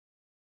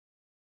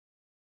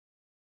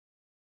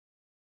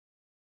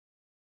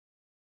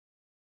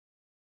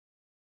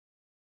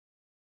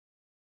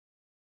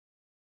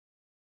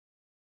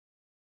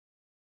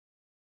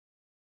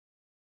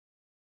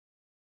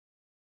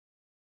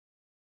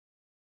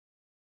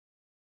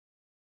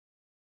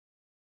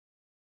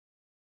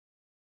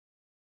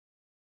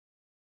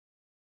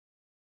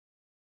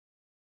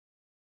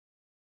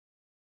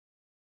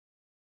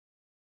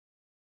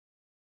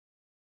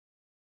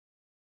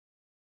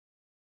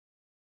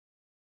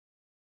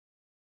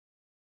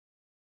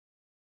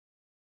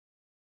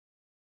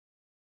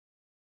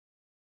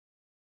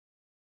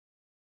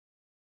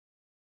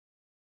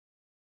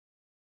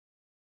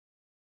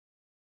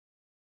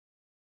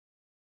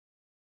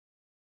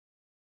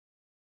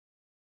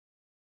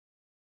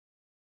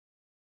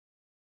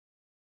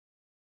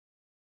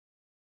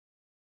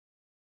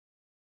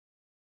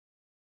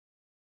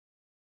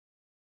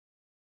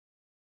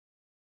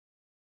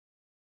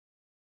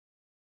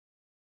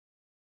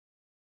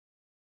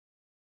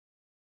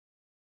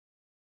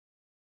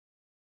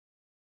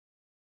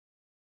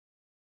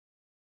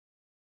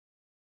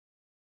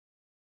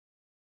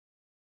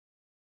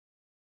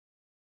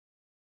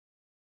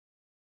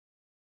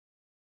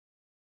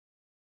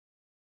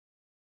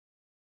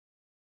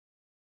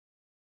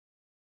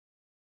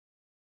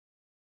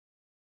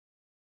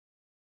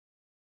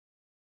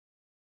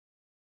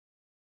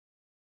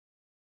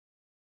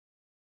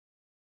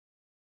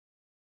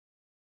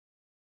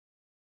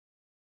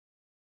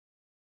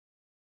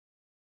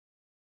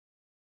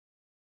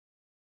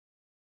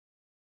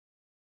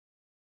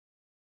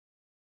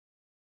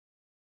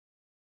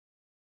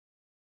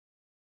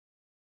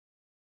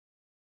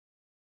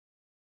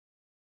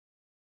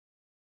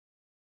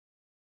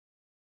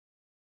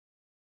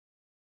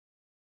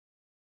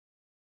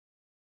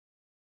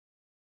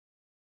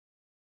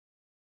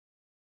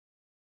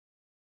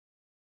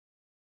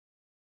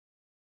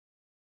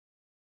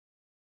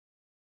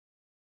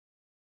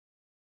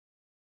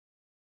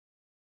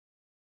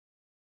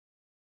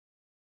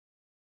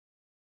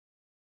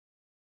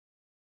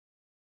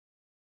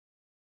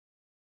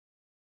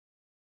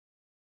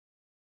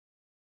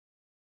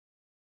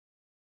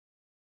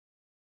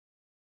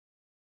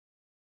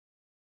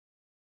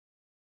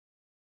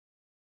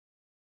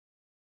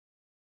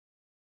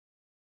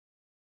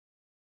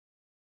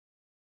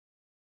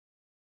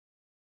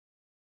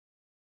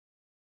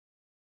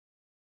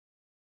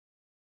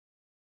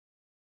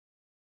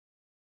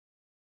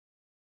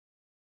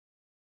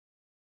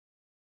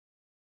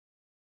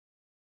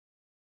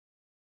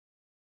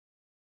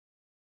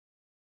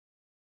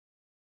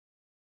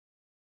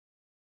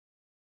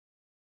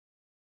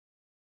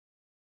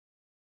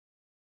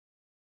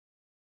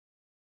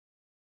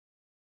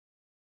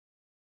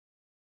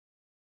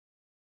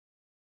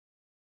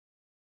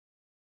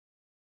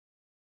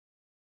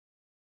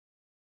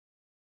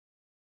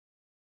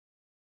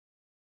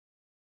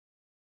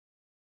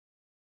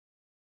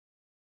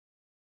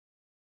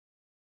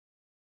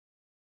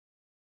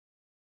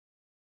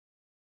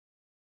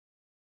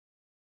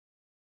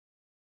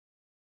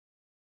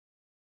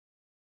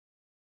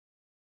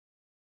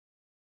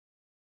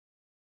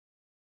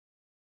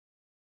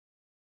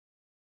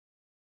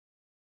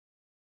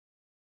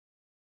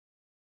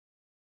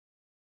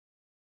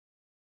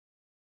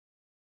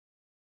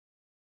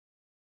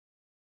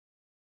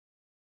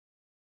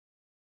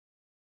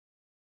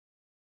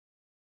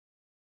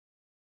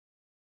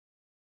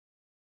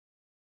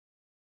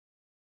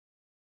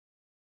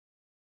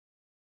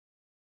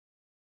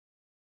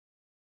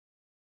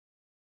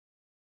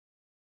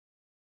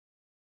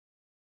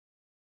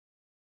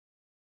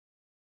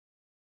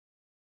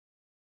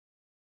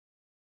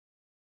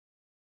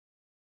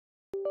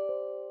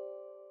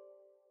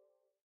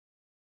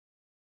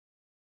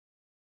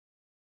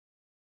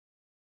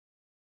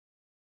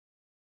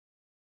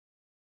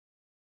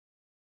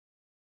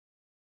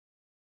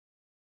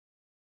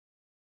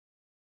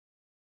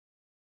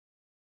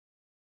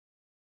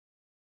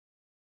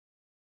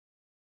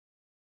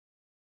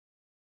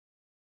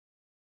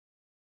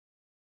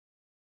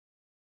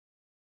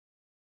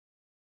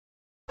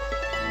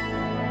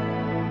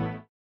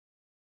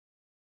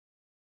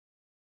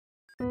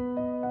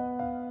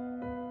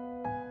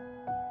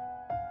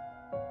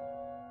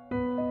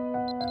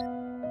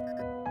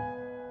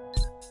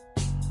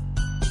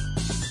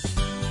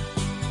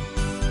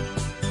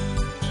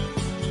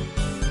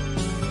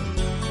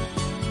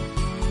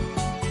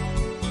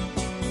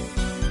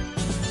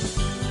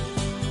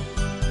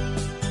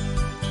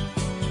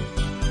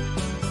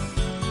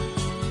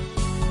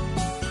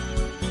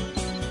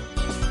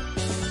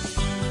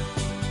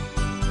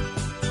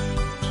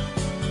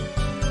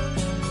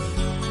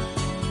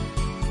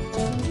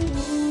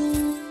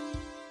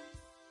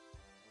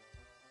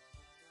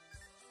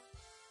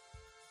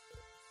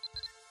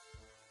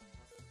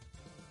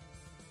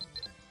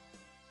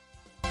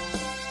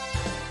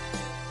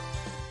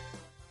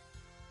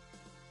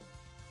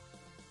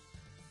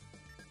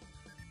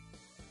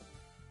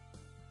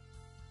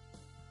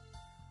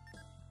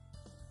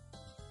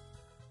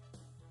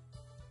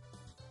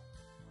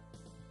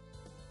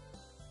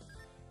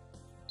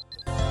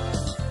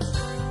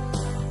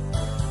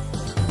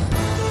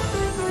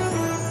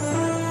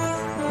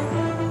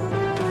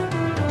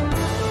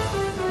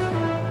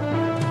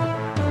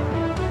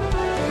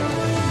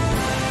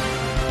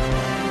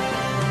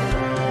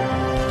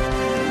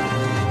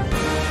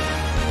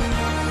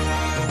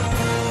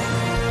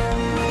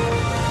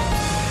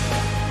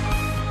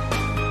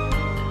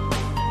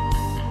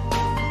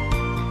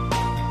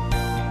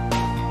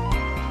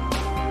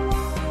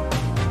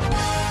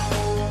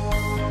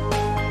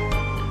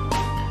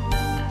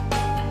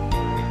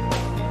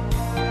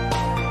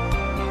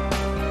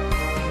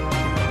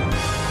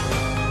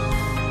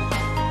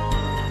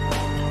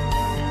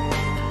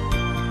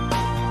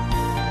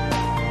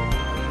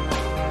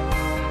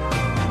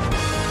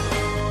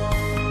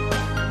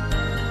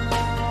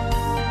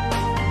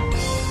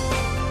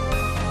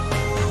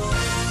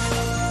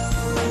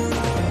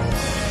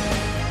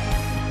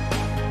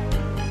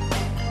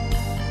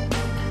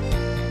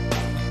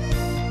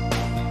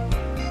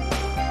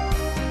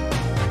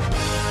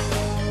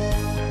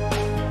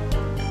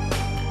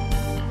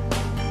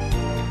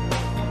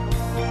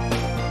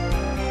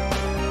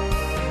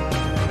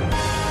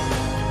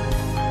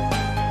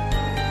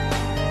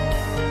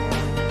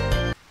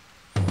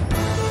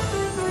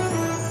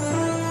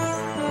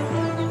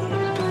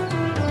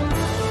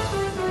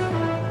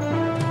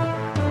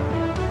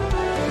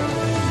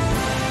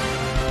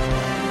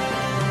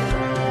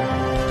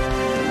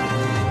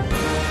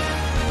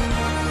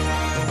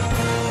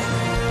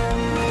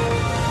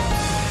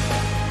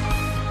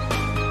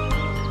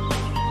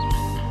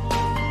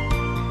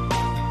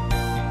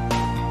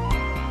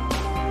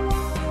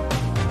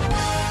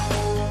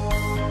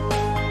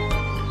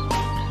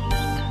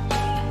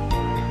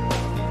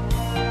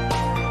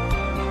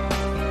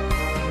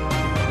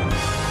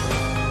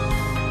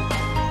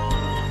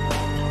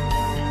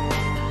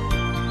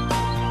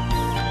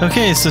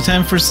Okay, so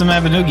time for some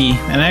Mabinogi.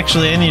 And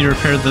actually, I need to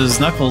repair those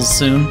knuckles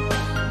soon.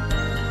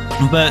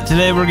 But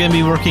today we're going to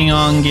be working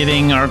on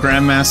getting our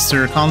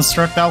Grandmaster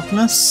Construct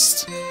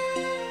Alchemist,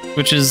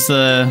 which is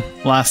the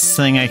last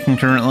thing I can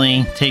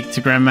currently take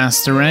to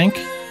Grandmaster rank.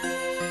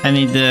 I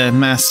need to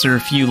master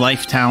a few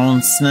life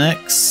talents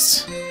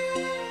next.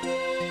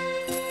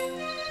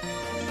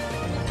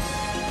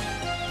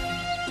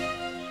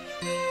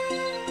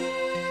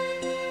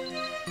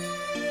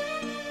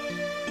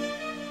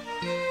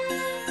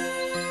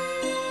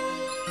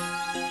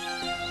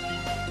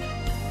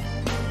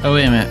 Oh,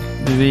 wait a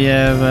minute. Do we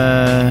have,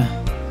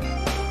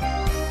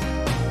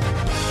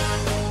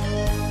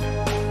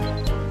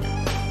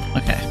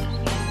 okay.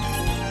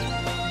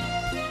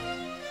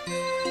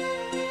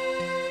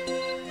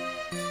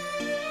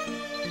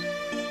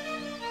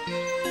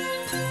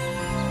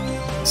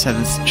 Just had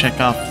to check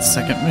off the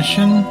second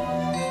mission.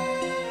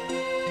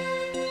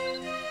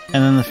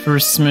 And then the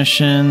first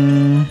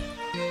mission...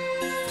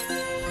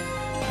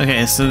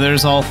 Okay, so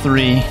there's all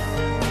three.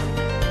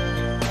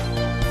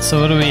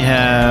 So what do we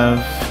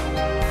have?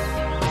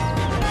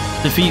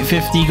 Defeat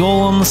 50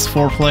 golems,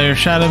 4-player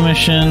shadow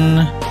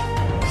mission,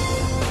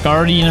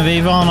 Guardian of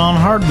Avon on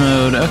hard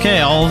mode. Okay,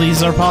 all of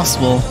these are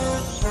possible.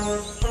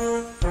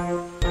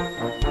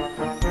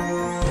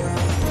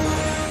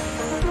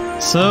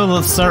 So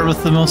let's start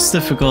with the most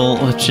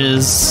difficult, which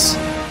is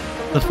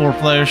the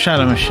 4-player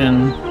shadow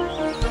mission.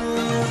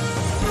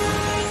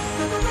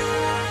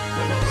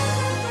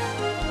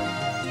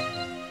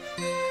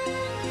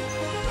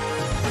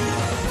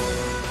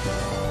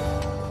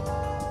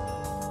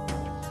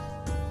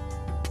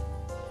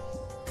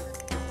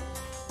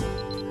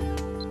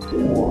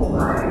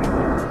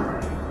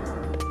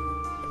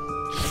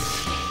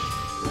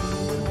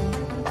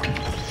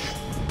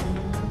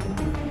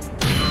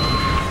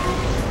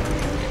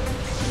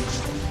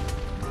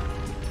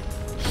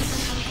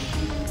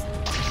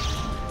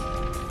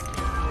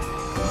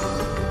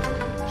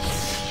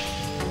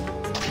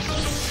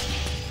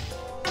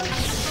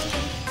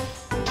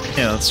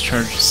 Okay, let's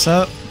charge this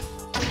up.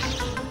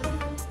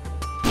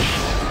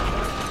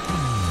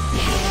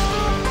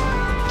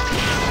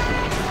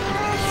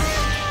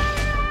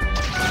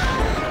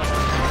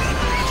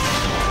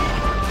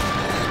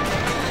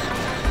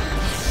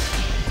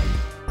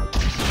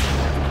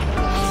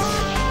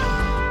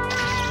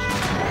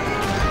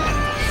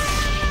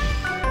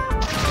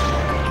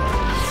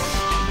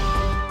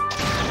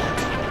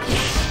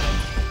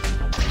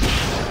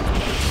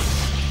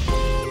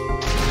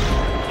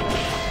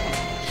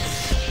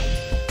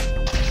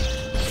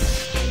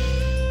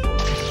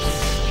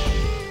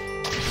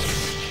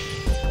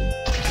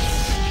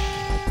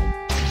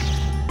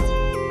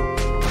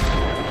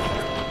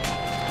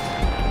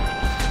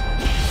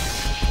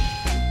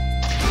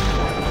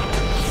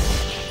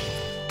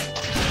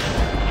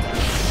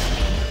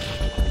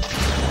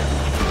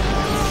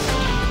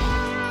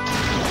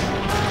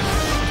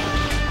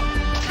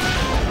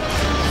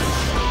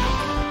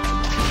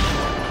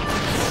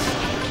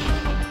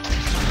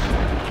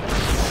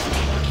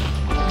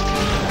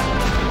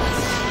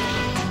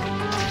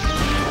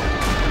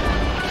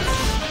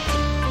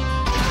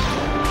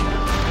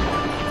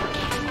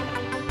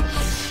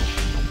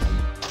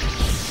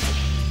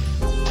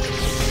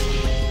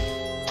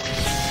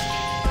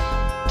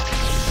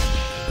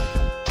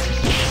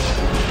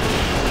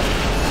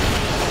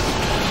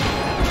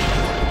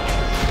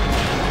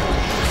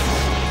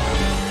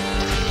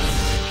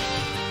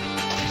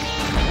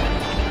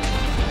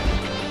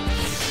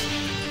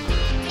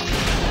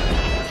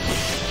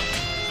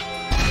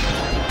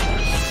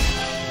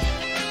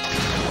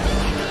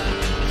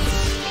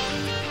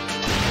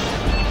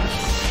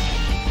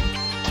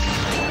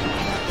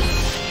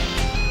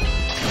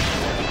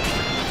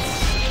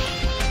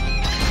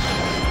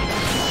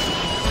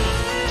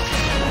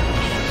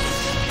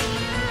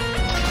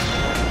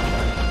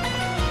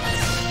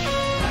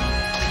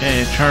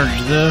 Okay,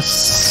 charge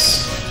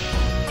this.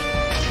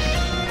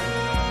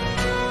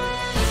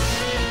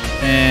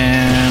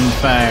 And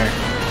fire.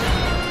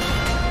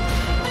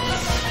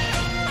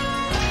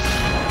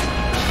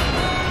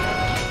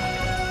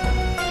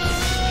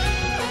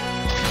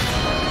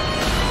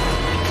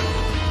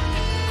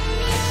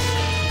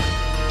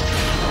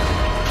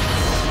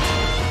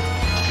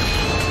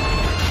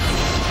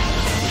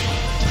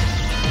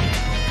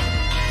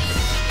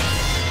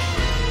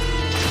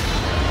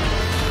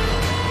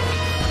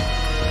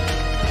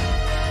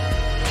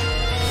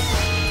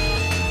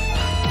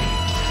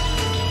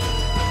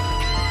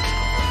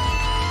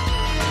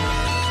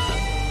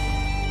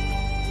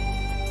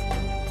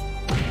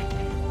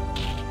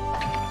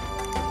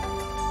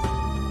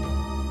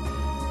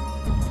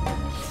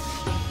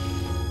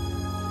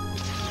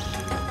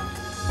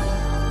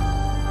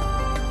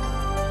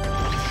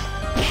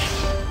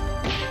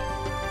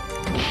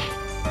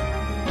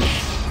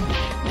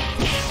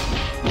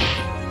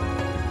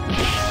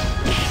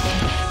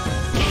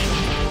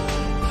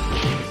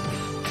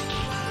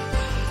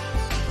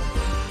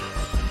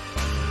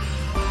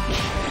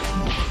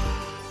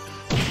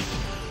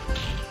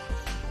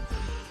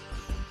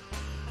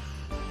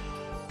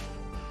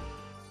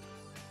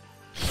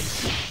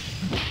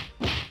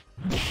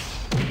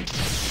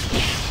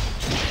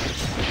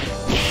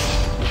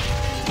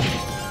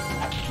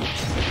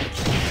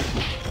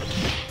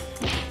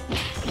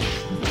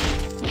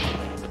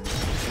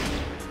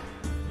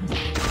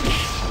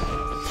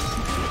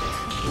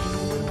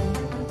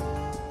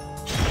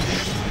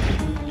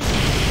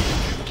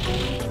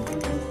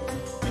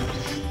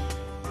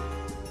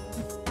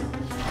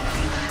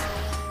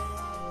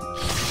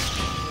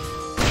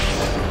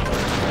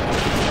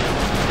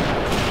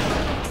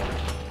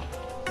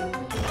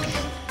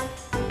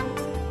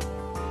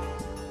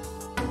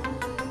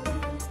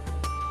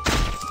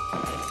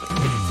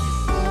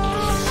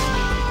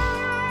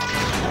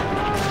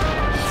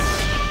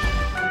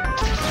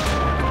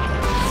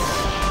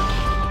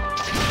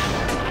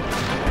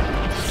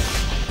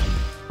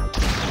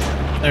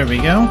 There we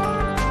go.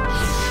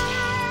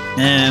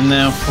 And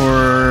now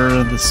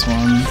for this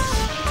one.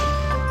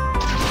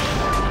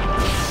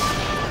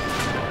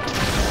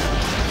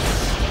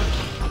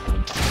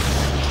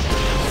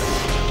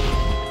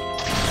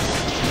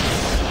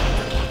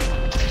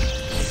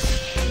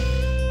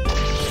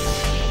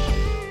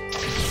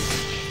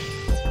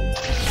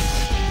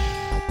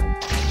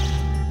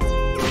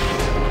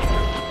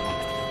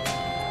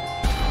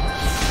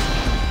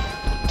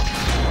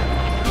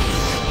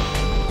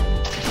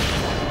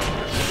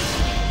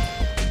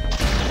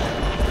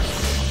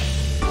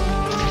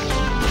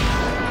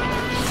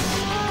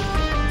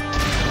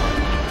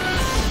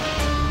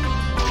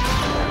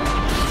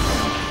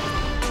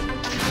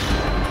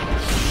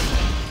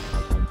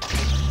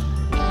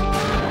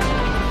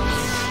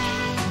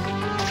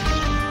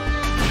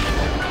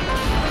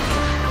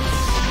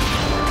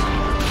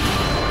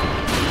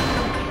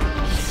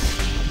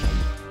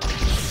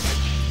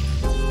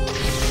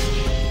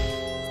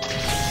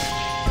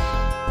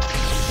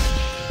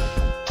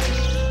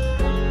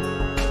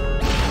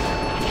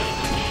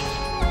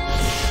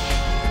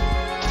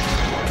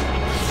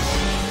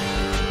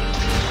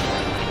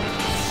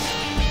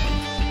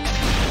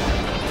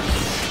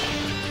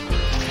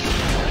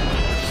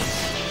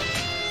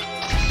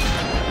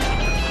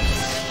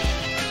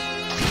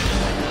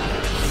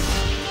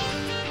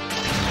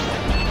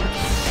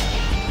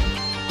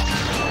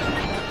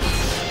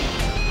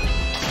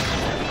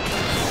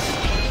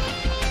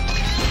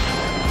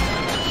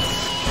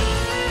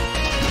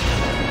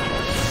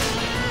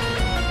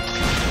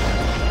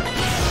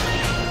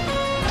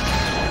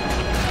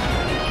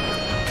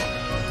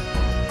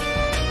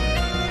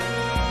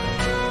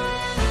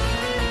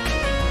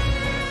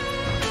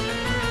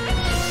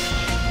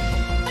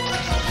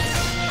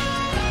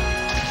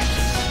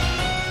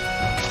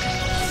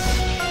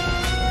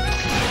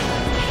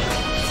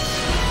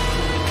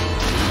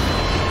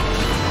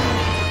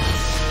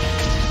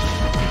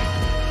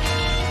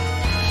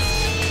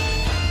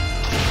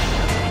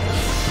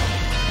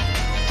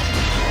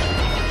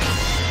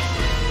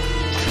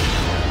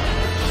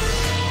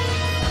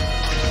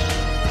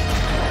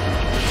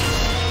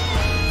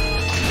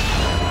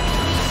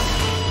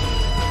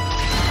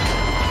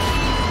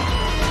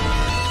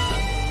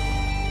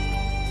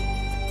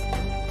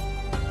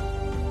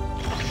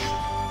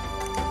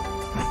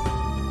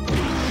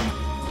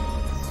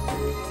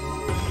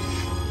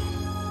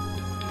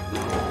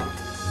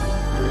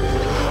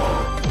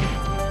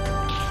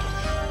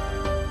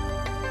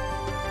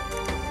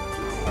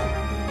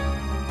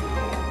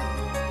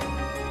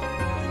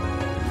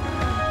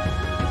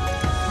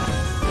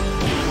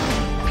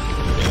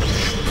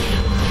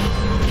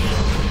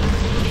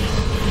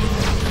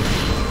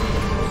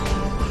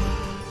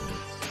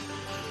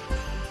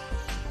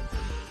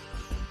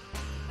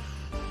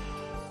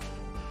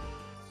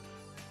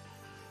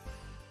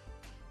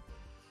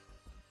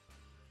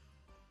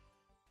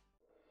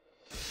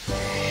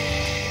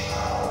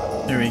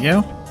 There we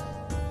go.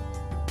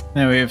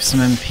 Now we have some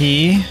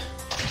MP.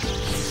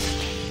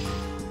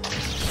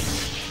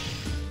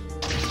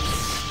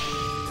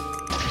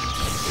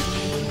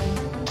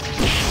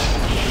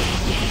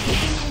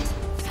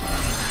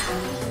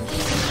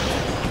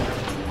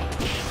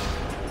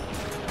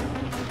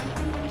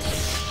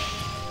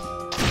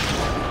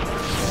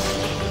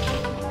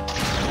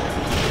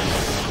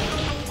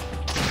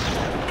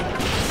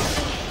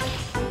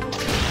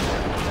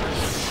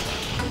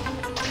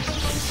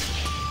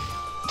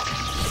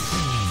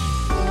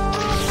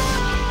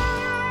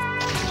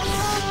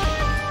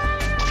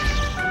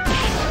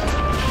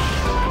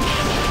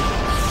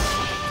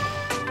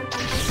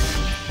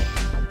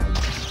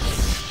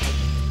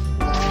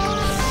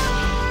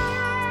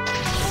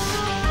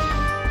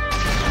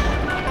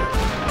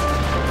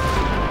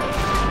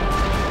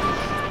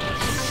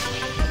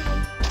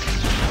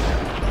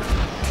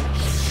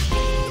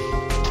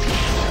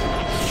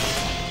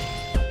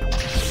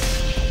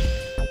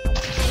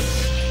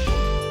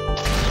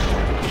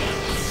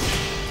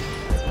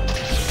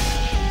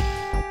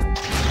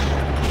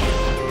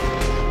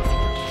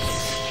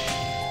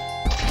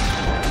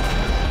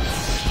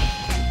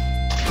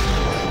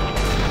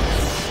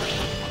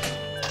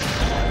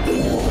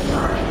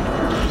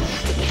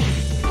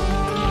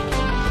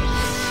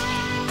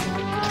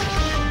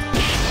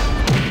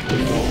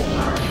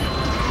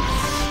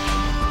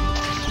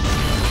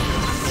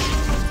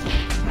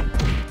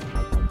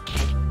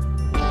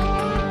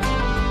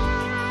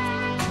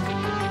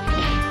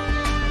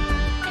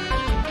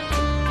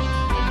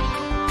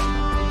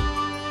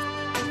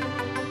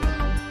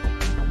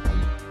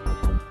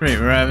 Great,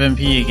 we're at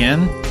MP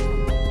again.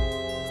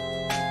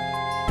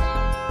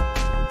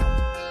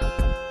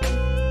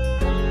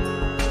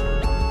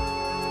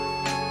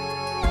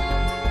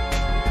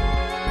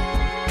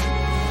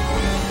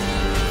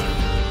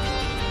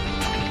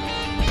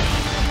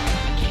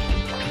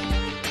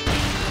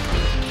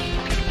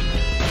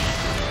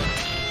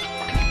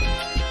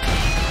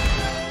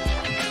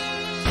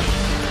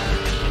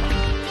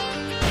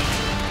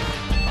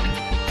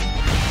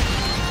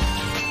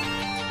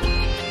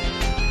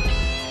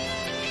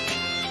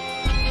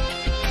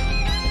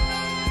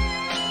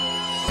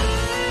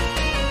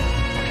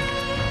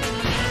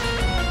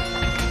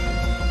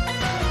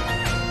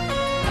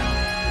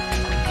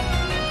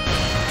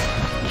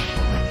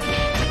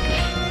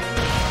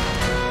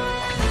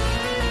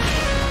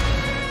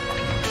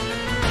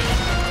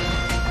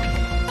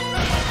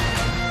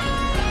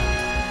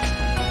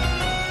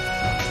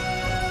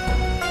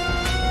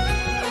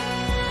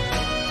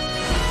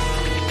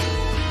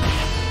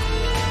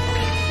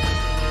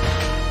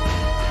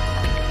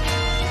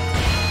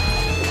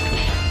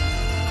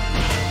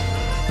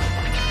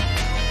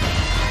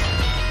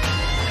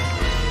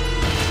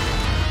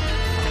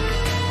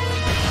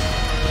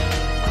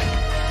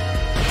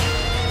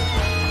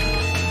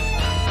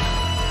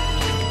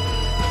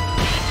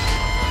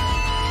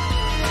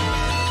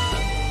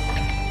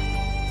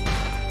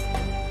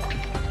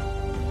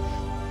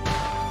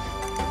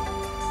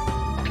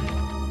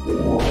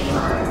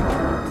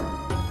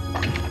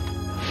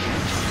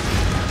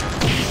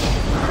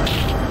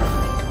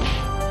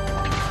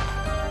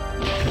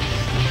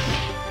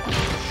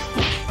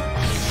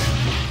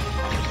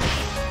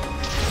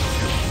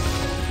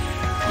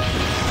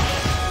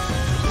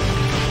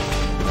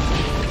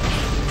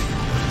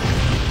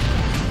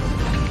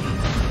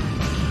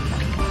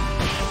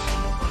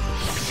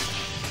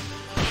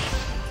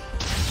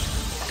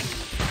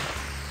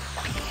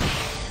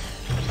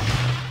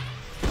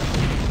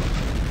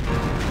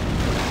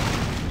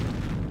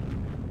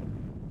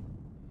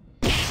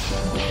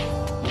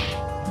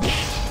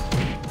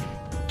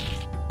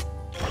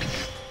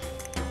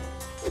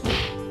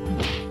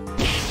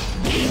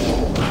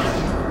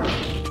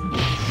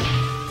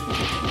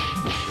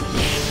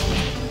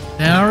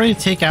 Did I already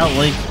take out,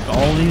 like,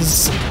 all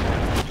these?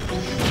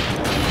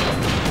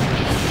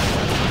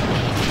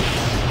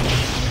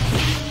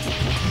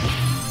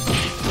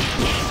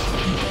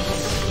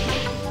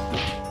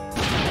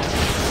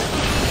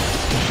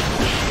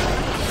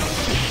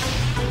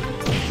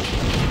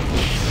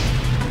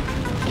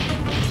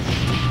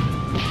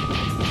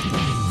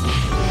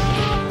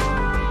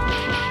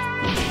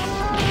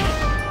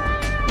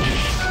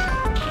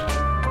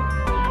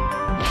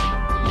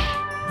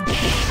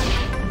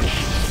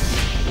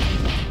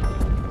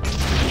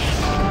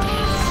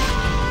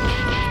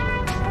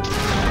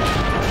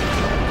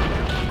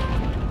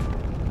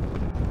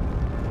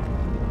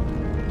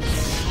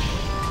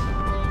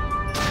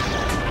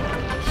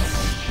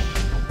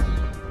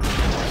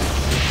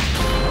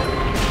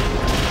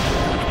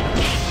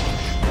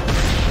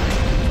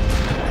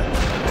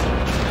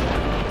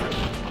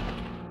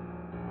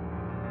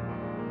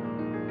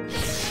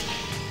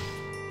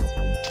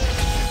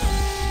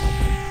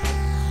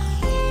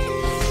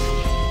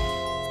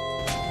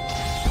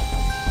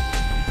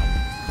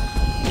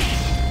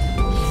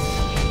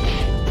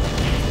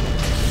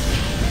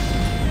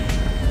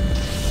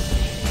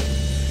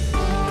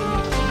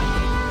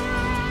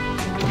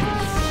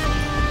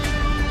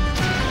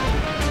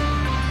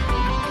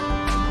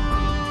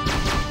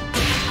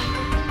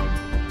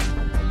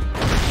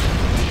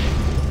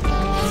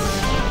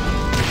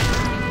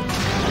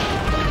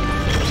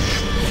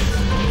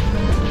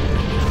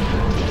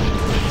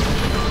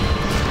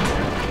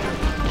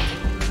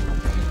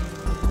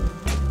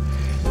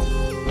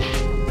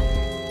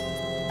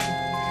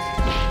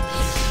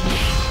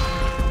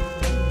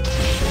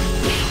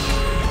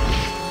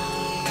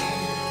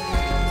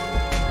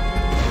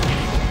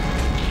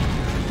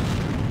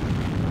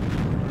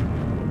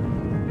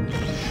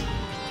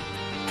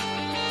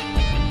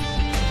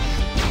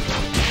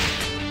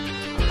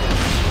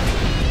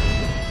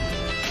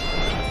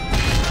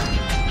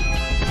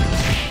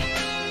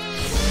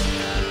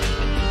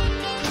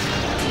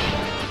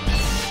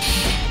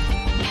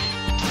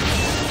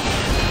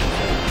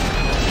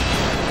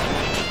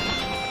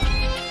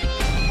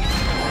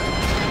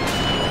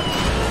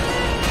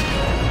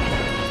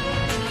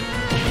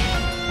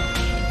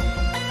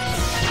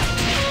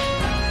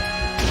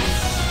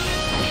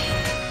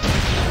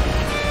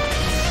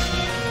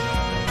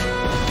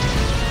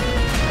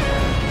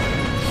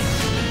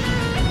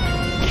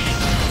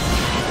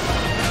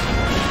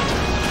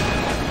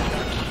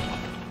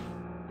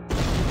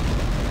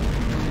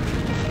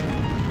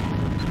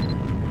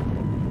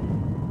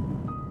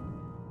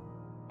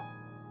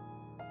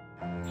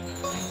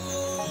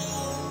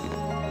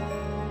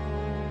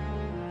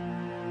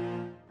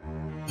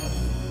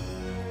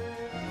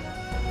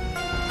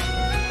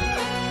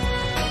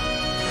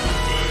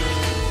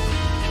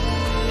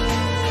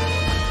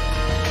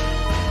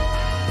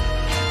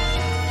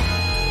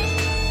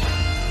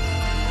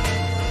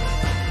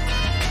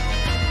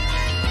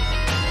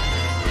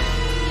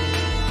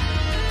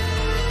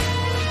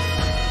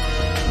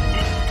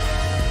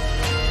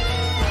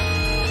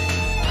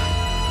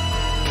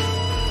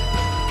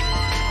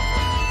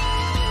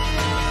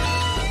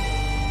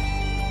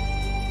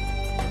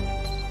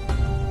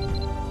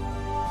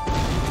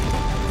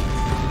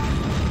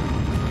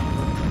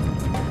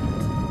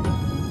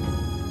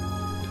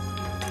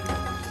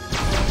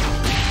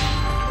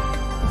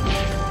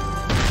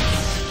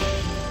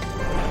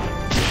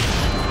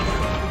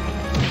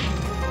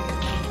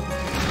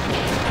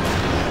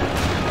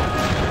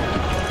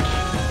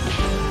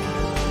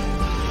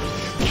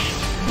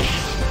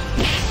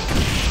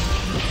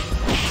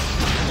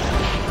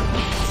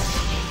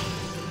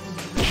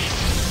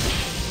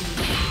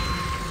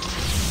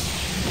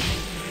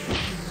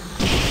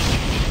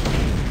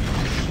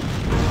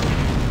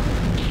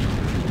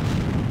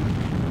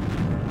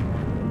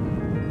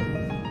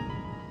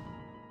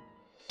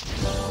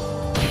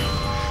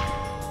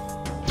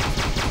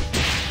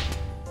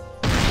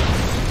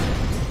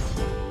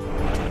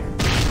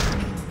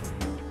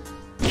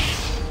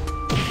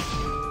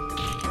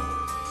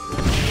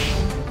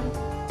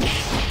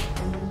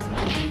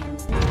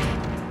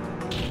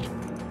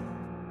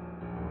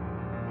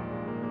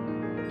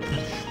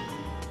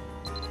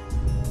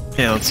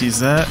 Okay, let's use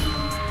that.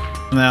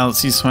 Now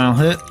let's use Final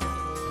Hit.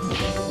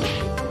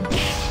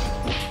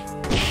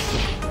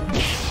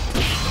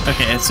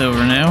 Okay, it's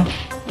over now.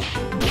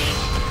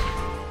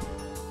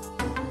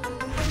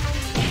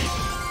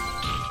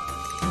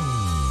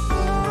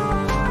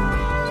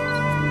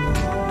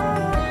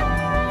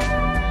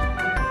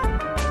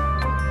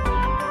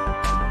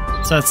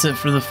 So that's it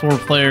for the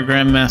 4-player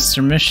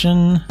Grandmaster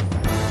mission.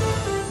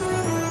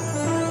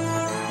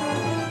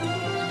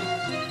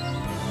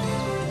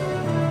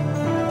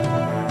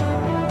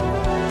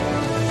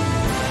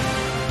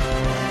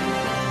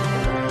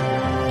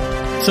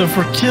 So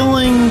for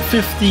killing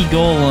 50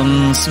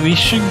 golems, we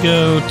should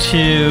go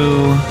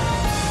to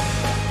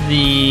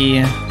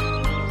the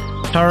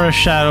Tara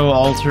Shadow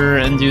Altar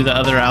and do the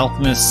other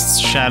Alchemist's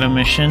Shadow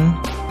mission.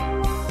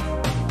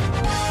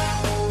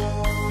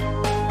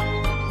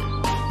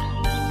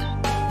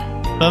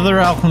 The other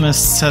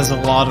alchemist has a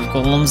lot of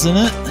golems in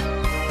it.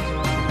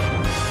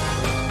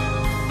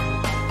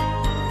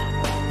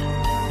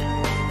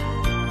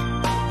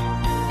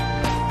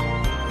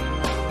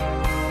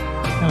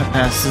 What kind of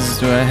passes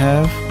do I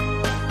have?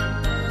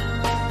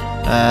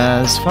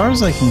 As far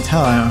as I can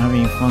tell, I don't have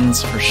any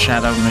funds for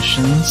shadow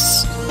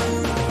missions.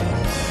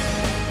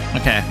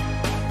 Okay.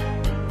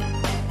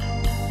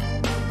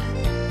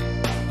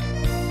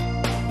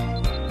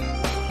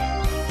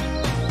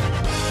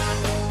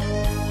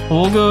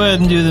 We'll go ahead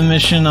and do the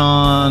mission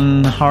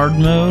on hard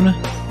mode.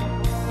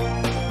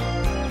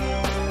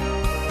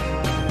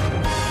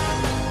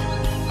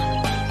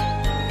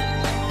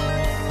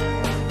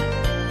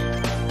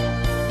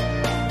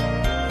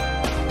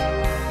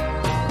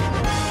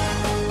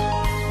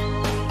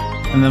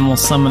 And then we'll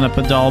summon up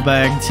a doll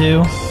bag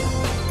too.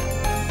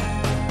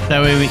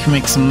 That way we can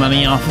make some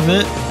money off of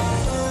it.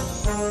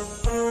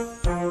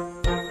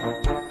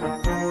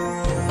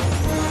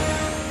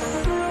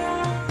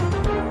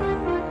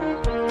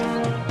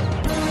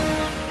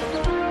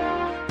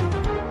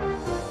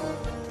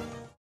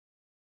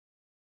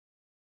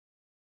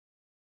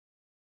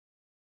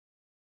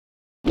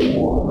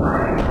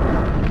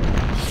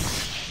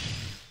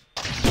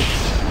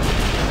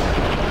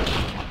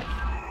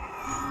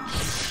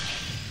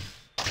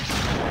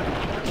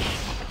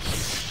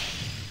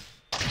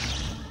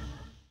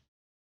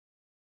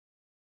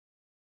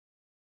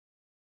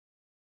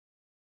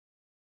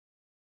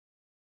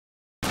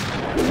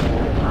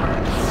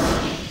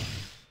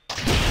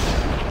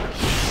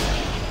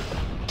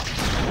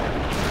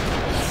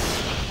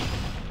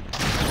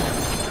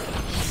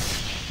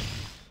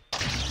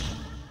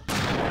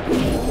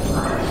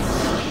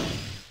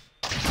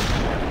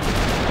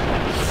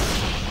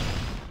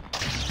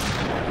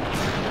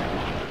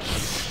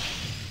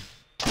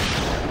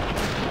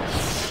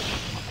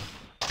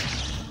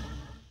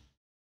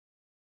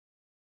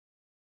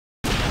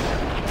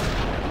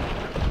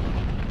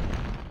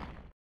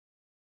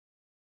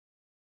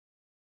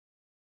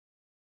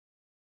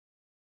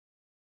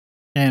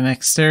 Okay,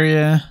 next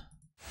area.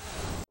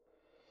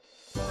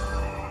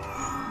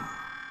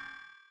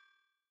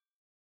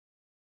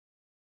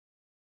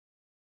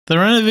 The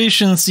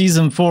renovation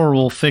season 4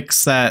 will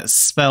fix that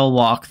spell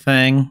lock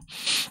thing.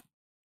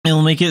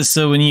 It'll make it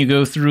so when you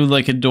go through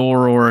like a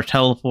door or a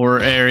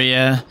teleport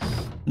area,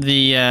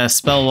 the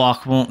spell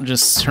lock won't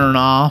just turn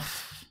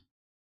off.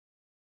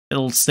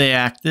 It'll stay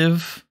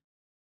active.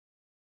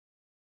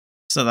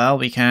 So that'll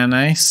be kind of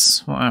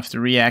nice. Won't have to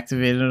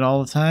reactivate it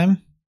all the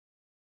time.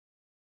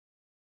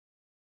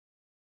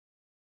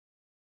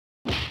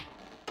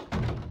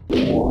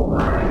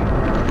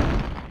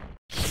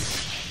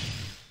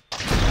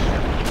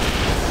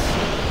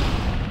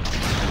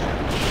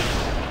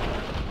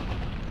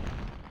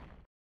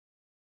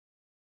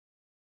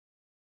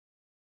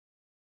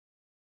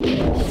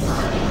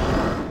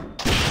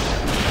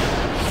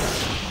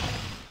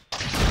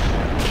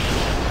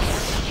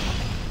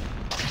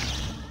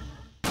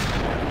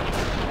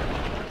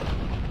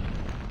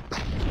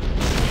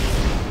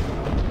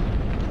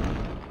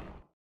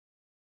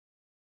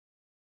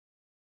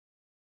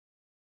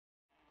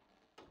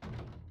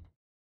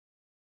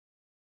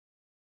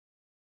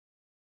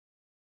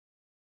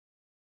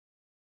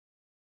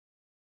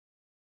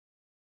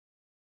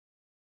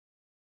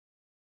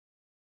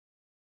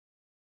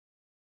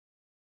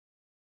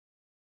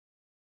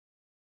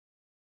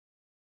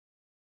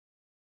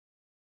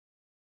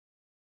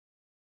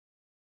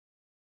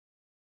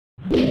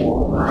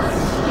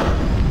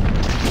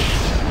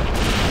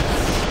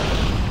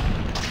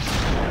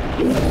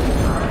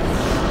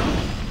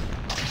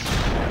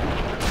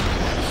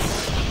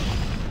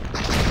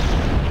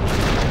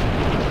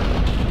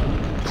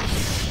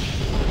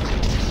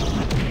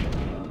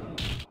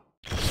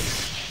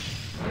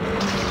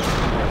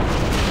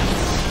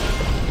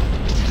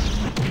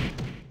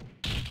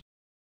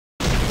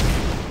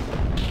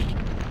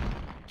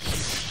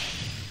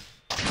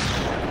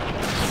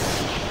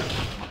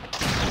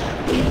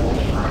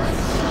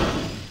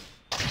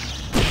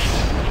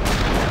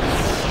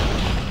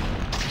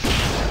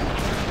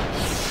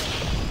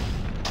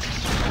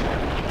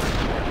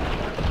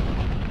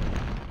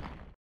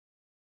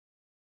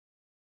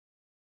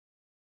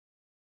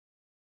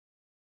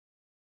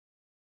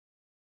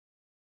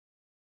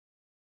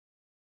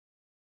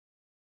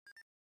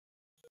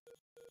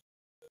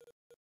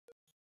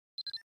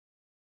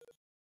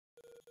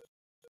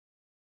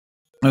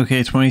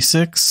 Okay,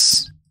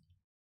 26.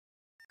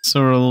 So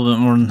we're a little bit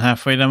more than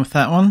halfway done with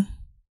that one.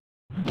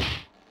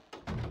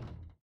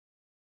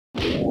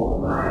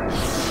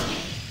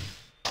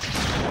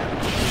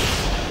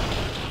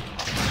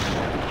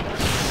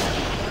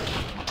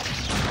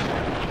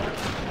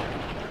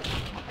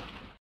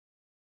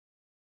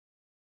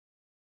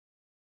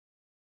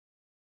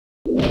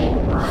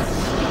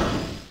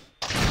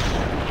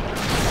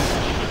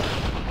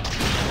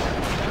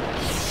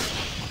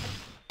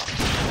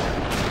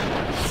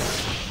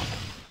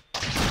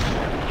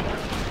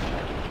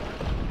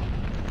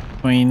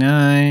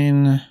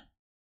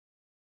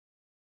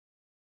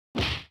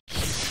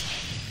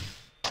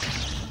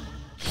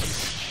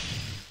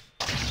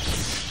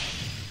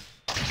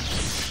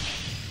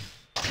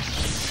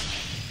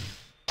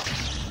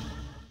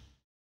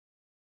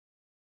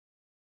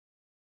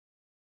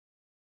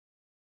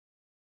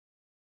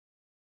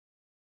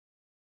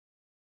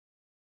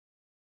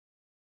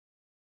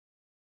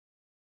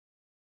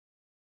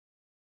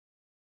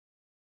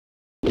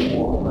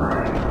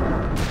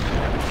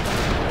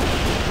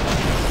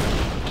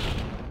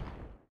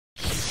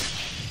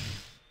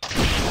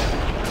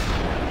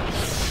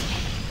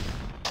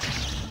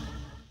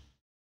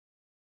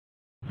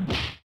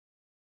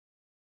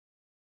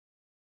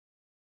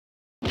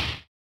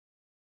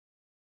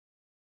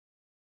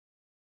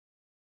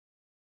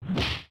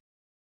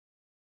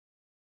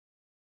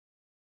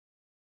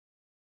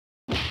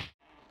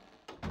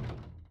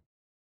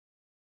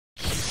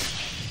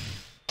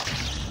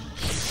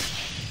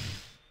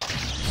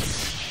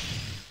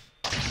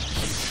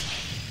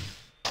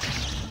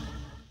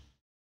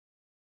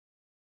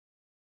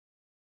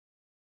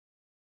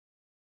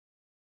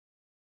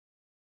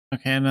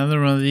 Okay, another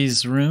one of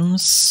these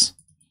rooms.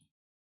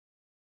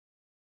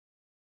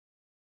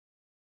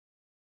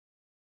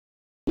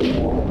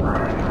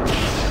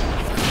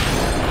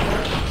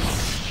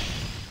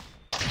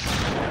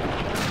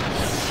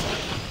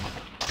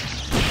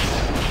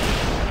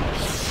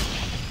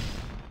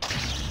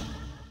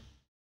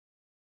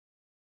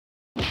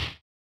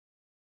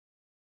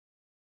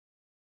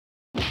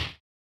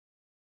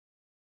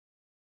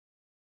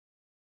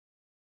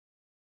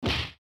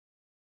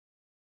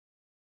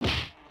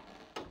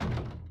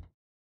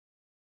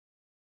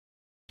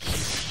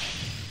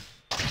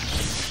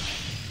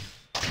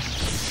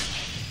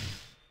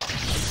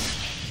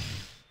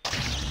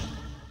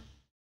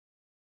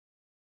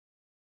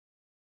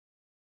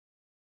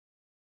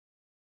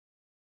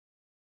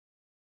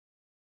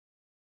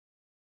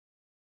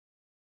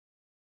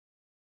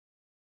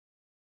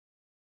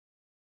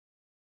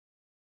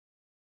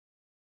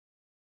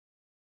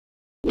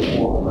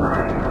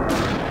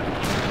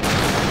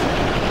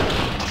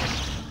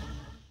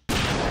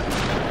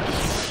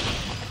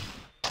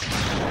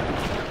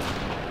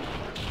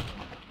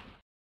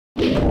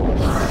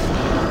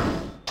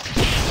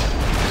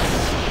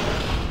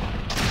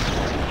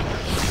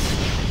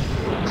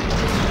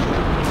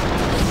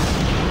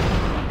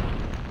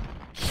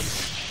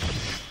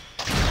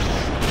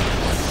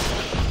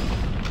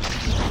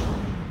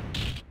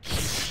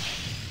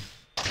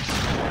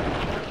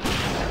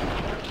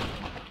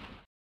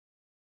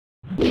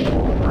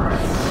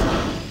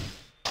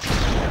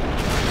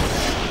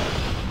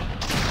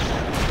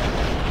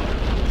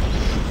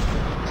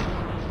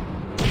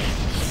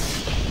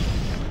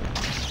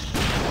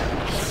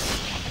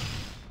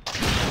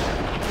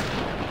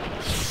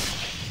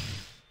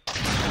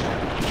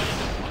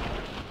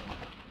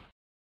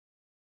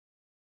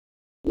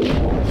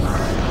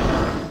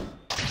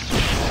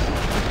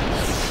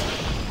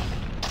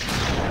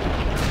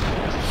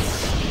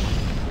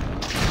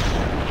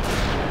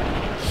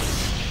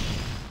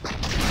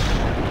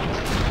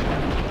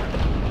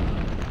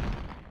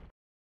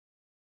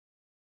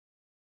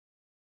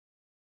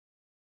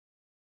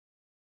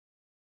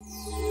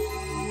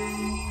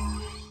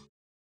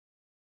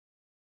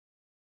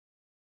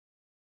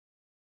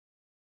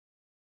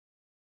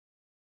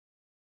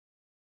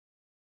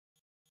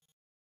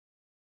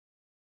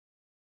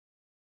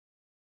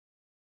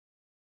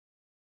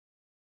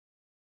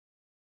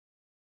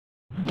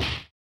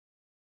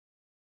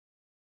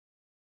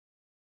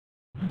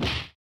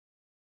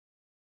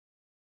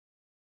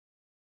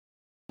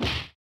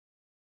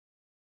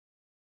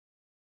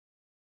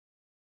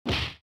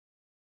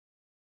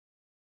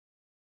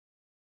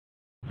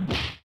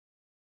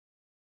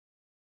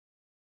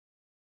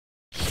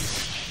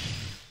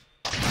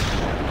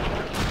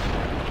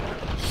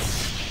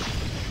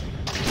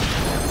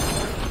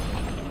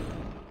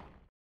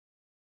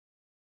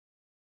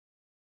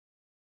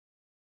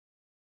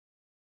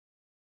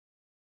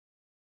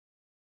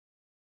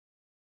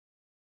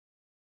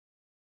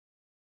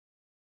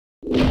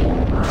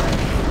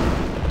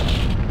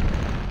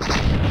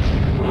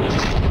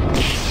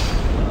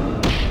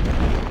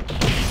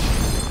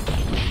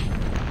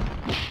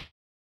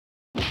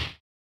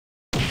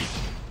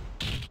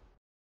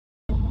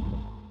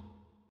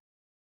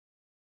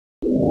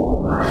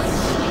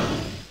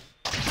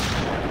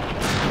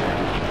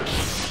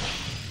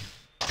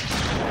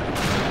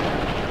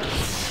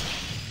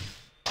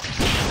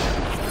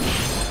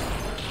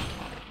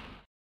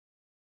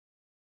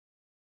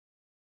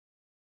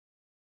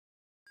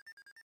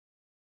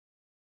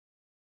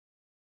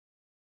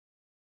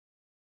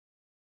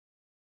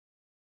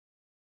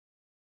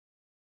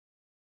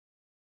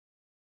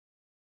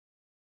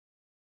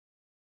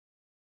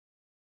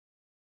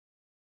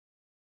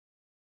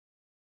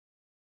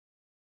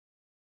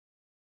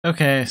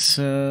 Okay,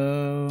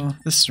 so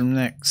this room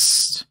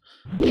next.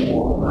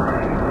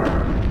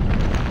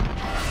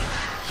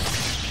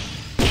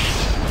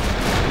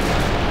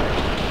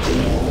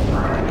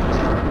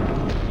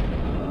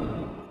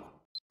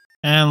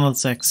 And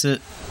let's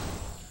exit.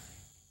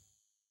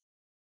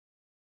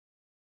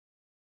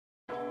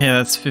 Yeah,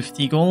 that's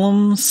 50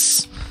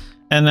 golems.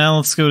 And now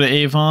let's go to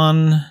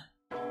Avon.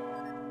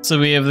 So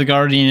we have the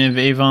Guardian of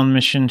Avon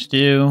mission to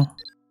do.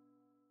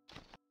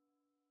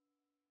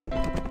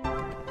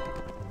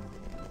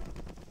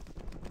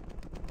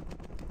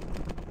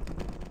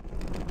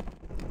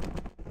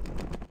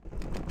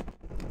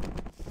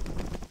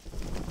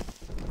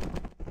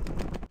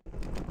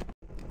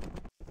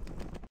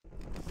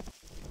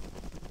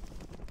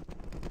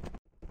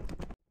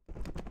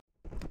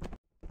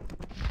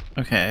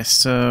 Okay,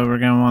 so we're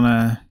gonna want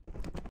to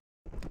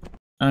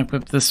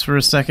unequip this for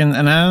a second,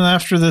 and then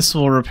after this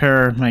we'll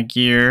repair my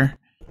gear.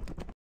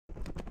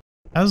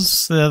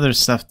 How's the other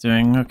stuff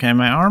doing? Okay,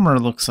 my armor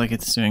looks like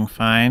it's doing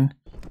fine.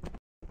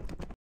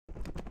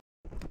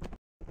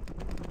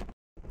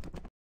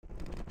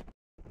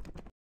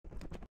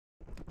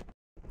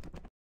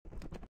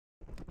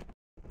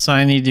 So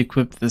I need to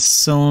equip this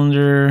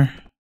cylinder.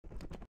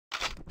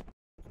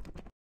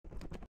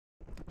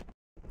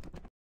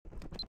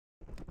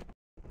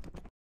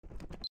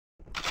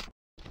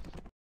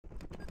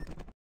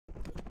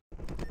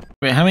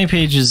 Wait, how many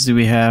pages do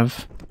we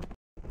have?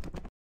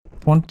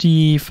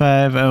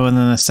 25, oh, and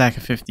then a stack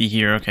of 50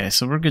 here. Okay,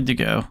 so we're good to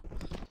go.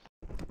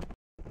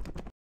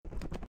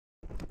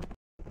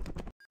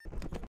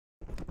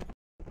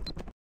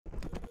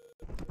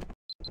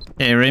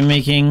 Okay,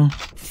 rainmaking.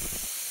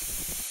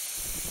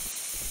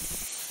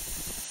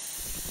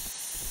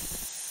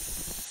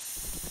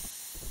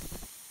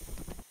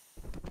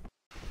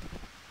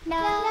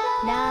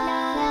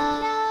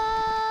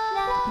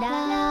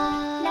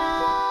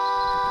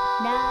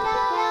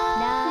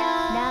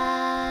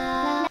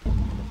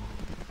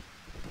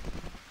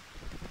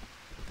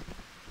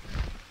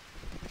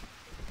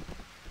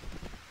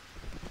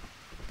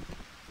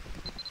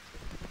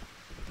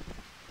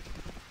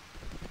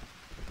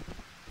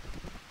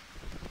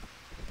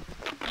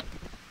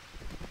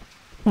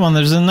 Come on,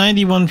 there's a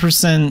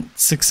 91%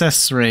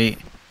 success rate.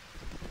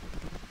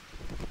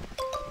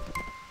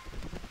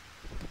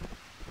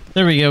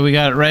 There we go, we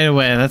got it right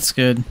away, that's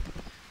good.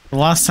 The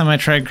last time I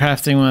tried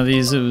crafting one of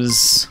these, it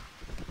was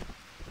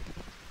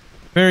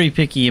very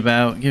picky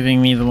about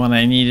giving me the one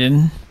I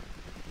needed.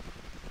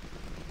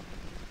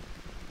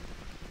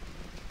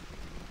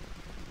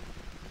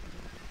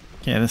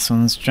 Okay, this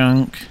one's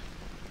junk.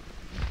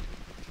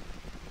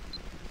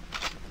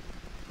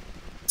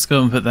 Let's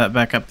go and put that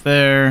back up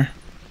there.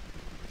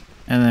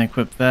 And then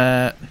equip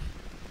that.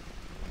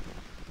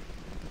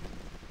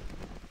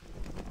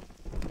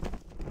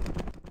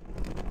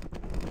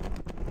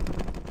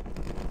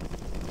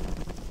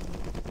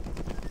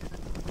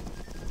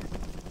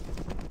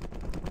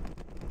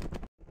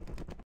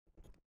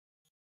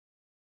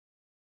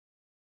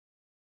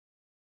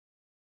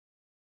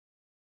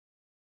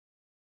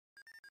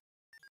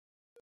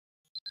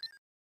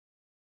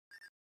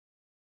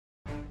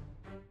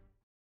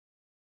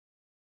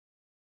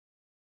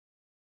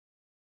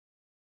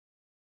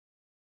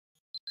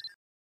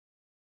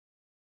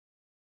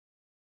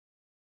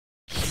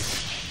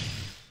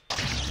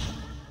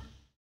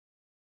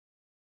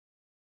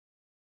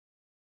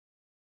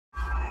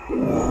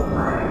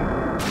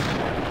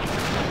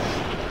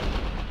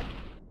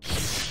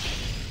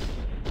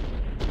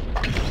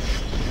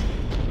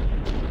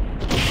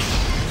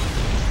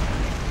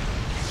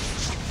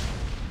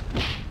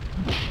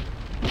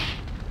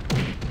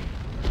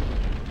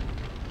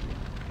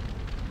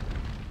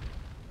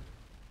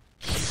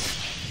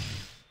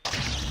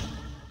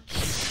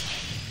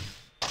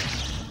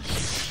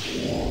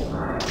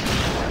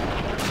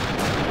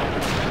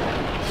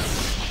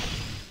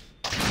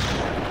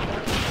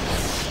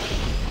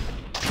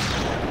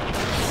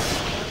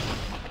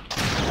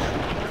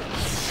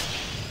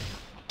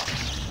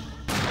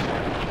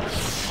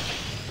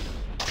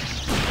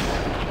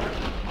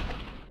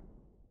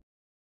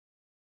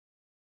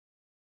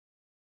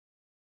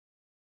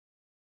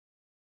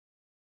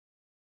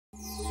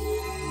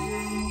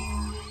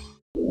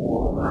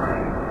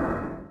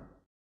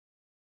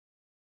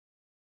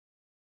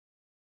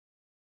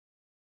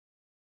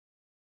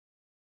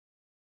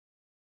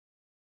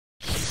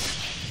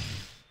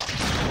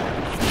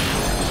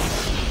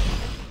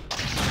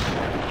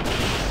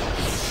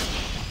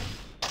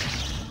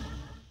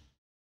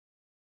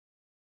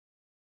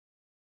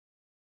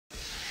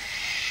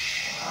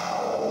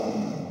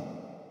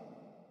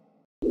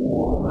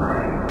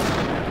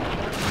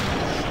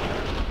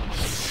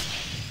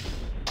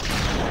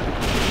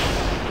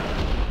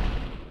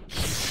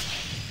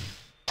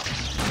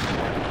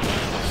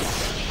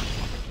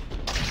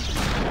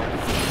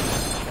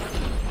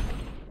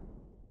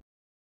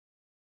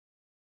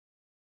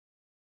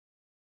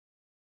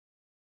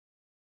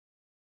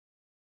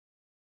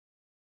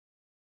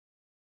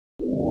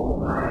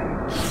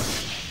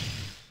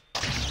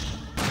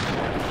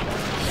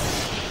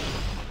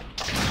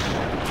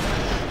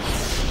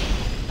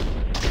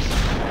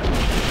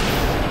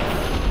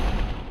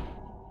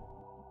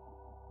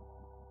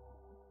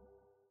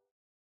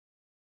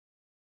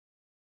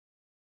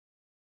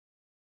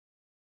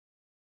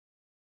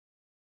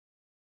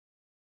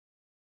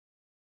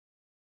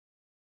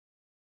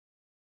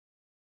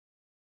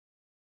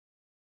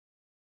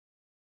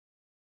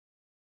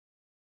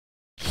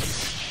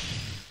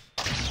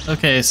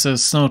 Okay, so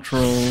snow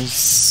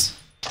trolls.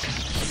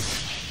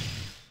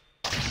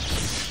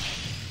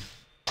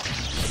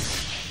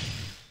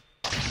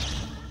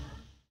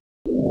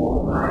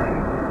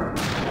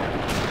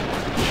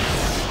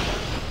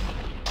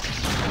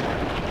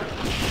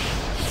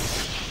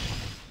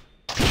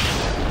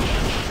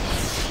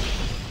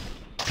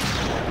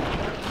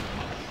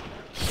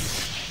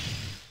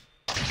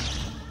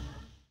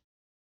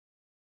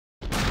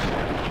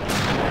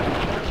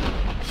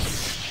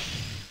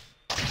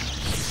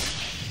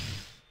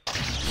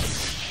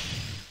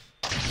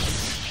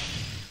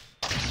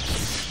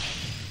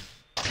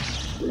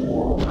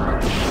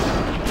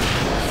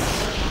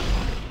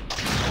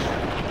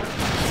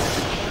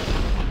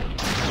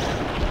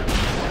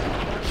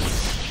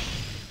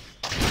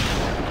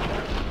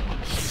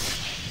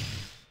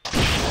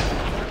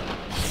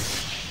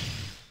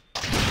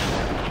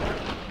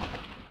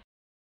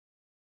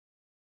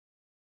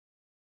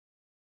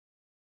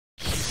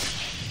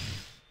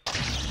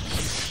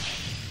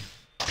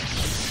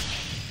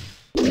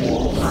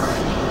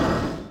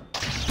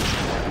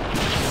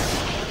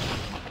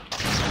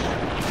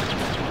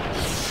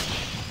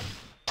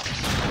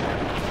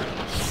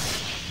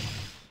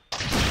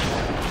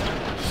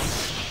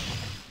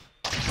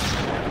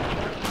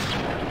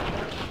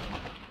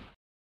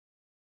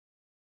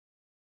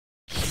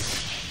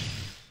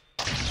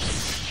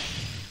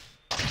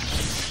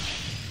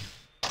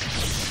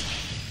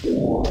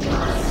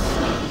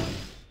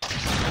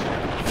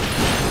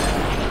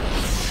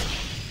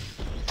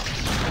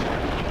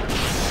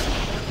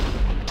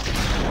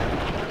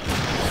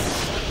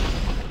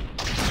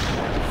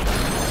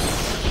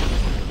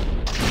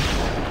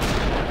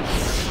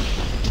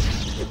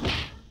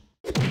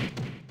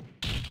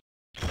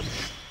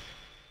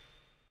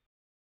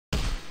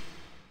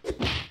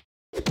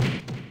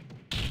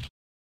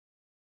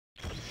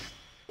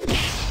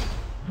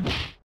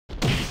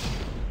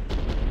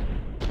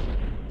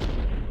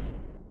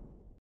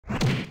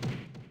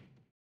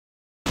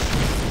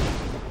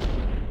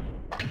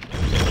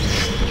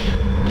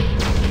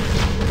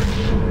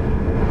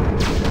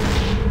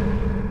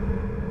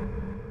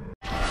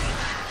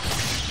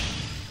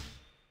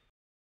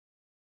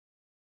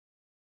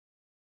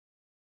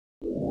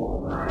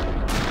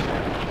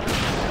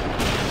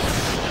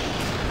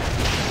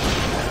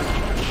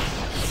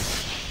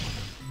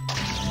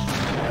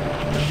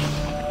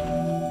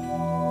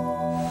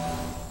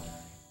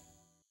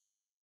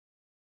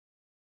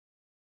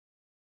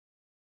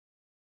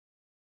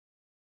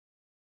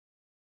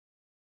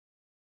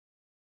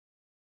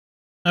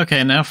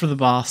 Okay, now for the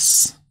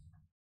boss.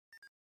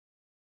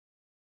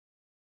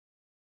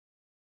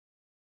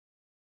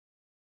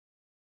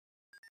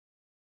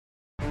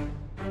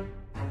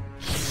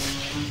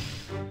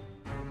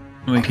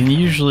 We can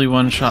usually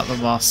one-shot the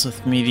boss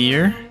with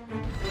Meteor.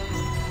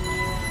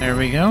 There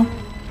we go.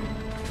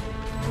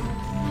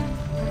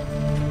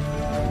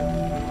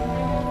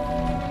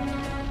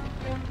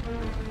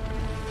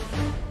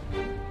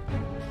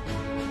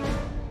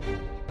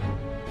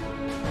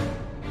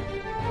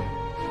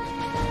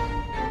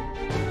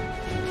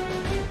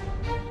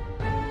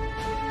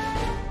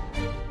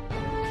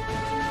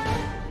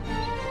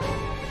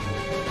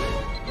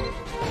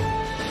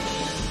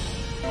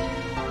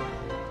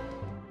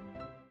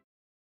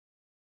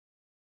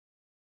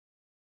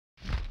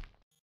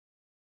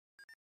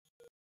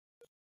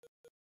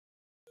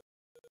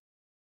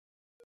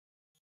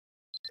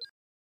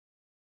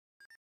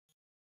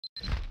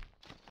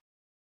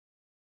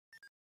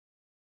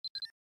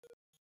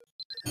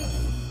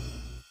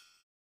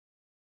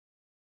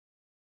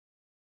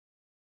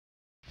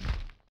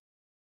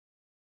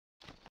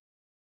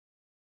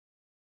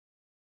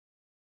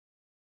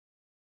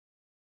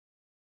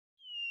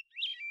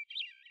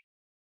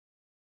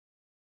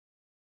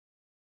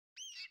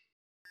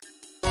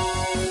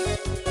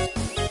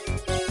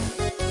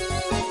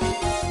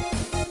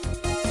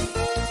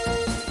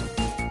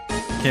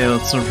 Okay,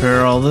 let's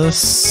repair all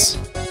this.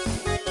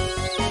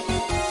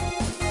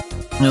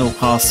 It'll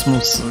cost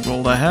most of the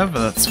gold I have,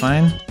 but that's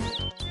fine.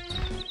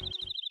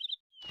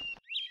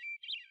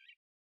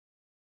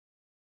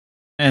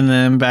 And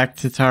then back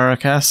to Tara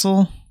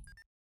Castle.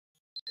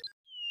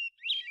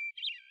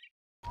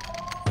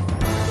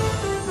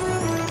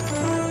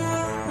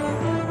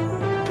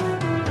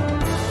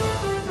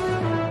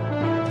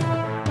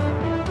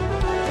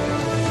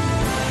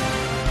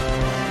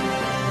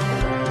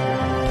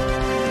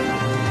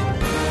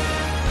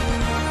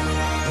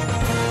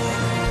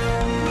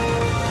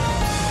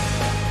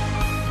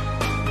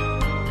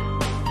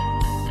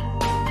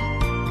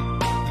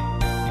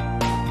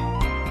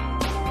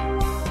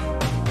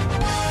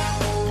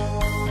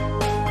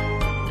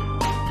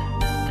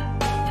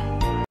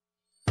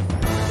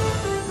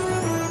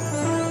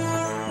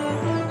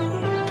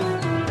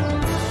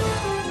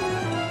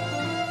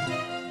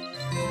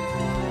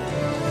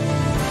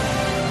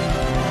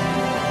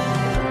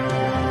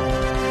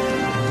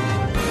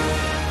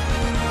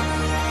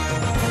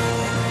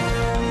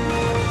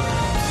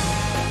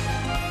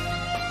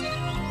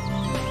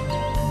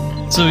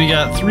 So we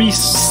got 3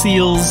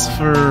 seals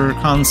for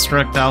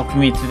Construct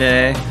Alchemy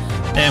today,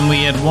 and we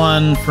had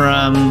 1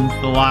 from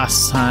the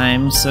last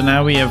time, so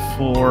now we have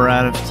 4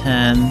 out of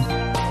 10.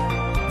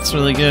 That's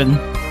really good.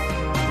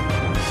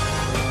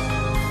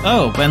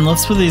 Oh, and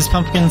let's put these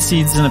pumpkin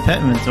seeds in a pet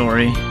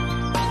inventory,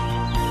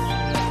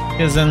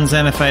 because then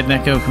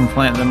Xanafiedneko can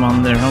plant them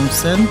on their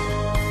homestead.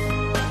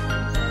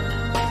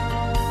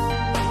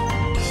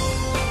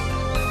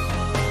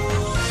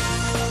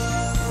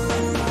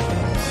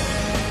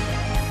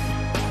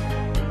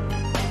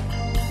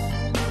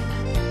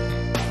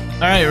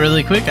 Alright,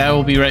 really quick, I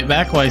will be right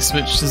back while I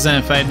switch to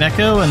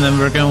Xanafiedneko, and then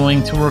we're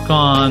going to work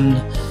on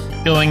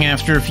going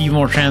after a few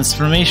more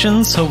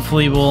transformations.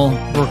 Hopefully we'll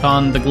work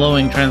on the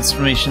glowing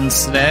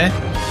transformations today.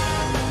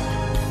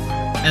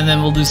 And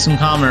then we'll do some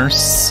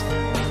commerce.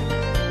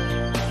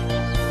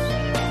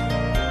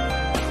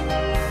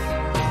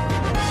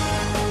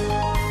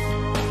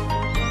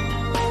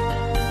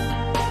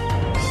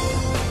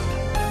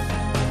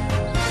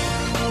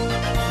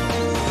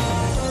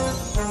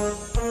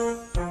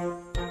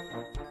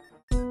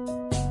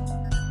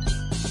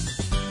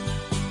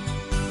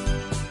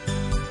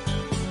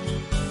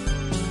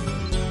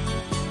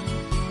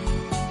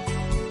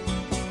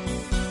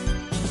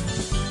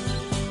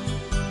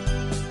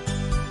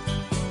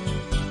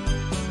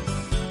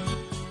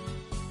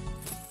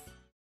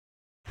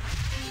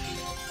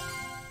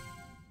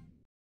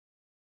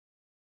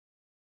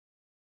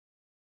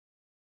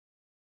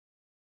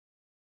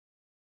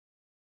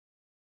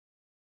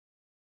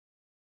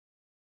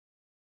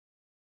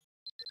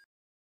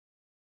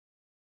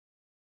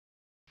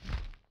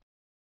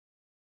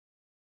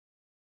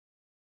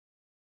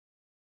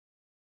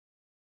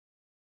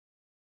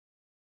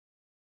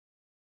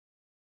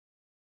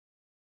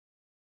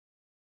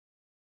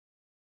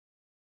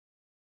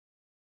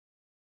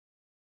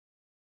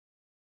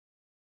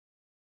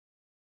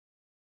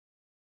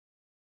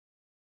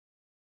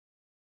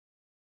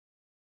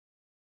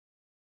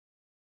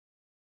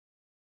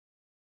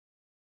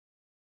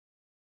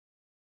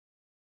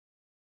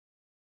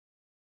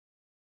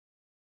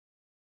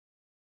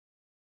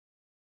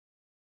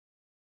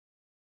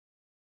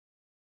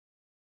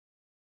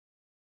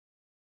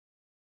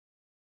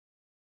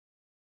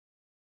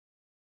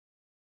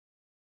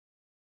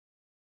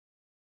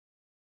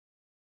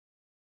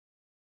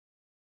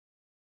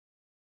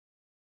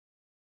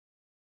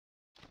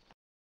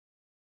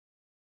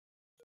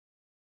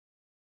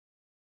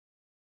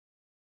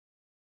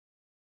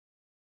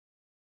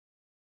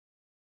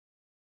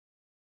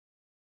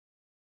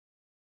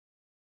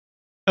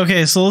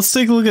 Okay, so let's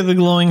take a look at the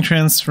glowing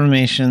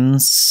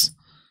transformations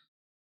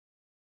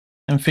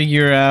and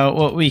figure out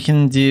what we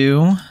can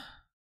do.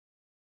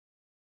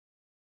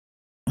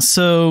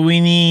 So we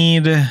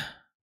need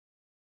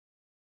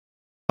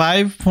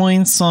 5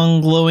 points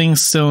on glowing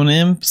stone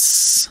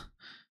imps,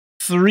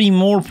 3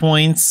 more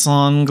points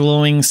on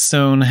glowing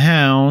stone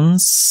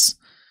hounds,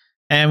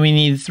 and we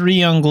need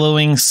 3 on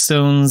glowing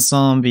stone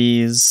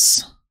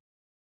zombies.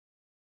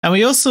 And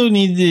we also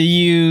need to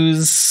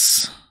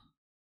use...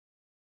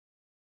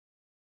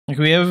 Like,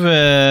 we have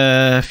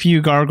a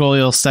few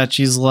gargoyle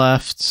statues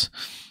left.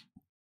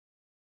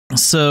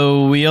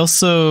 So we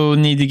also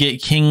need to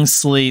get king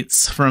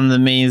slates from the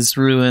maze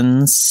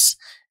ruins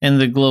in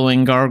the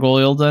glowing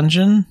gargoyle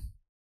dungeon,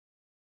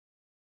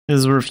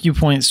 because we're a few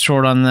points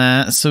short on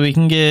that. So we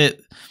can get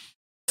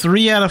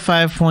 3 out of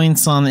 5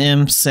 points on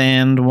imps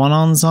and 1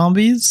 on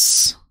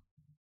zombies.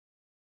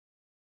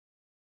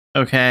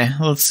 Okay,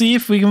 let's see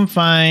if we can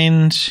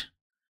find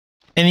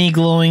any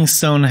glowing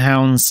stone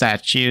hound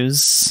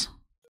statues.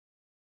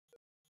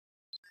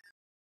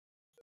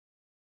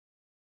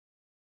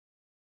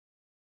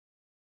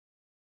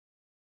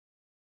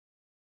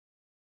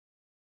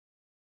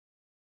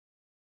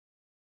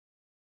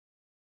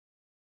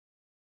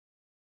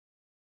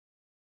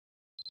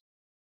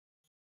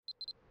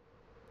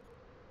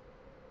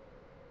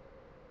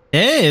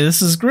 Hey,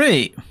 this is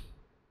great.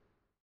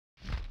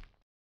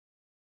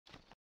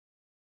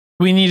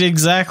 We need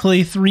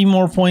exactly 3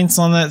 more points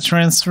on that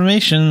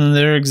transformation, and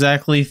there are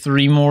exactly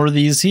 3 more of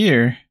these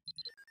here.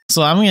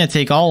 So I'm going to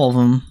take all of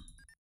them.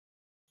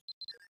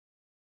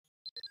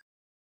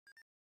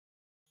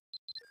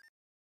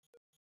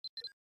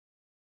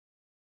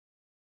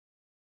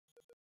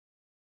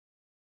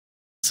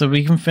 So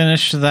we can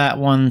finish that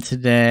one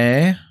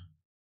today.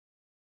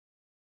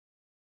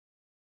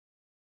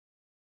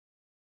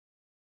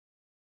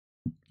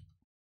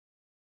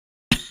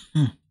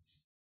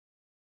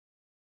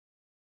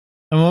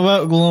 And what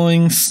about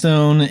glowing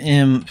stone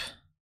imp?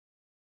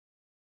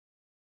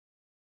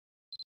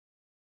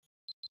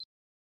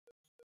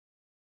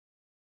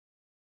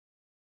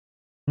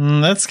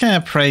 That's kind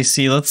of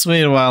pricey. Let's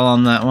wait a while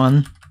on that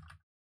one.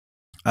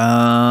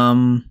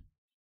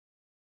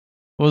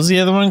 What was the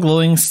other one?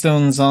 Glowing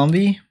stone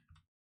zombie?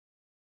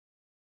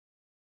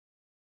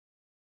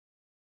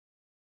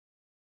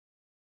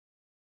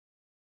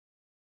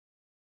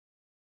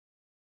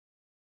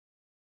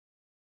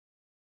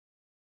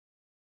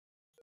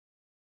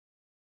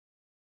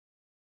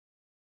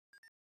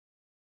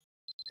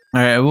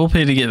 Alright, we'll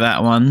pay to get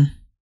that one.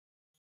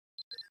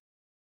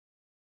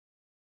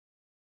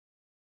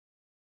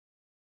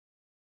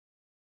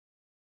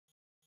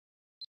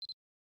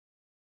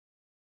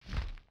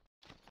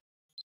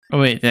 Oh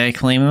wait, did I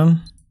claim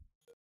them?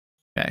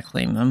 Yeah, I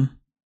claim them.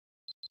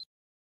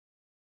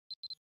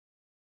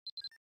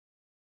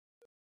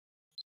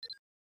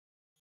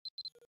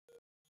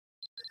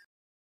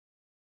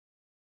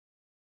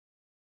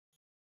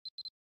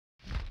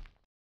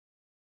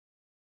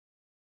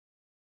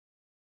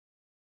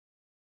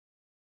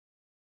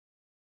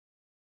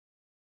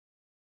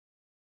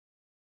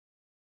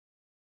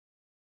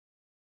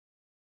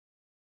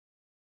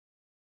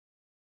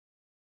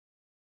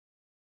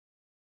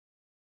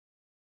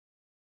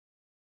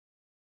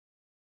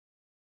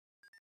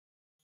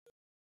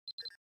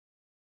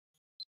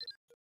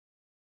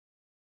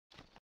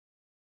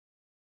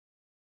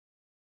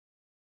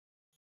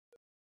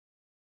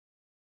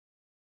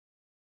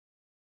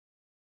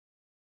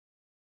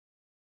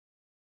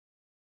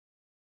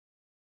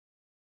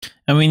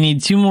 And we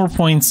need 2 more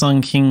points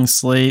on king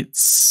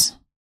slates.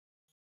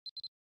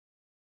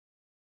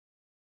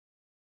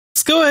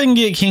 Let's go ahead and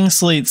get king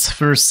slates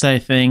first, I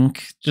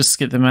think. Just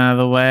get them out of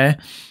the way.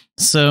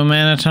 So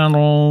mana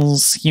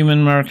tunnels,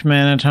 human mark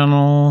mana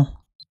tunnel.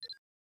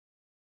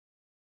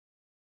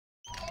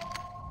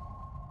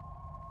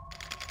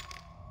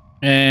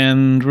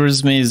 And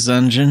where's Maze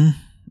Dungeon?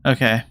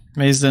 Okay,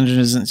 Maze Dungeon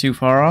isn't too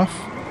far off.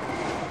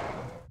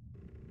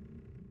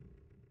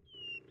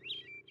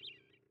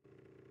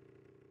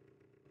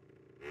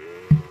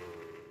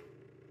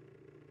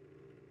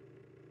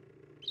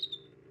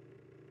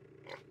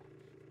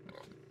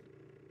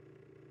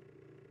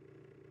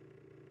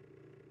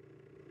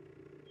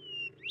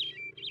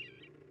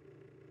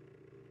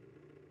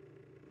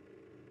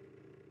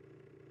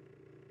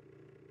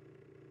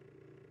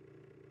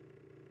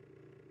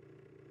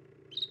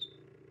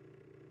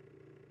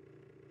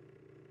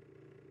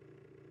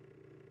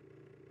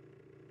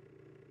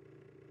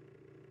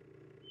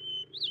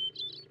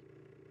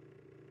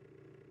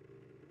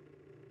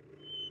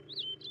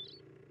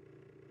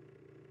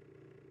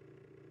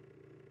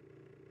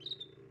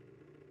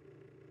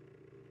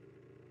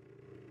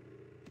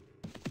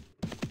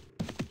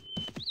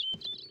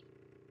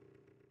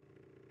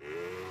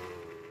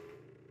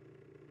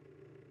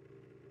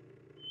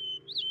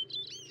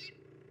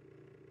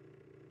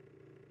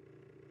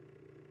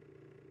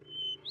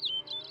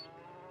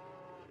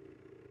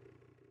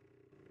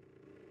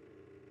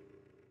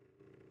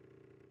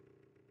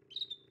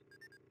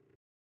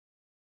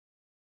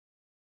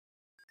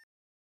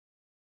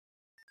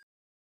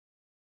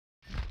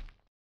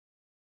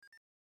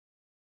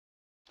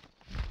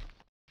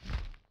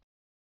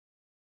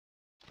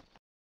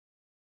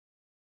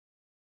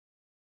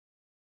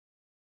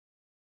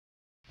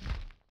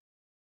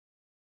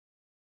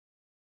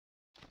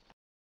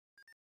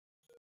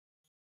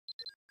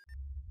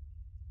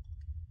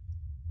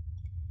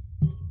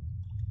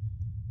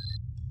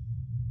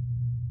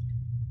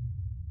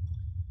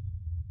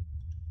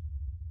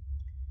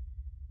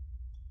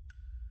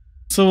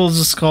 So we'll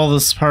just call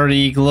this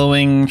party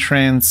Glowing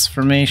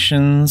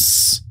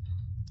Transformations.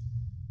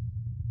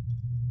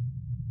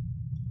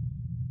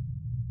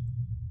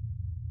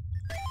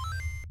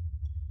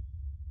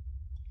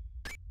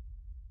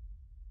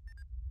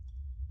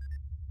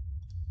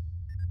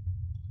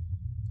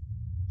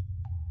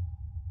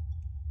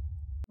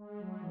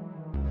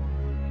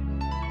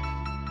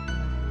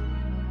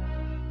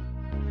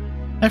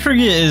 I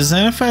forget, is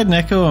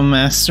Xanafiedneko a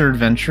master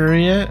adventurer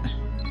yet?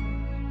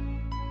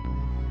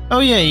 Oh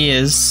yeah, he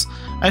is.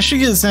 I should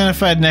get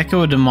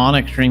Xanafiedneko a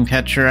demonic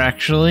dreamcatcher,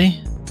 actually.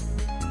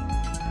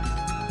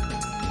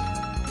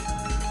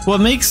 What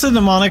makes the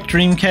demonic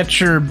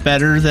dreamcatcher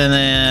better than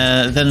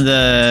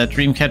the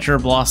dreamcatcher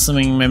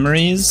blossoming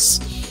memories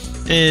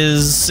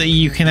is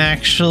you can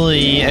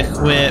actually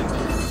equip.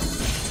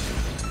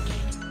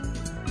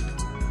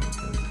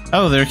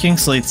 Oh, there are king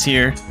slates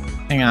here.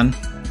 Hang on.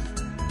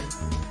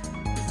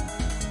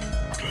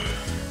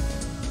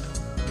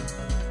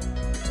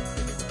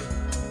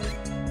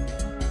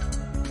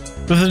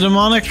 With a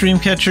demonic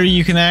dreamcatcher,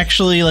 you can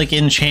actually like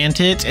enchant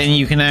it, and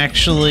you can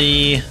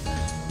actually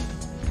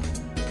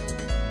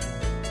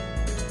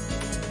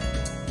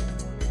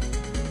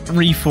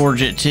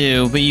reforge it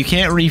too. But you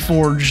can't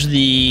reforge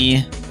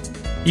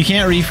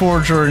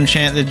or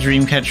enchant the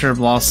dreamcatcher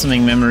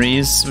blossoming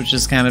memories, which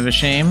is kind of a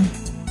shame.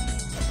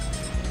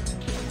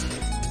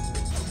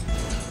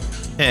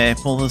 Okay,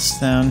 pull this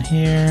down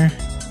here.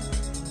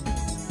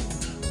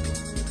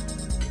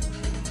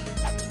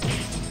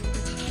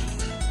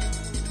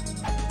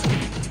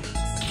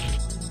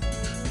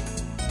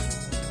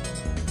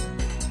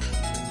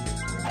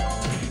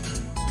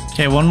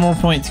 Okay, 1 more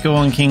point to go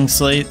on king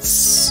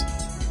slates.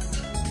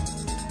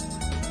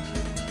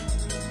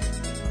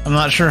 I'm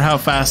not sure how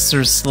fast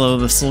or slow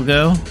this will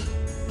go.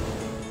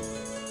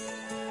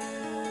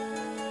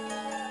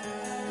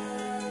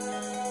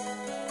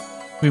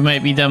 We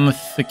might be done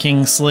with the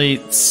king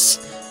slates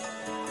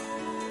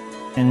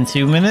in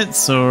 2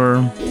 minutes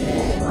or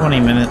 20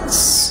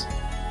 minutes.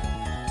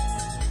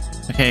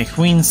 Okay,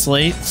 queen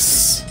slates.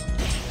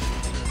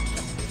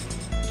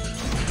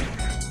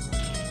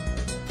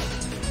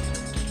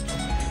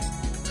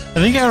 I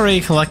think I already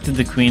collected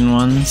the queen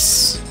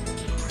ones.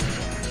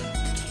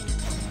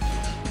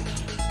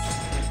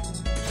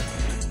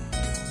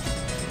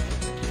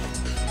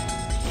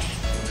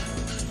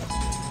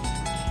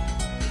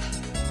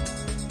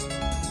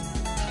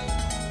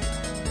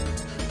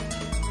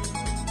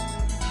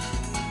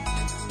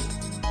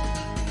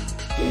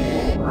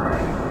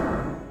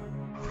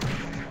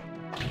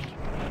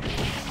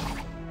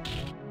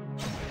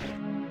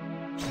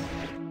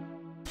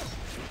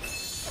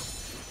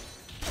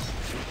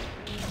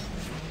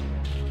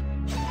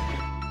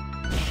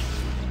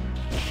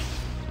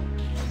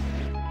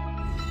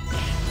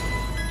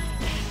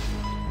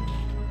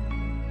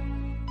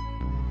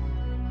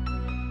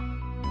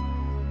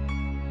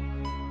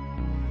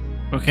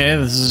 Okay,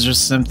 this is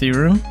just an empty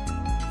room.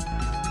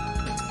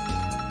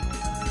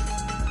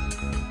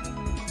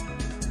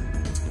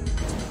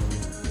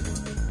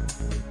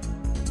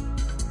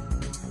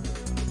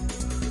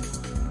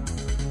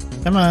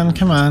 Come on,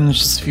 come on,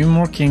 just a few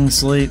more king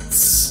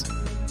slates.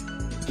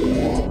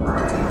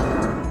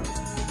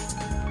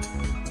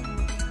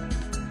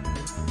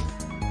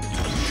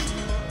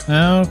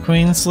 No,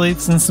 queen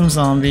slates and some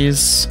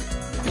zombies.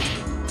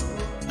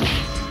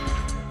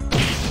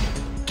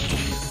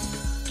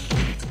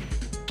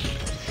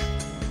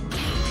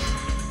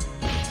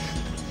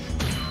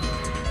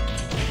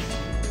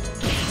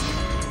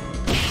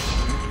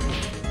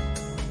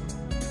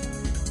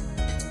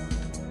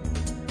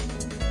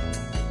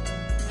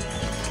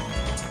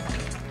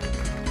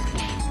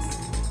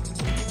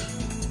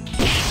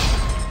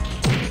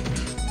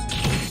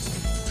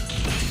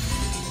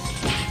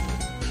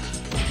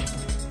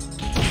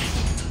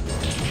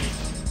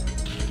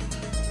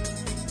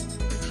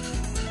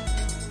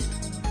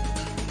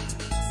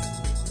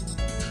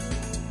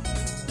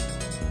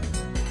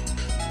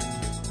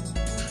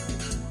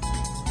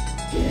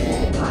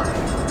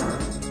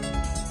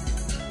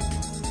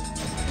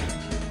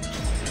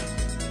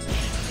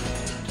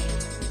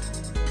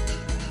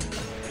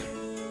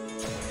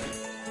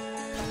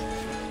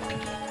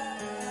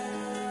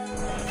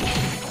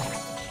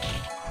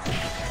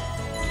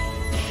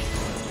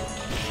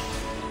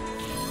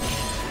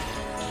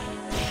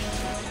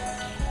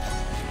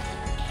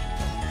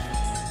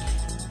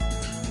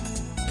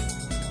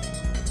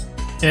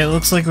 Okay, it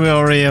looks like we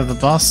already have the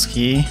boss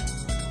key.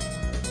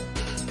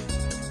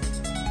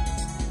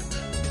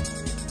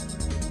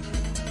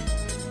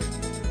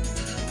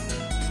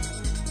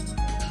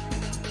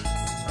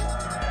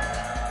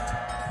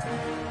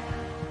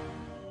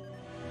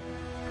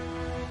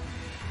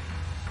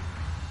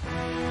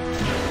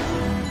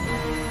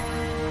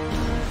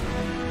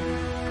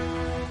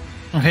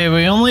 Okay,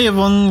 we only have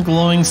one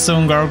glowing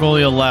stone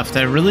gargoyle left.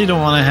 I really don't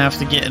want to have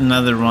to get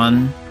another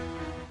one.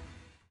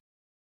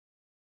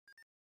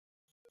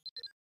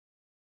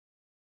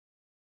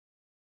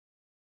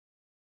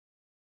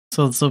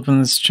 So let's open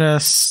this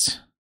chest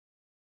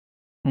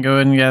and go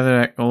ahead and gather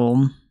that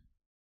gold.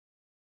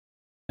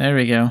 There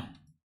we go.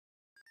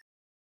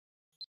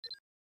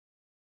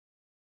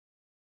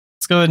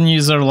 Let's go ahead and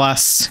use our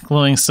last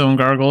glowing stone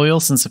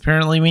gargoyle since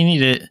apparently we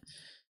need it.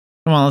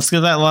 Come on, let's get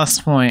that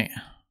last point.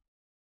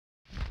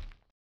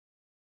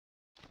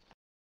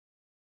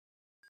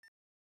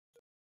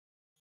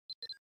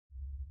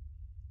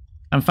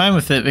 I'm fine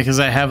with it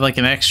because I have like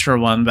an extra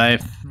one, but I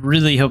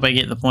really hope I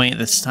get the point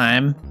this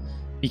time.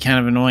 Be kind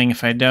of annoying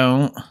if I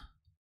don't,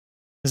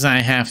 because I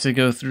have to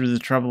go through the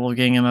trouble of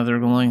getting another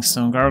glowing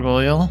stone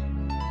gargoyle.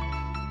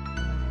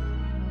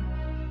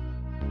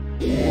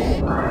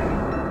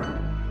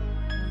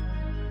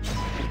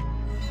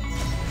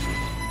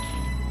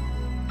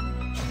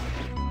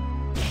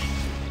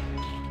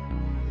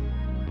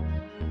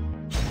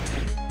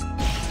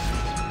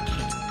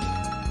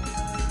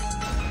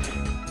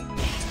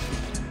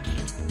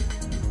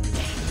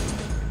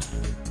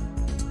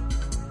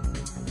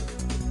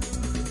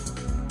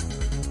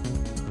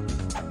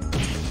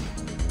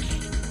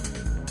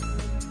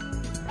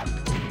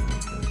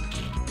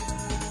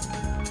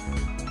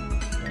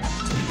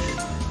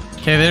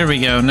 Okay, there we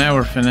go. Now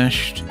we're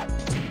finished.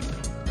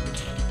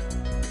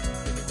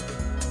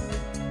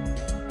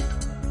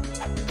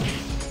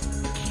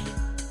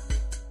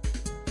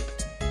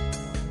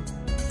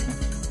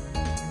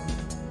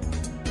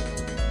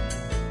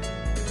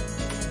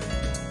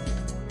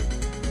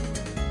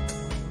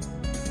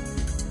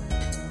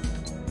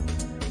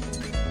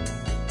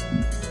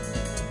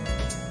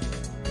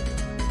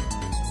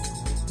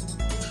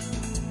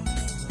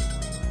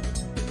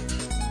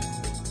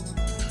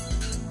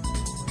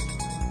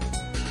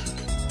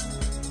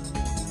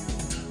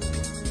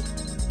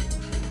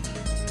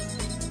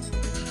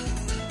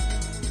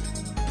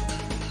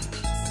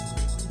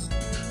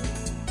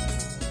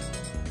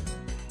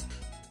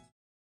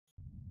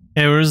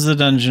 Okay, where's the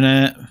dungeon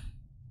at?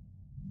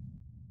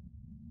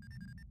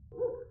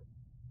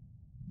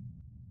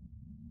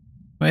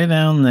 Way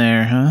down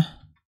there, huh?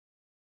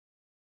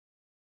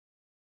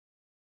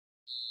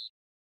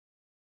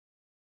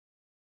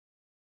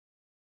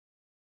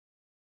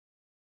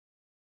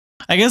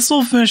 I guess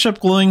we'll finish up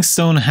Glowing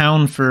Stone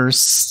Hound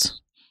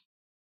first.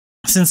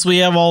 Since we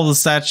have all the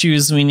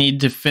statues, we need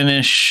to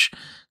finish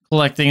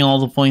collecting all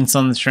the points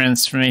on the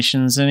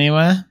transformations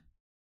anyway.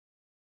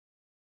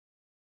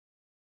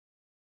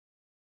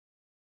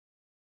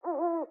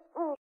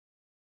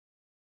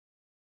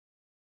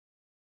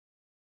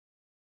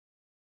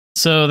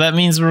 So that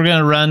means we're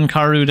gonna run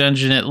Karu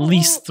Dungeon at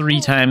least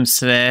 3 times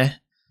today.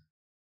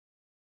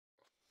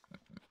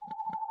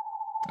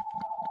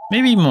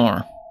 Maybe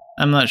more.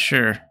 I'm not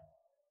sure.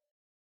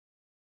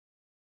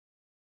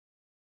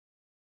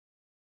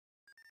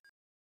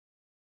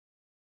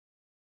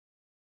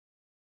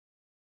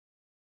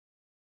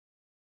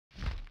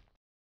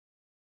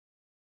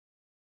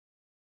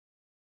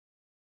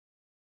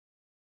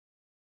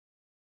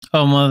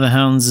 Oh, one of the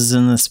hounds is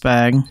in this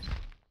bag.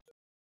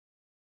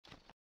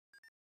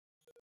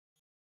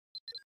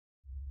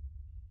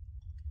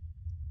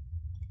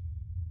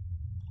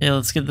 Okay,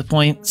 let's get the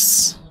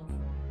points.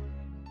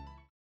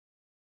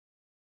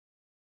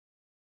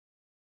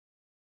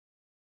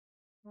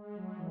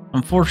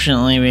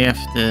 Unfortunately, we have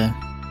to...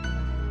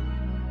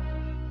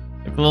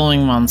 The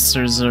glowing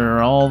monsters are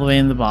all the way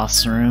in the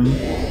boss room.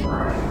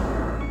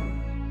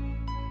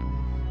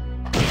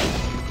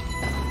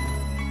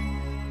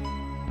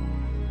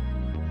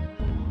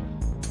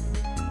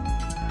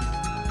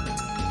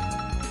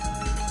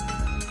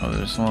 Oh,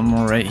 there's one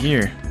more right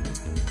here.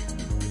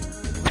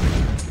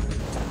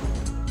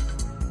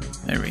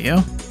 There we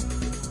go.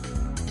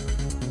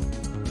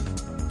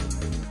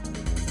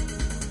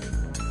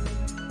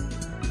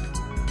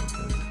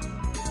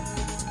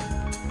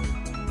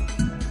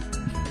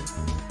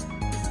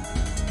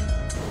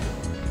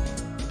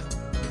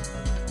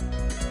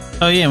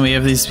 Oh yeah, and we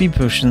have these speed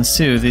potions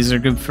too. These are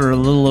good for a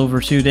little over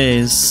 2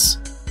 days.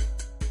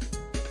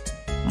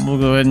 We'll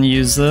go ahead and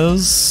use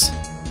those.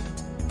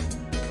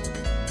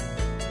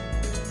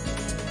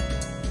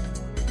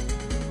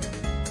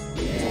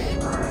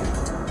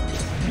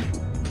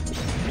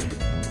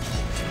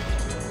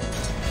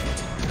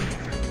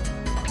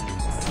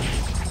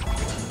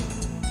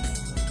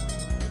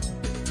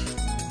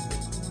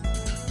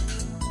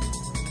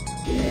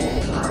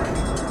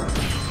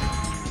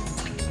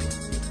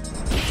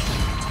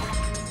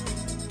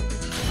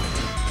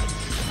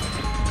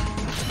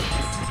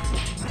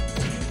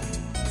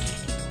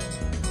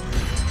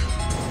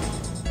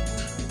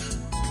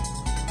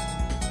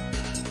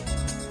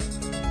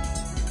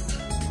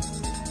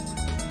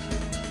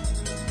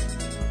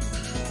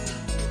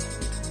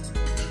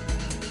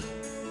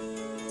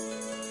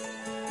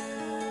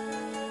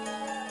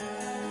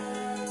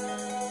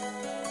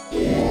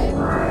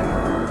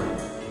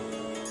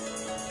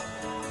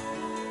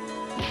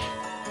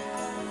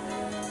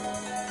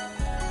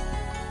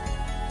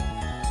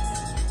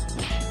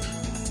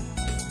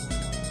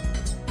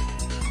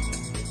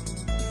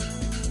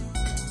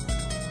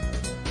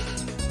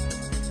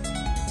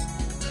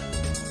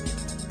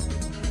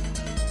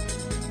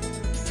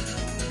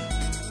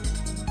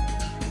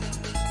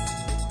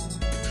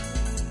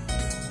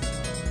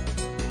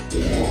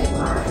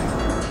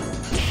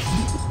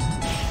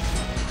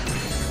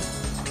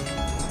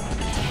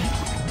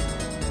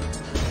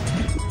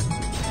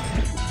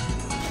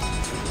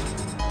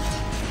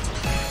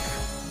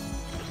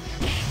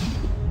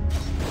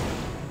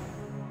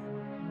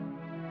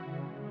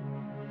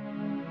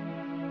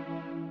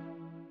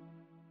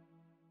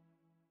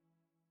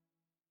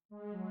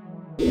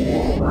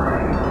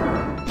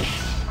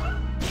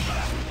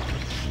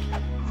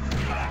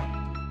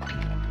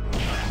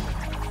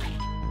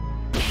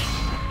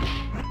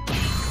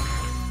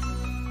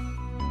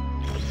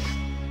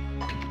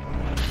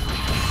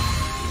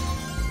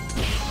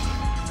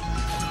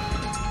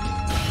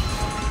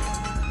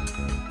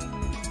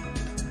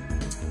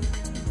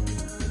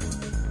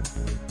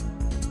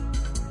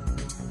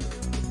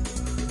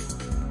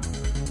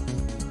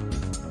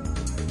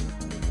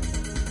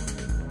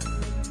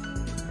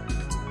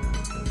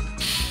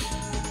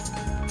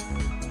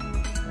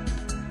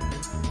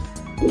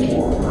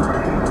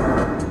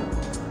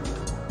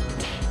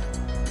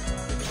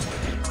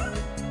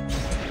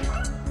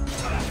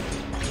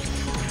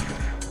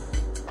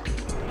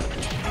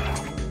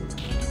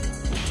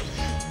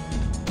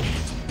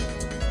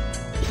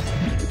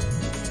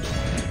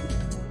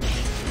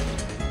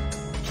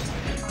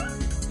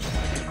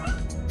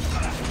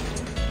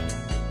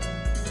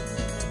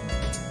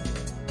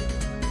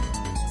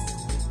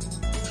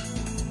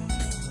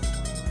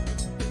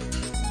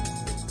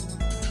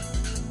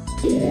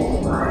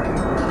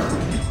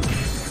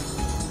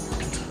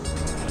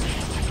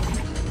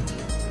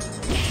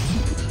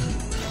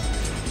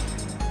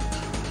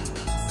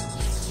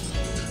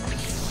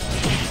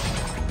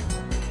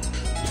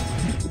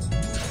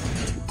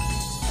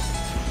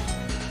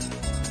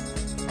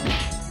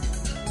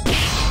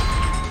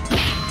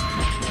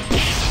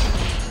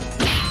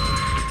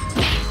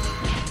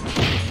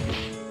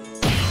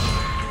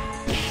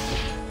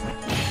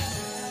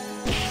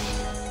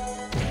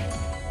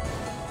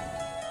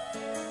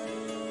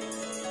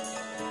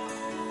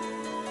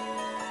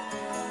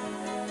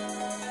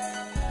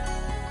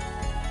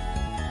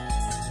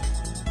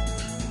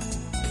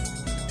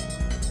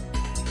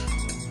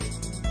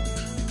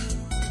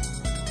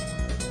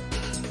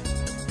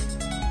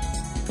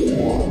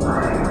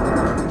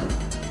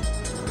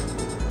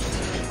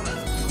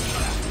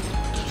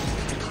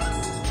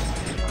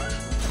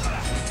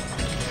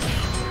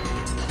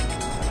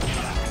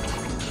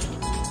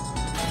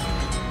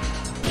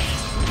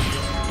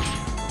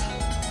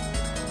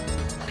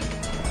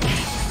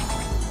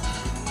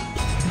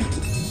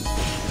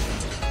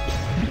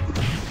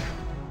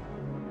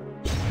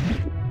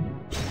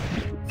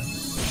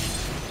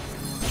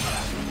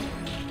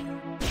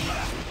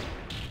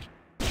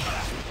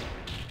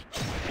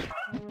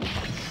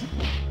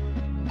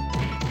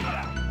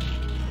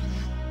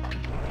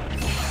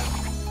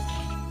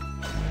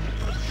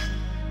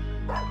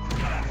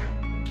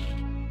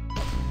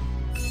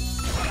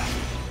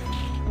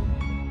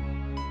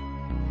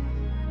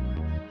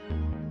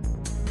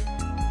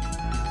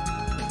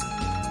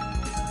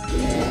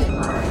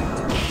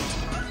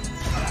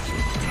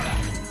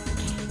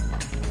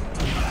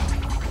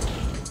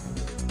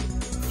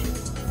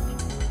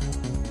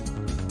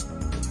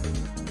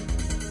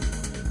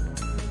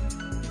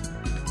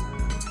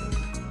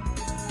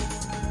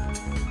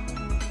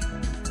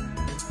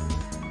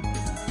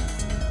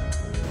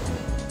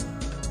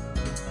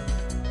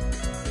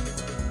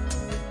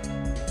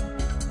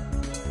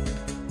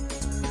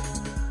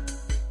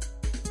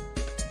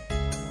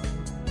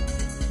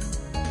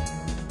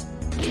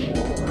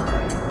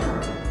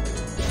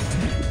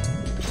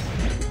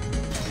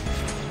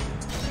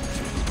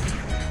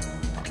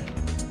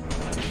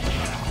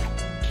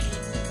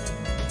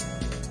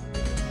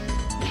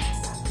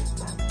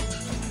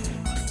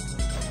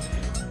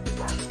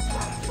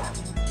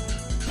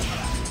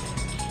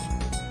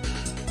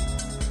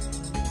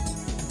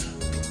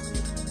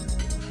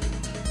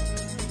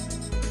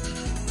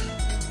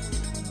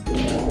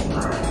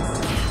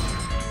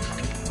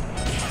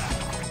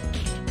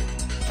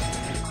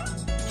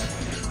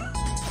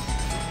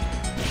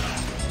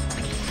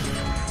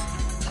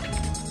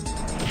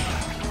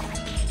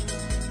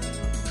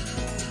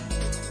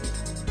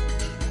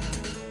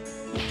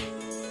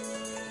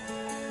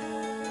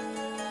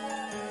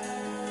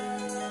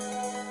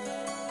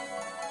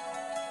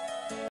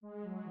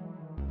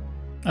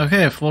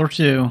 Okay, floor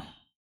 2.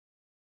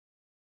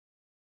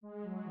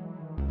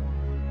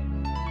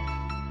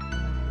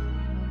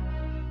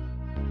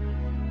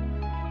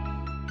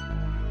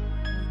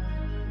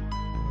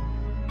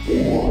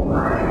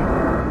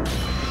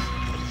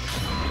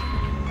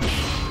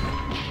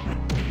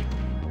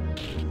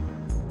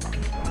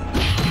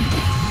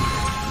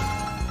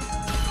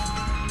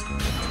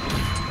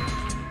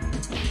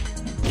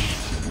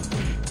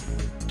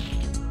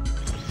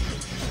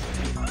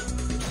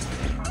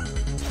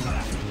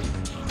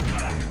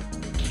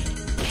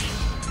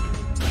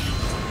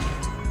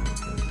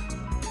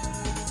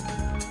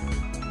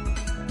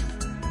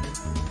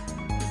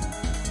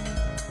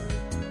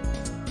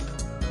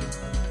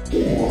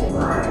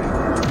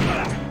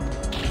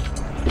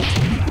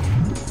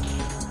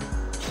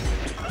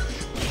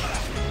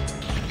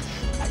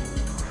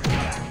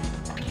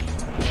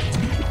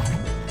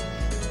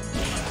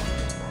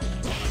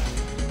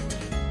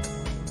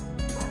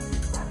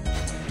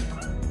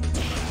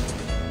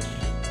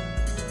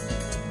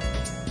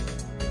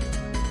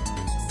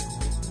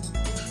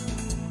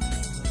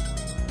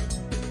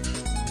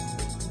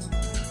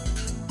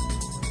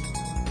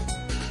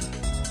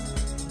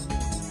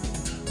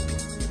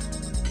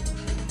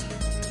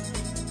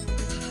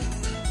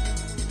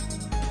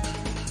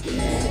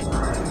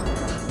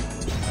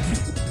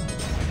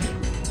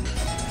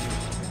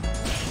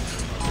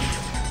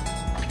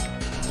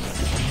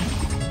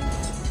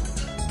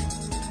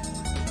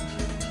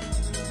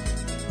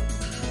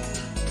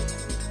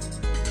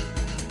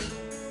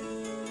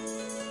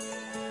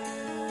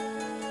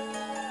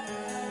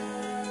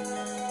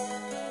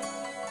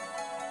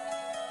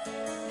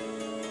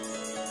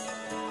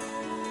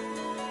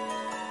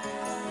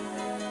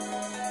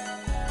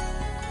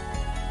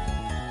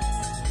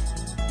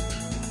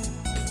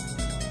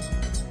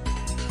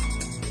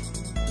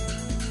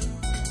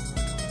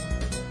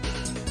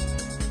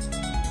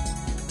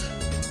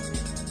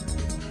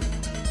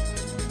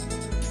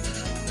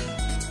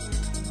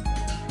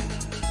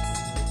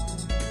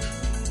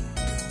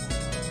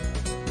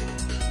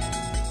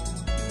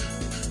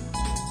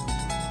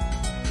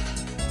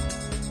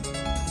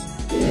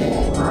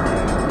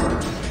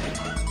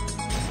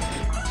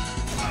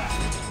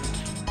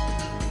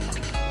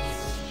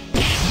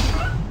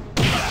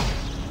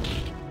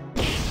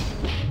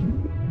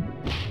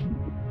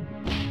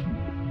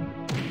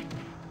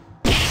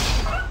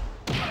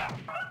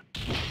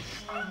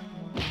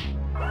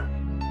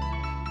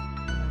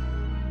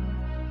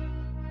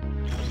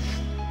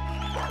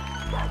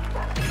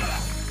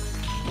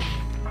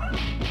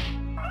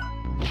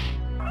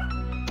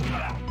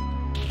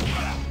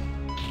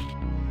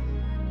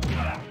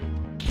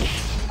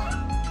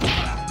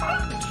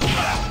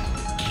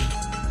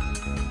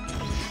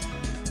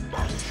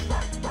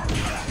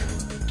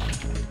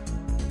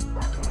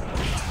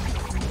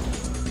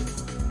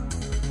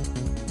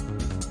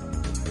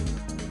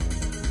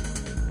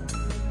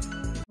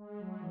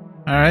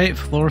 Alright,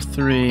 floor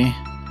 3.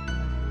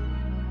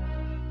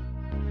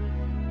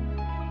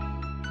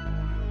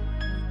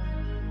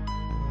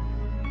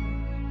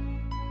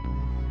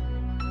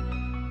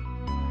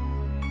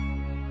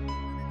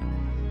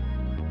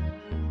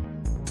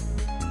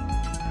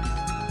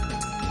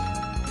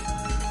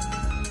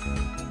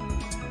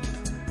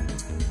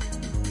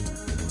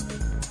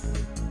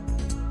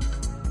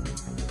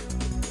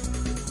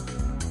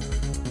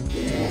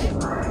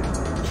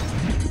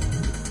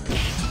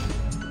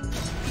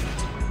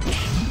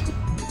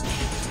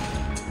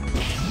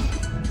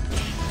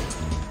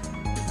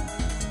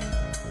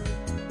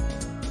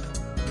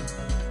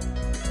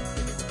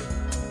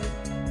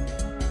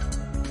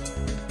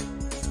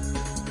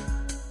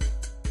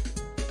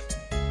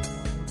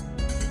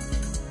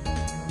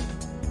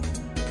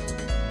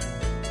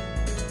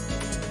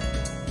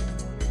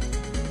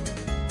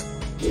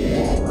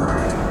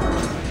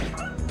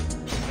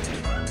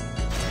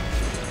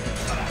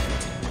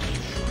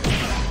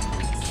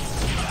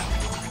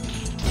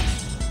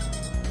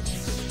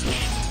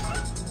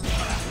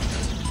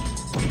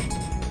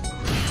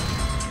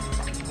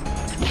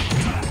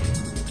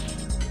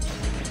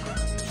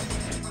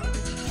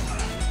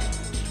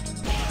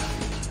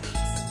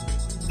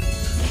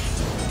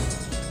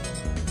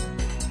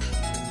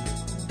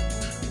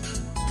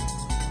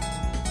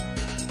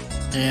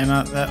 Yeah,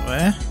 not that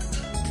way.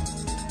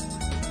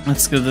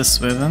 Let's go this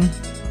way then.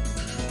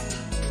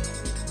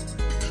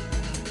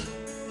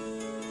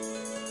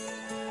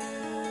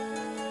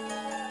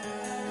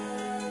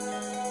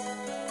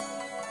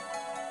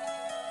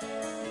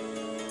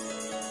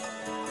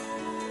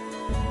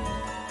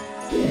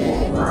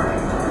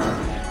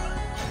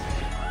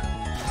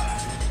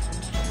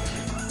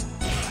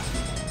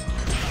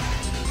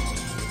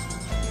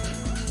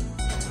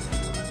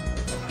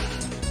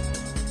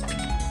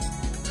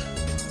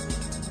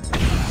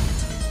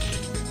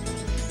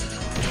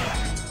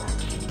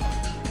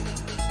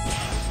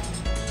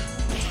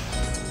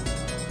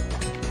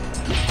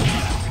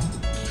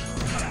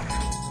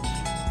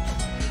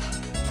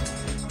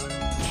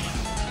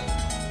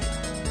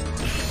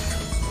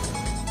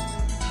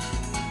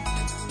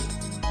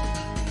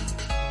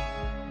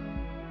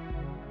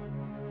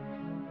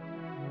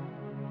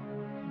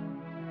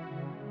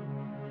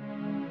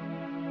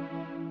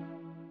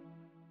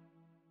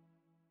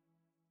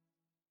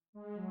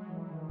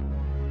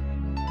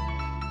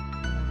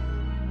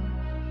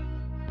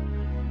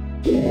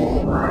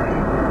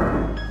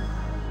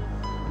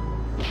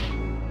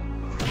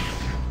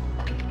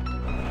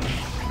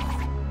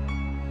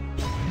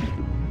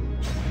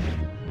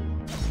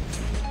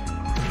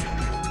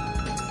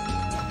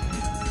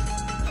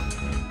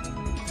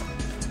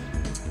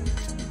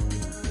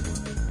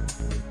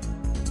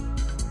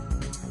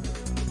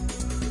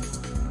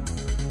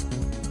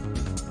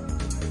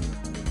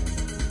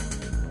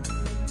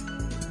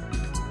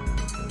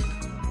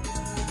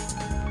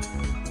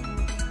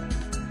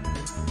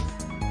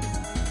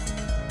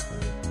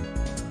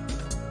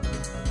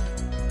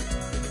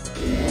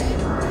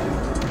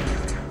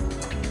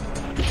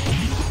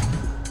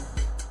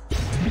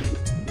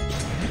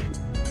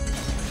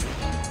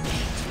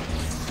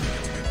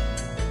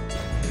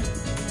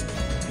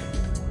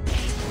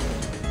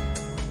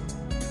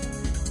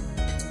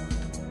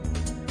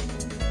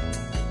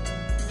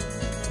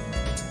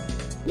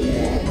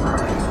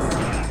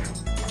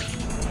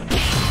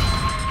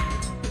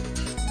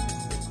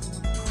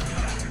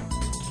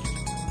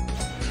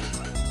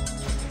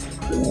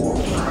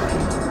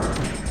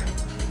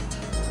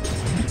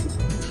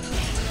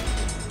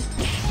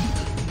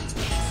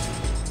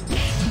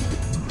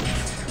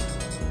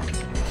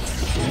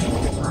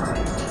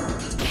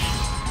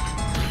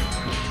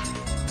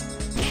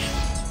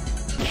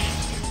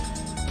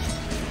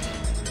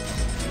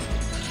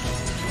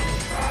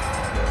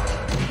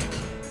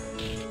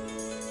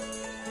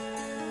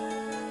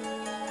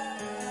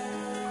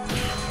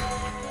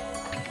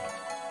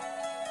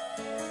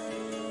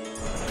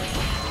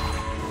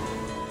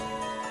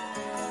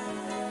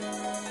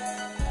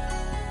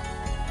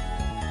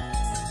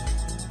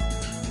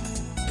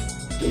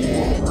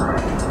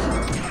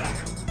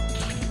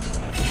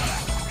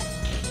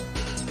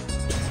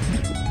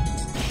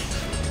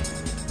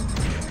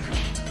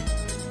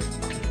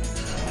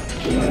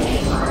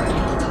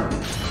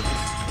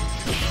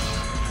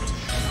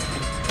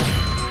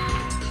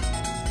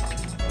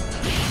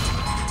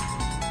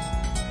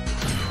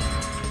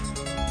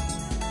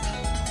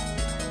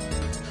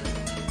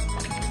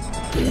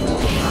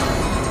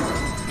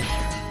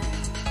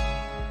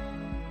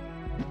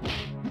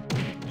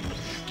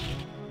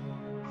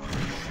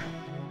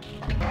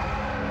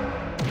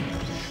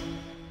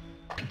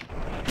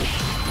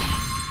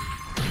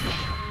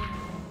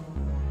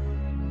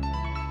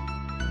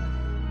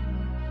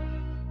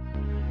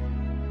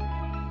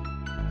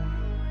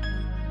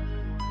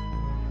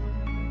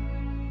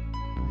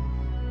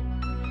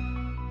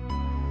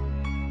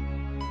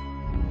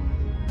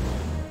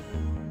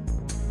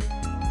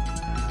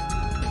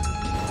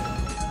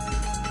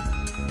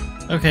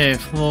 Okay,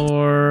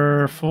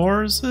 floor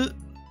 4 is it?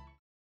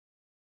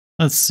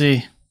 Let's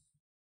see.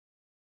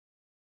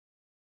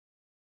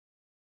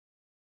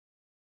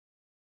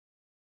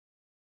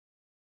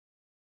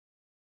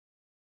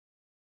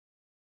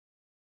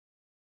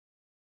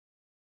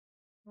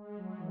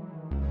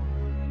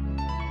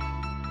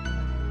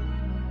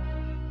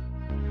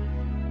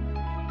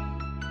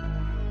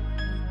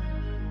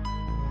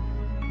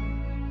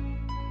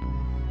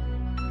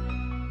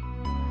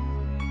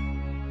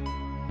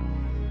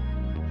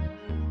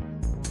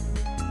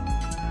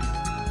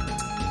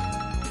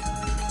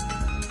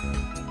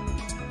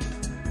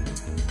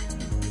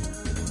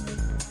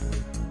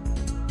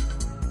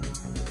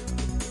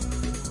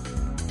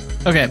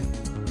 Okay,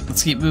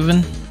 let's keep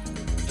moving.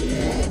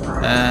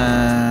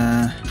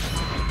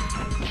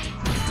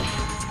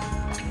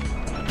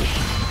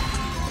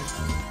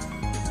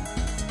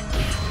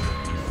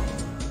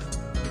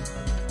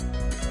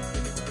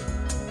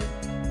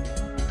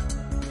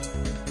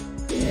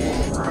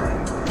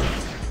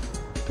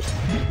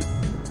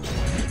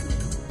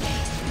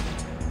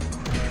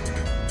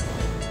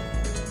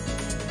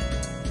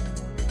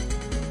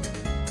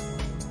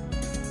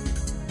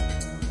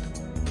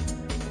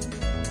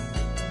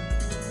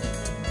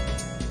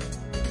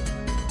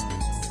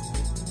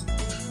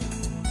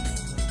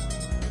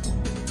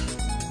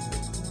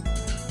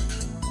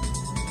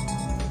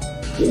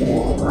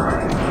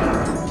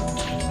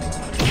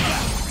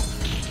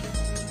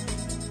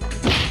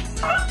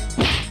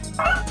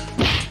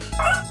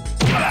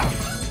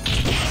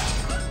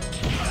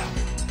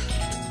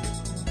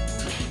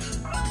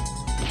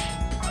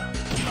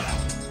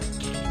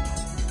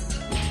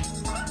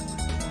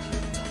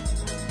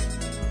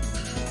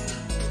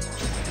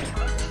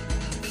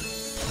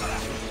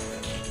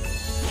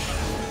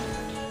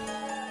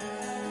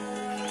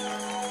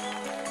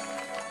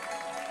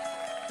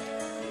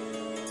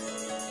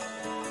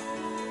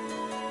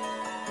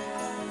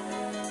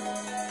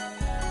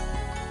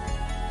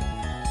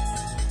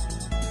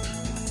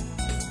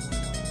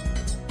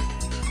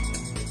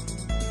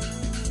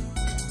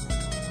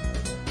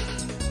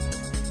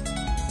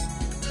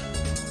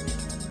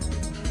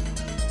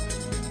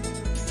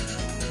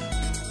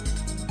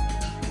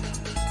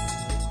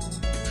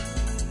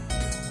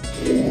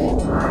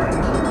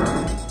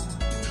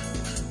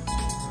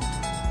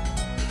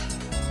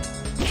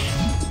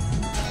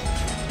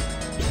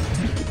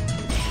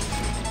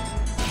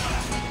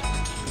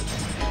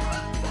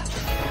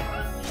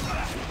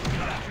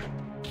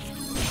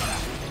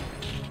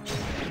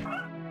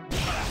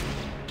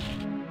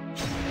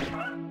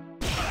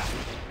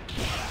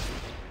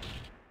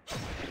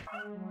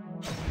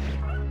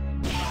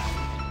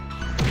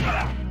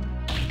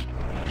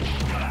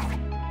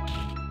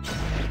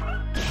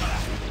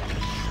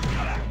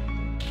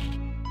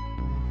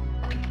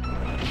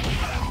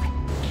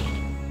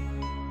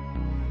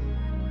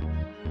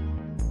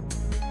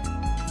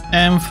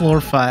 And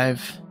floor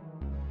 5.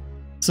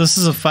 So this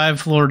is a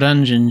 5-floor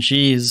dungeon,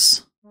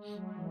 jeez.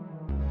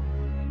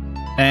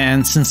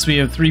 And since we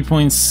have 3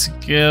 points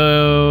to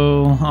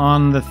go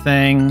on the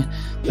thing,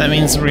 that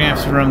means we're gonna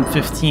have to run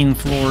 15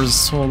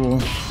 floors total.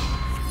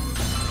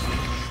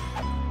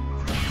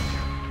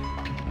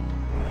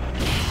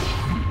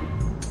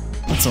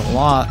 That's a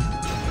lot.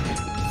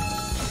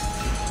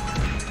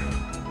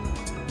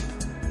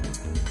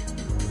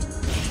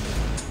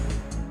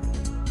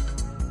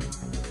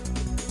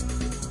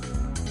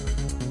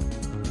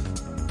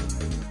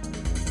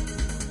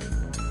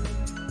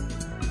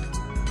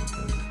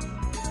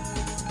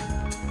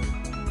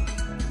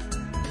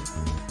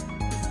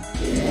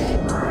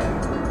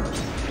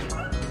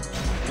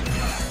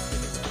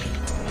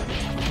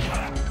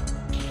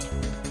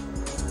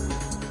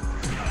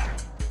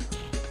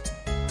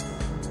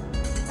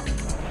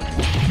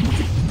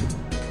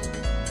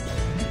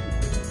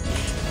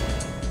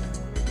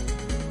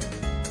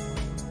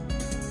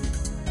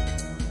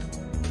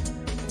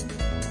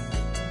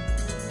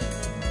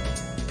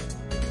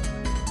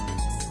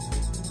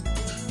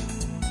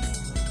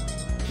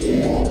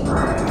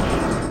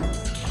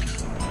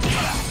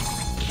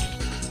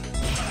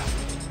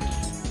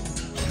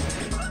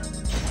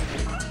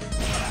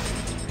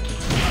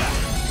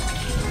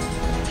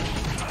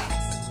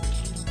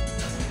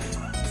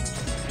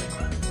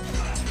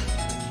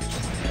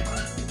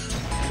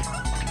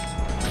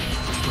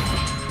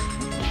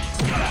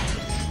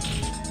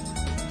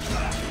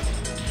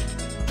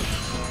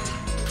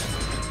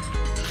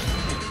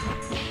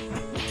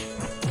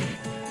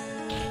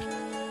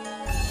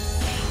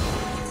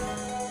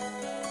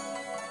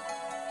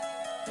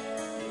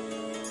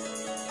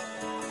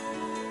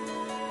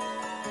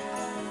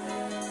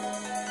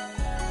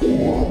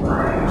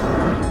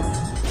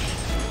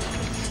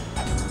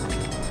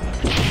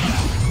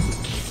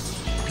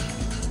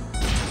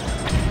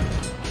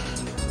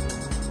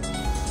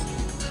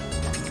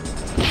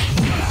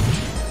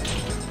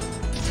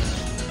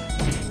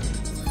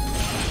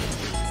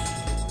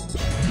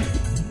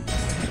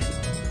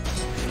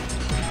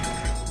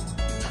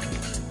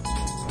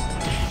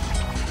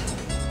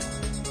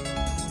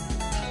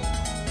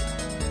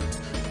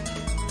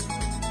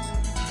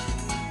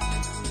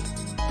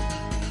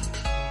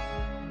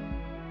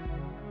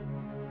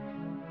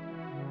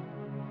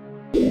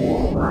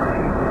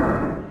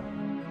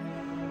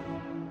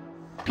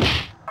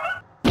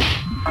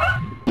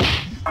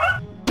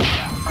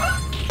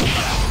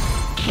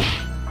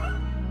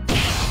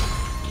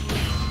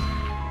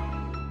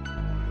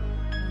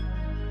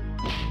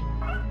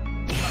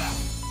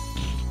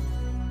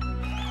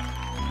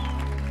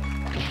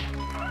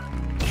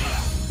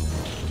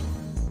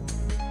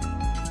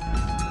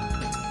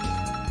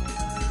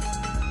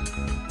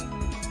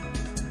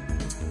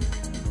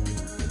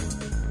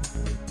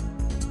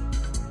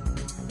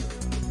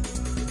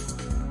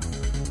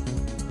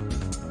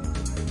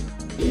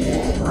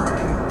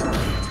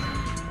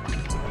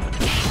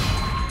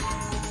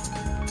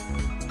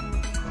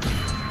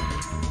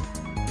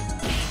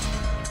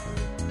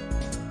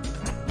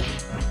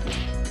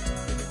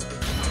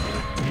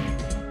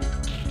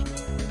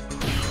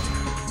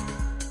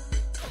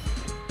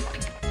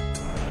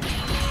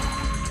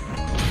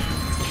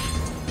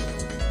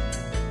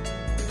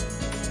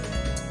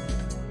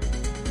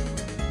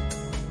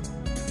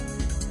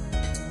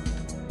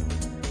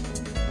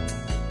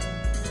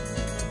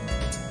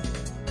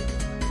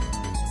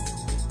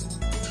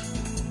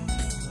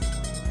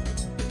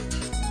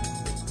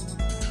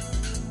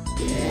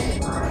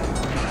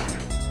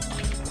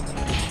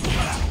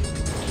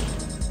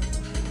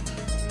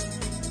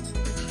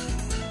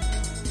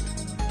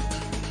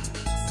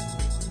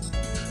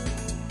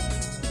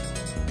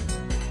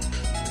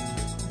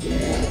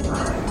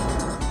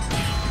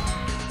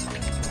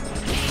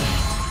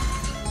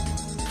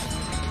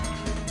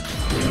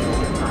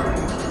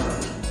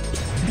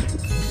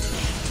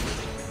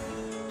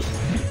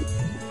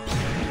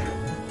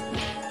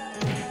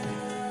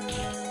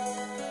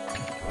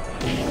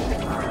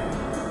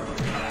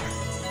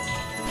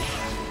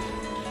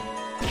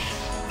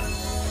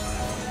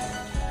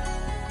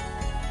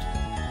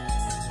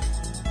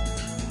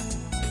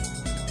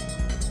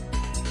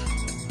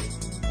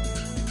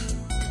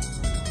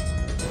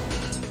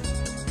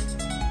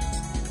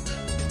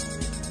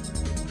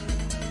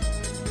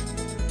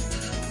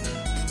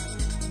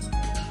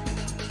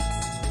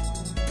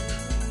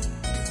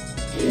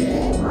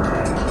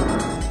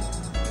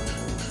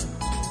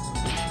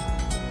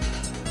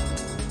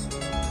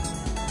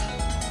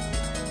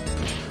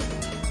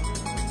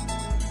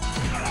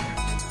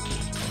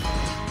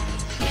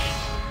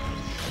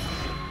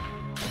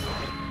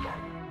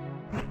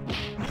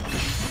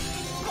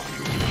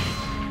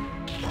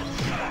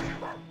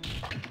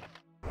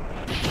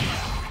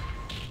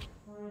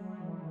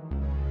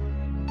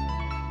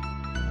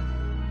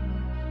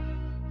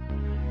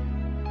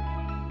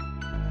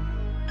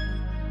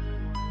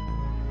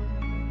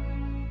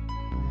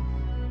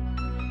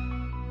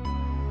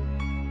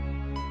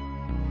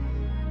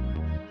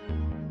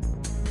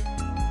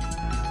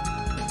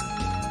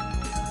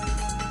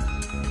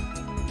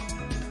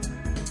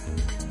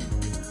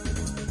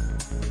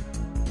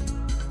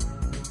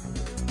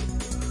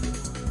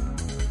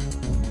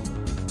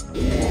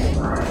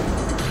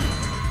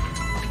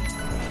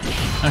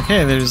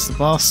 Okay, there's the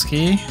boss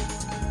key.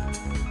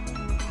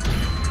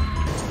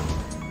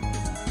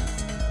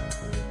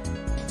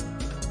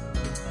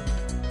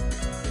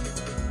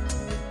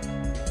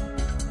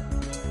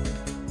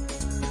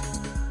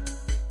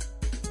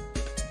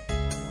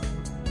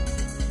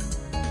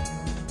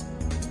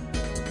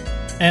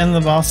 And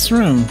the boss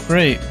room.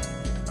 Great.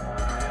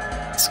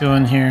 Let's go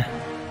in here.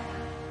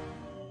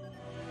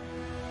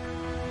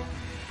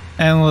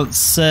 And let's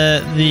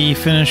set the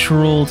finish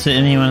rule to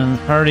anyone in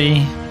the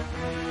party.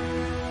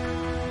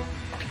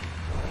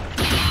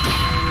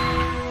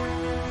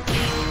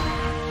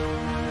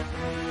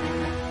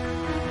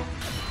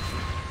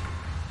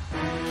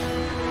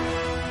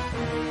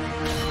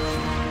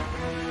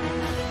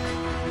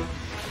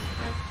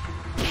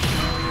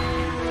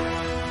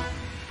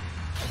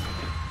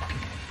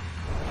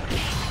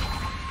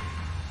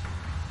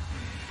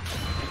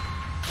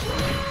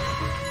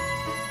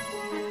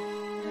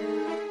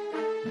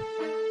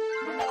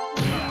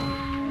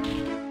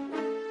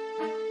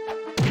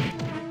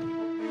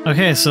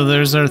 Okay, so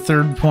there's our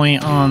third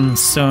point on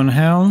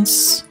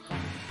Stonehounds.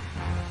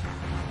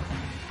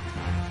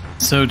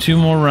 So 2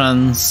 more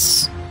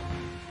runs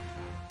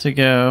to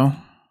go.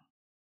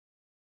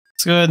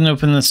 Let's go ahead and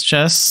open this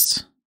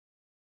chest.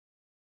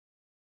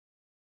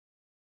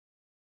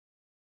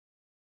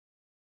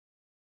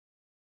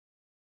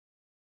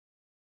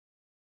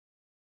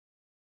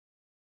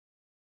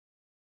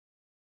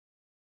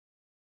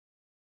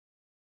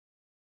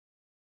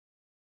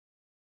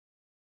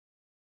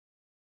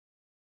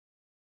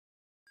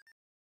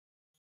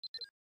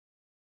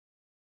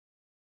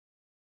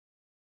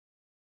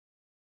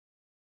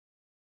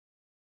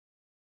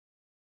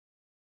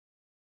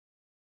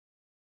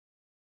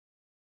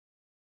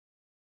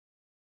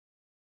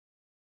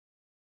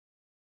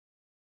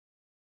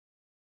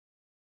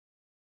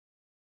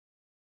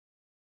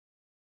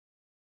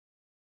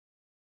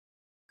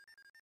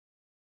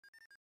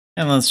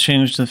 And let's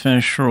change the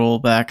finish roll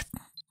back to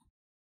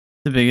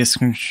the biggest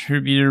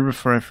contributor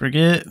before I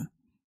forget.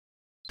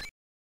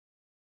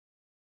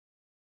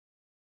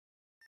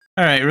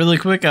 Alright, really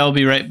quick, I'll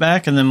be right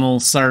back and then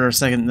we'll start our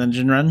second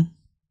dungeon run.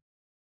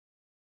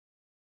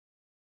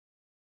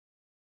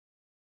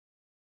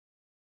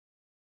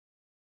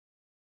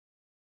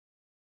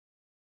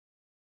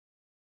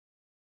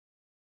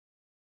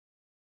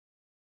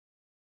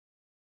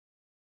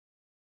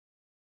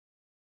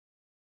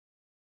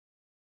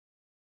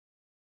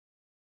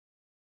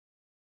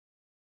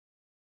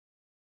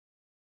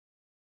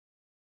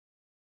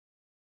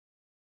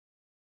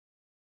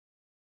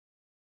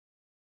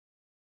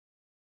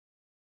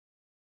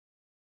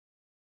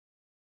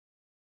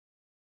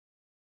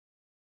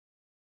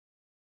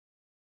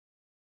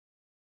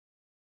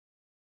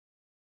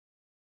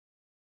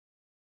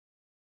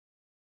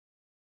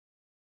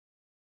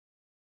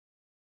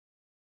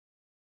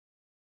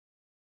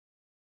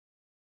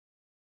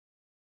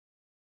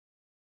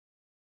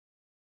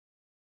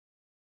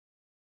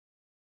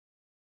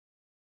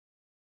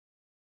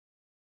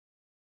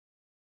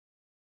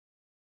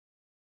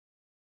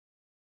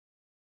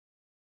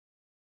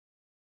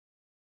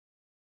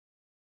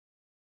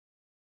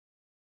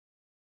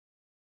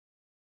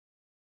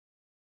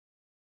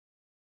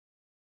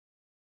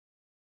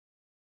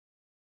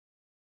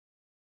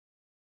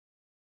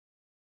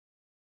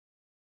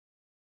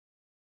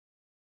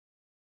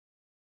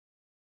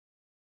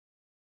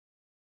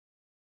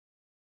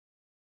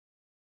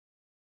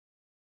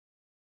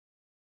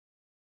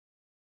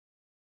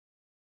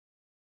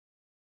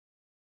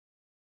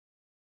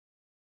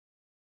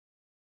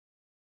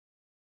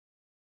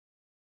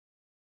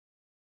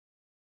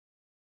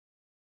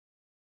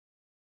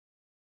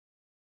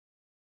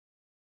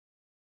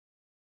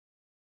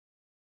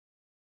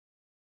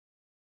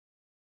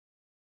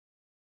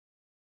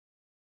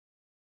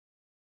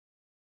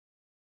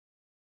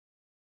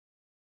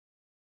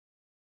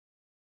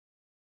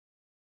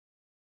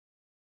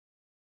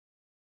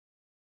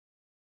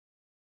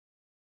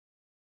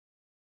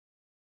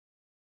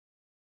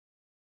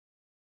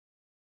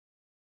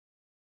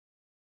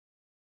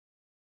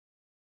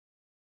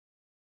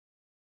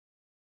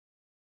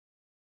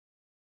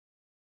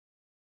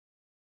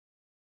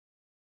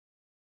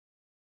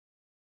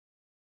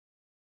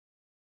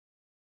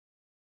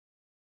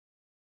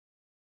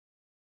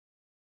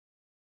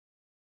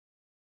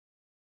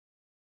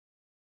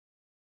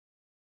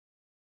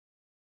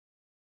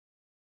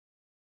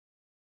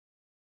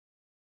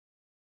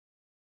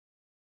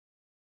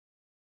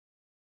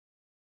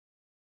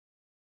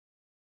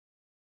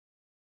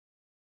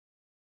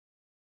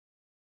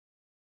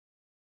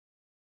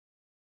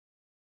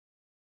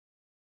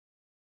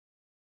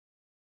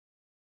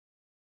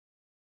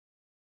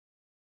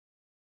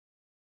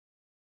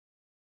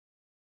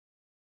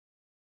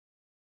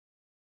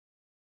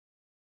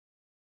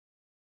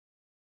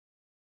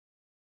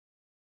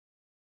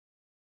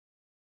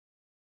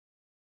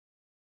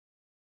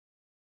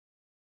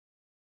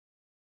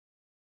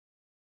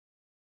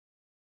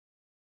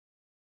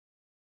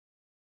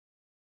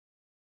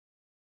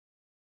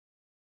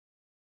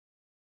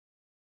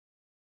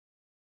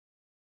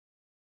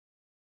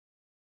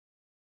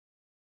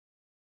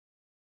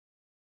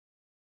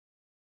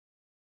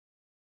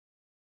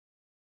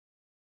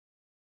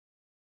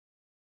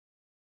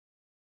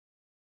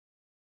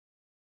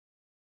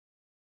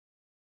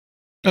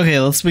 Okay,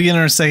 let's begin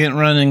our second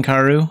run in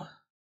Karu.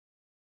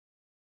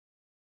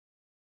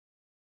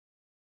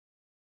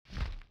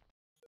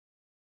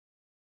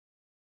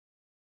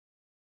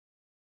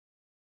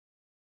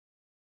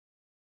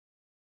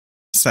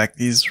 Sack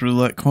these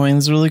roulette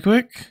coins really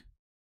quick.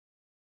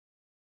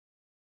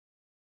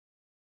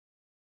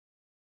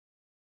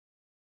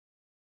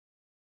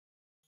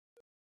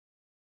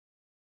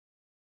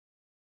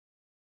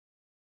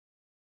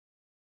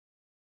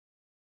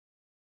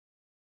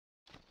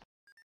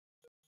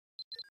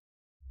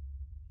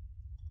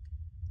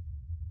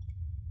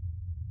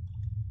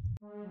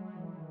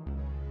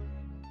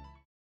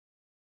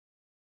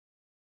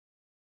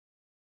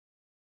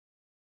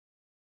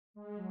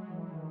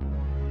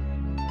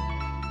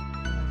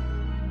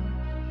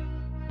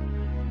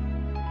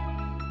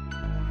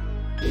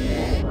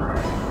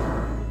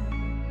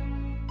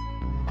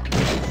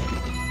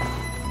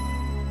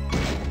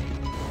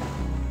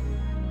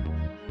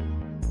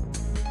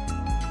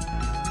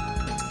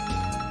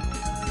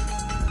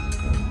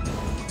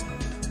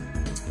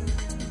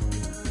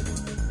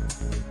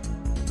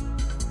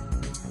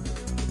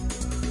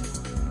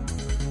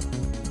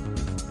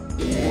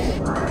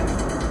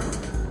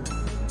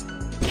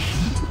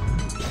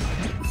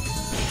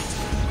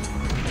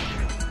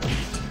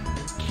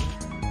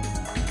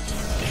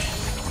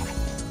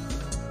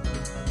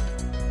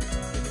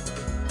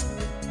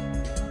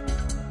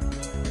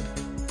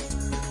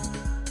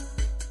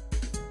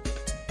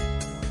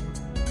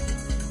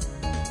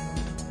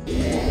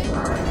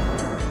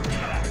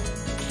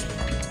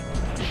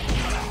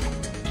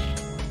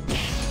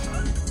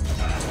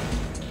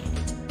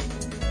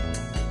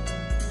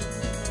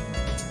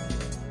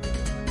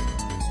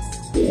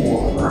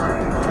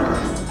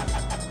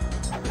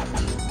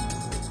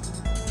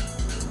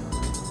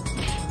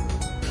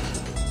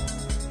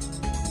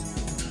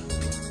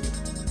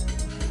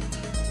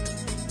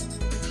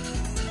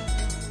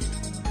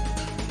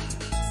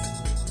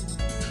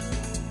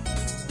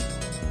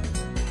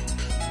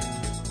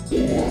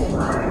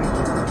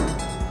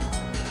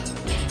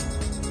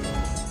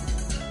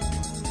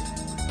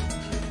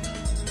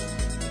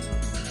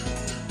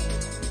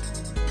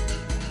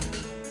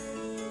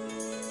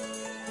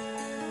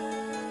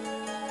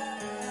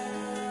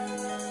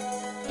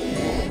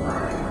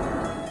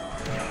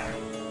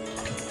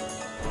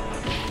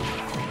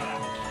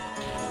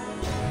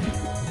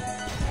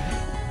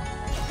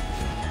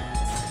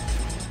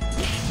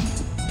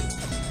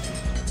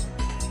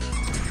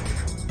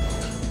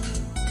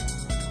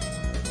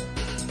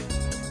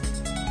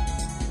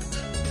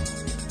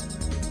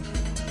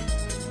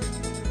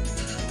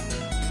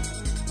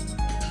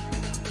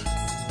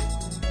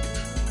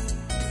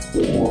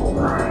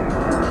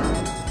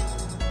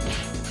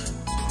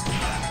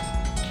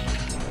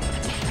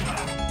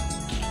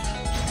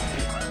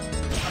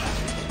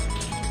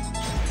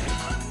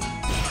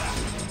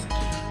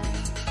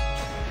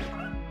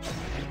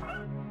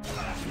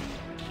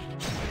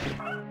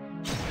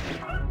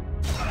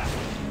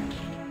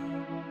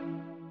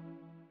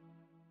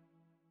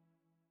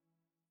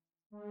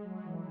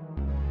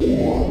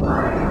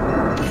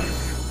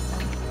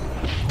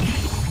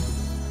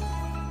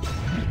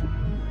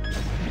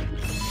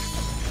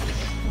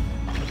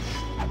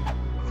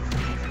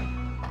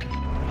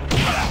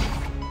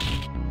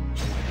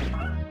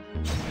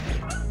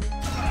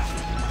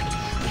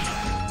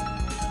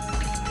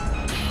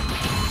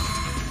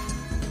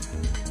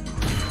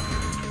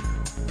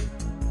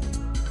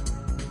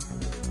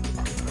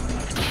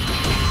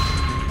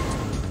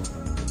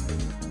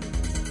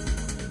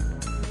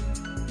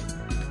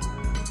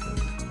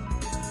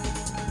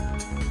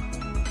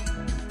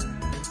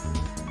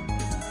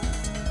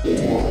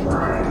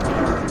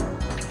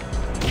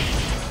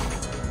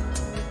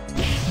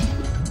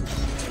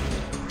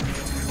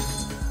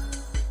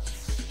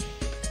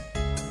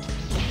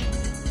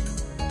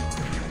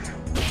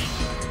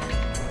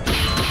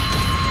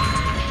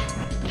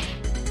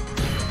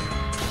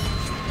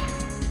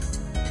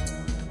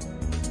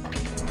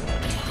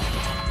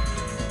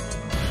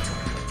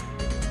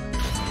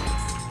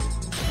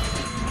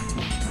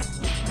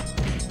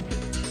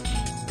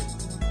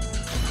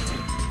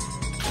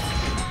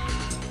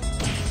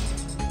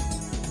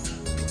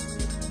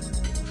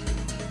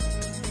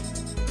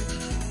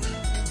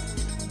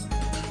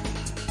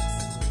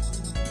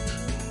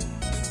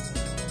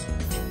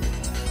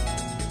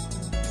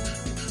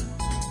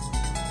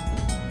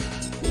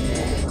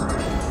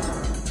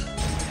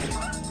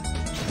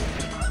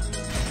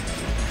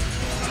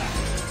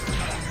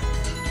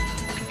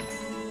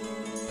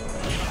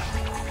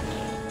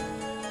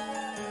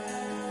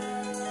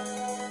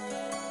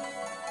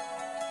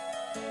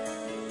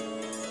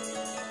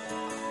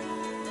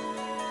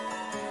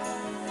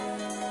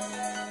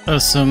 Oh,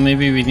 so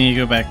maybe we need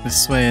to go back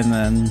this way and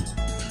then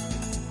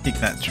take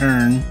that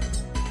turn.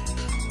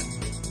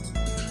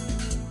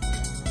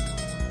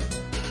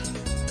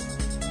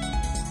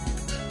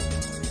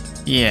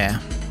 Yeah.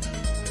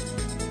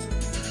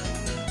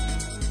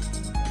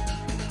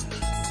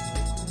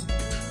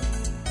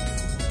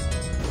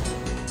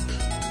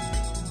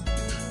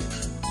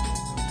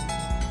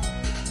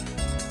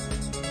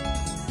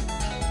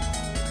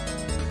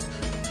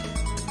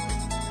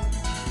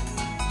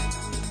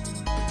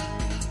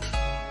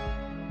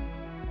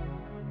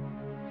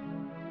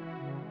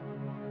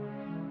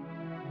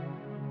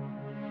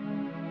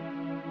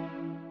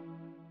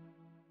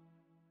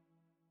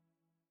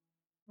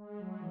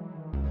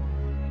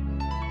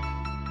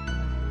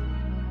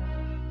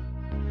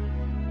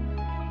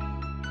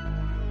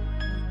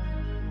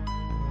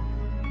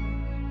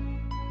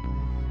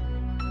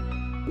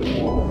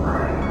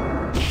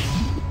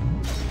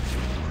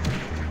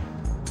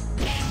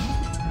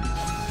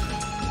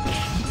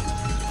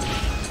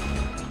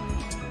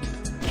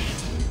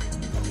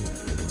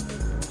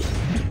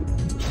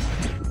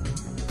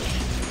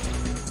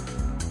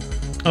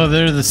 Oh,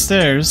 there are the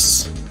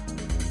stairs.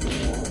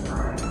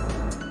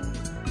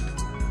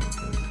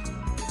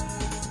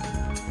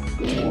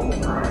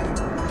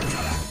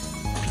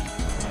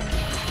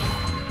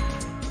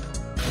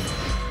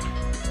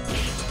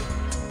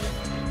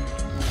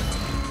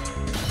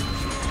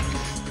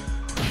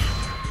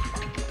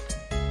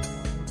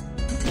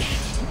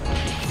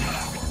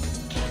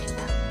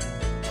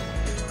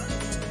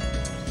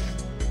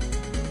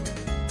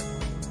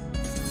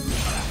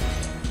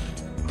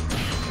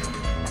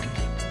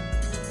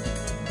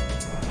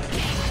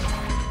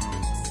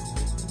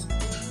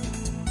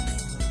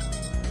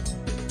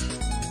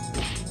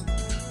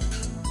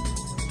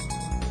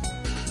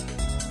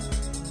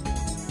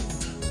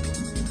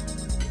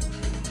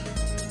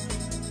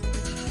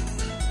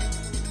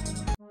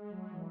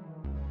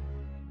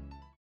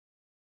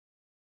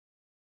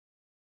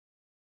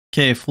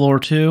 Okay, floor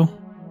 2.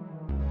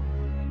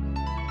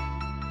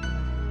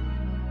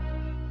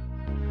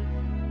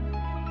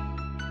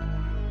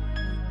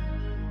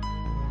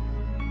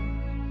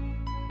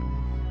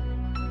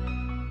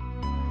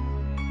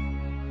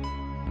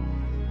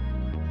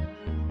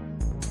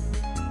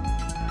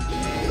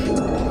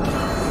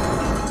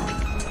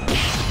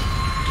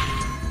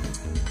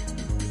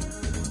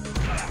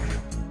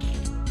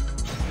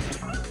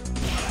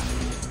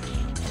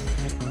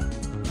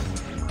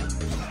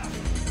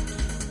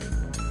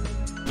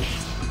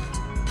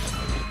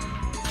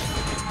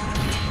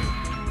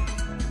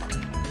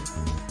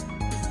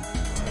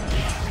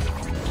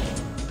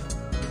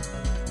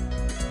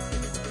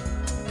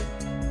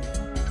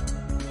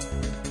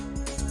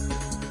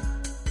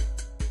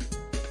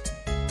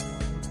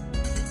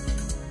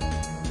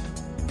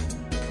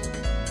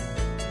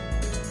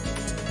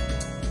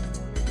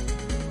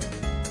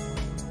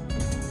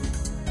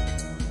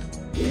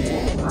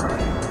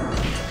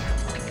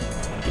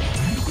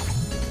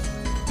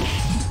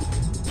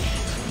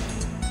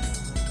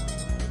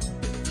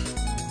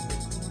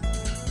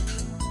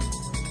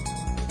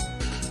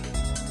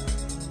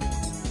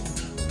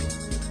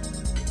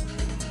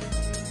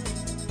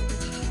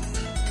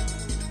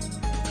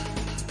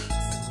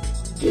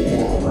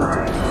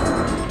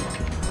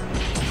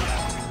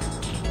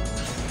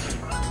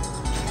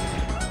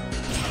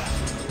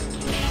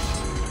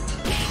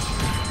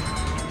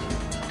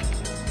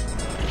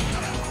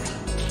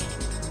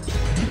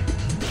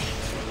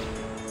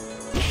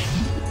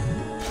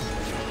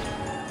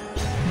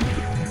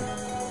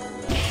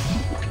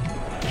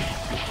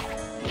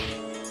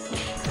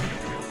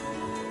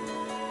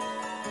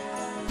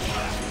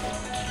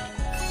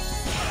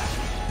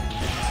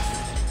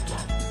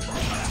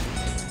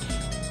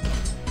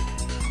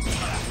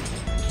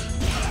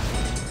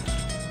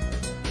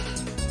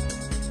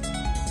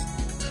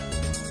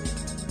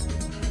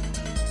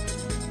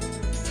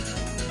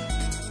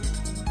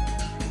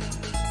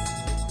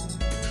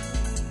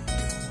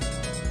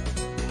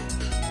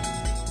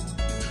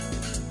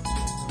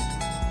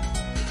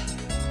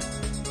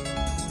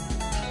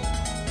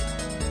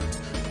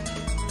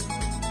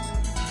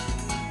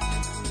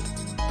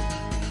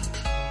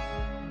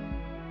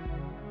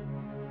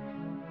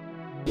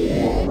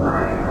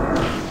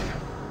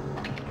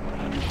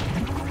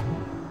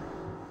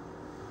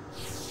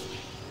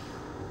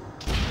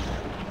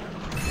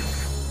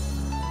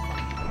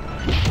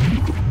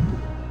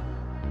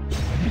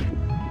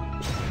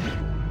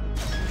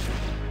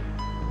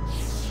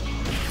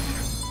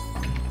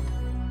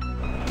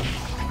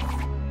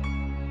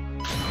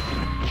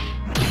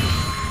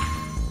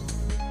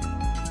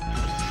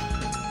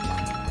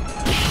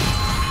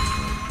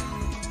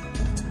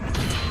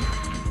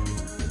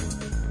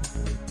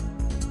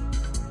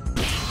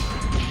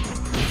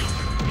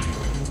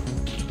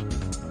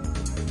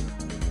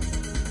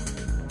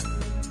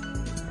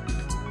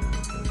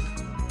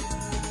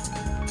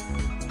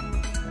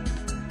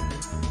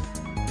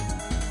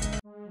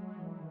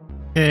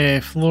 Okay,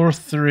 floor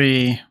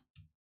 3.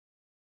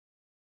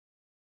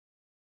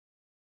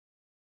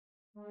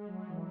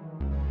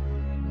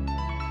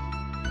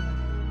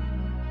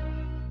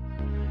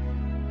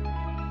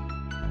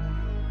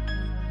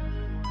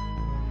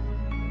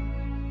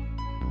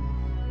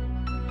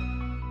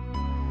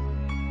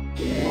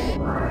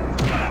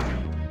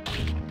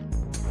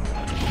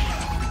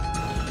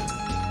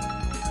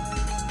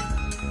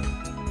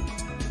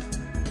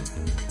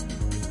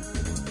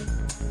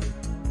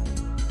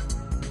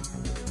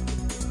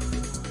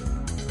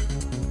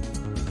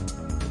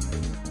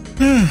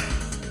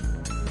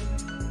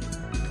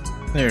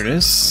 There it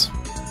is.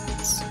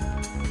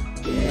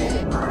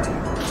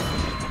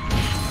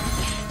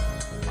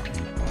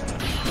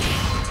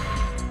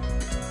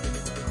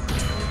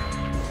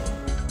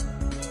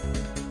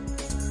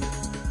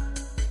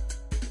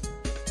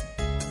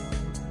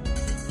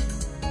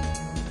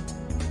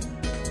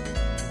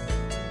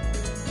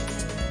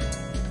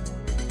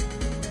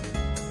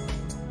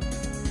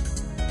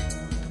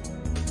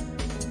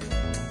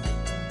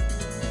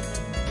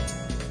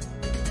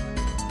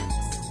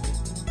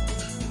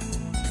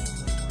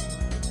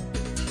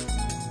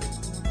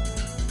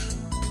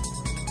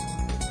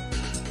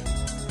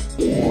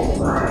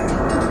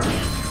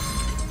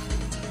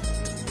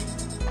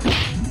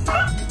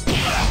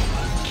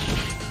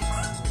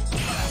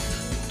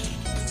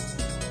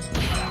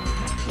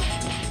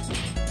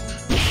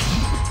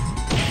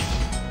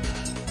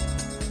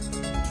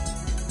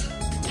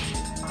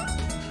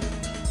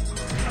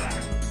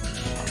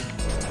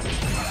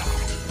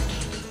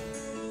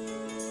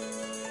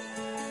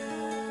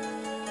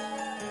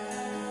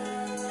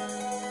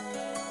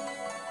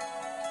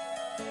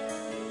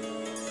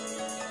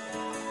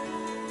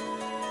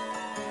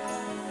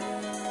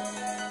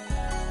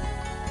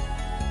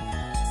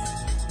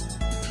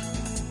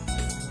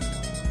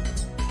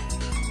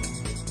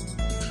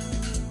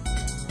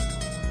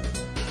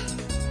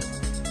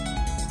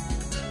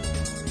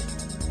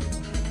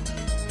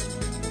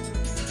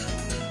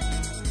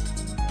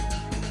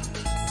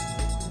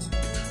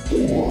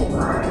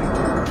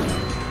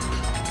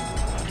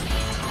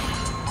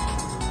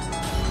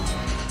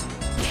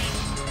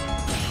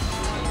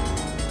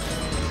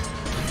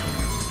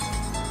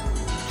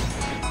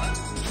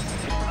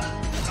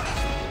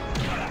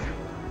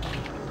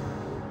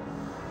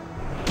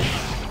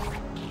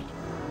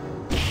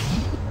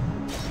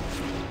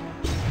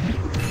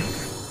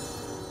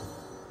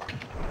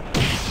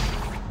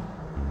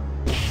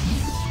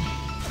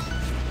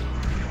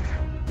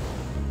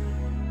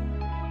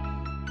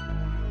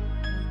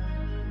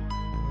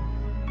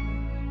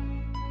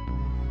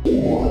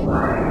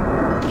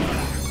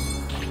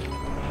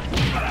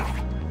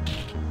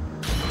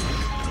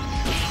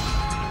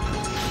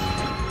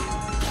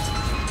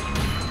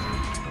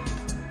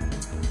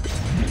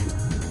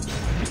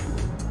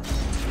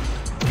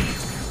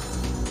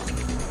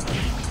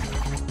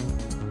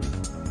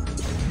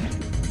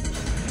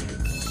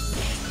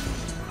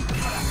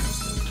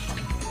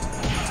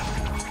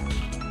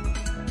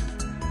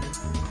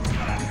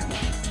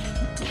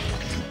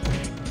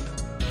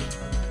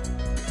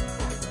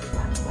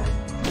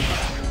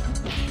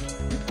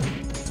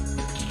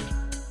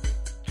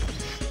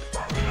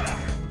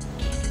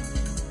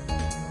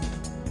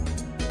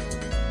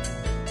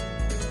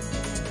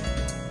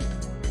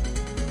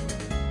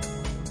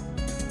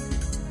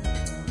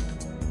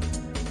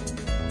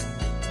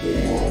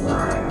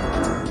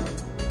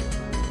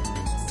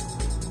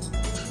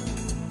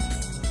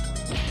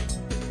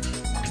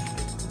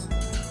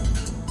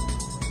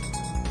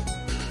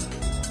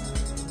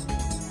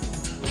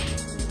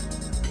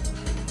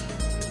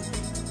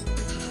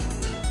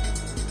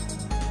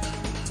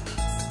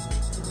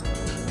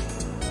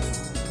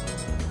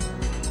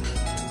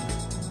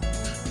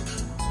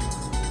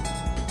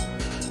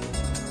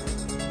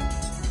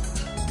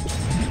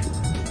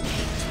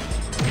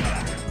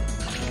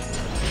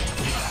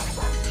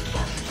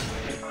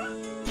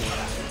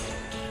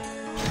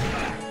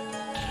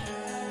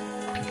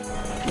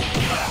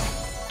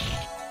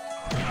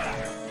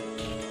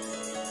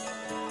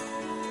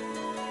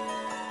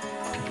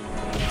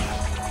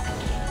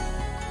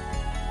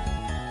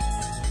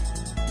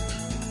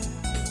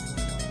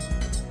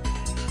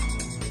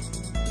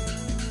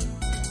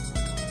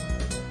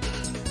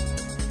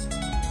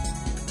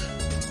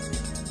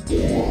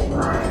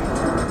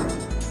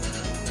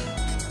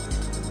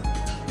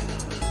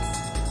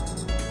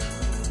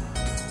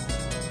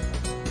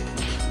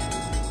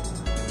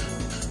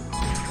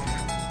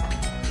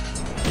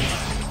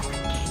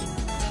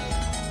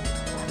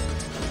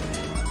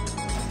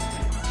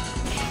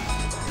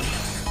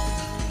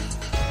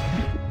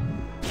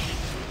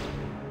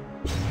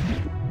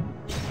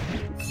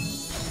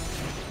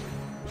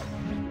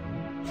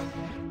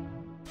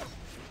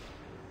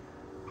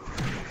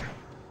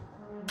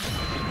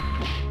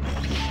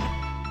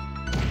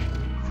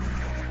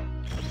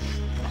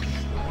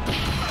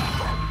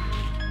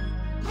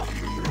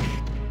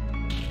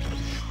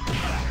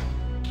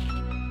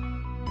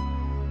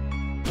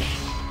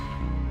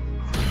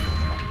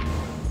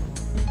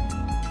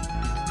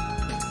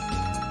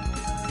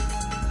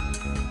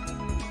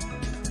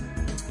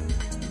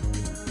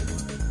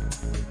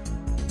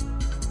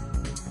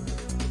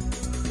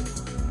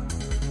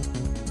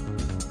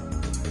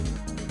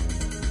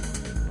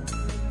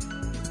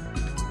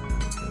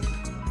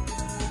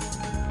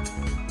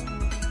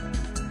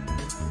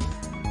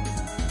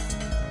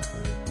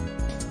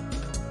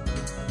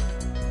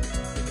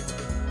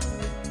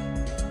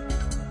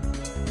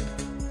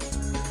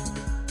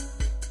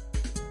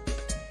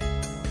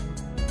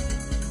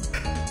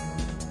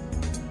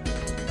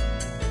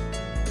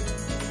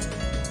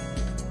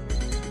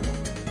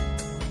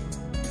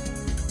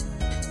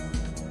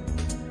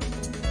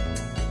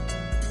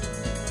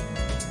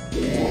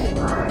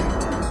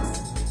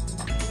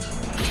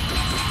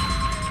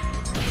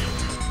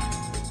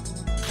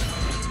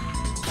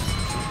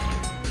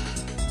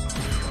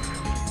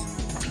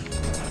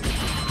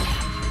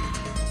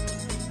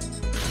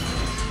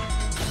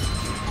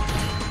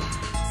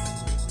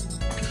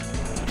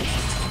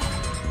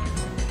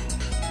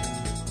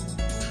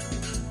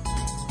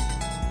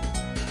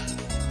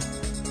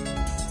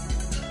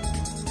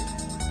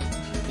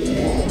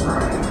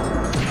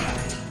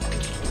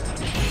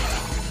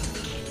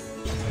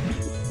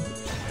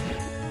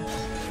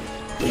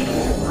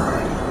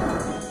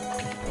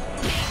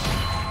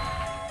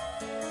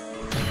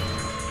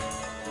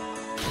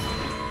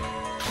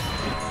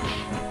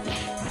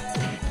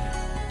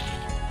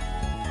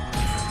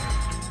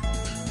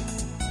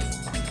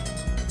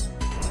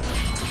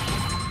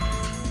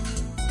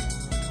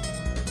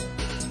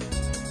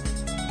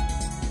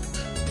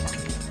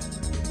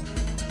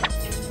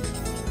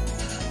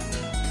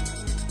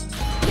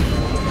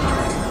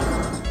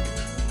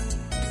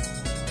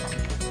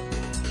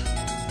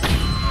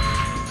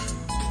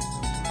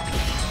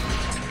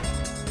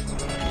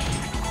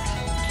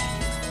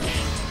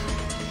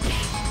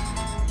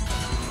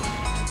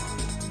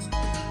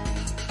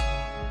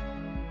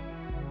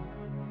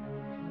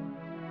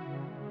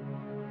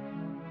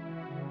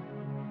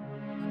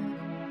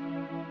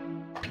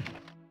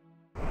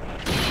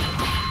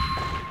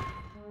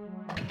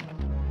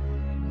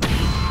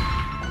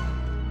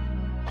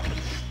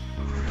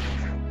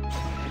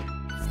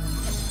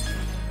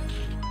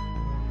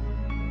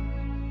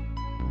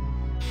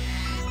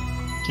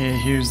 Okay,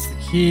 here's the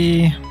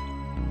key.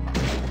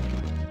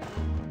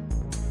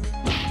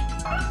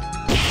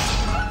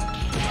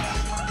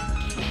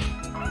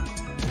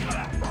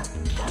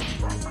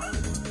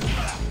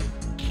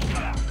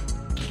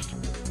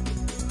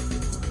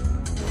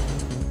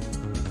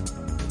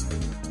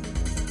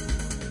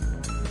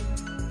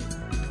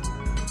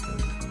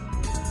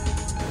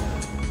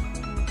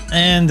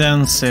 And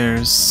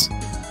downstairs.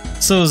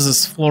 So is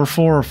this floor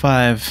 4 or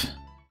 5?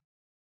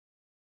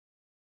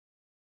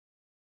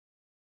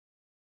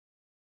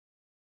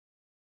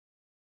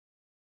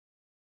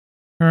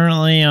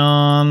 Currently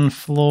on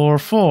floor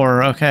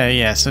 4. Okay,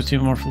 yeah, so 2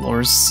 more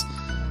floors.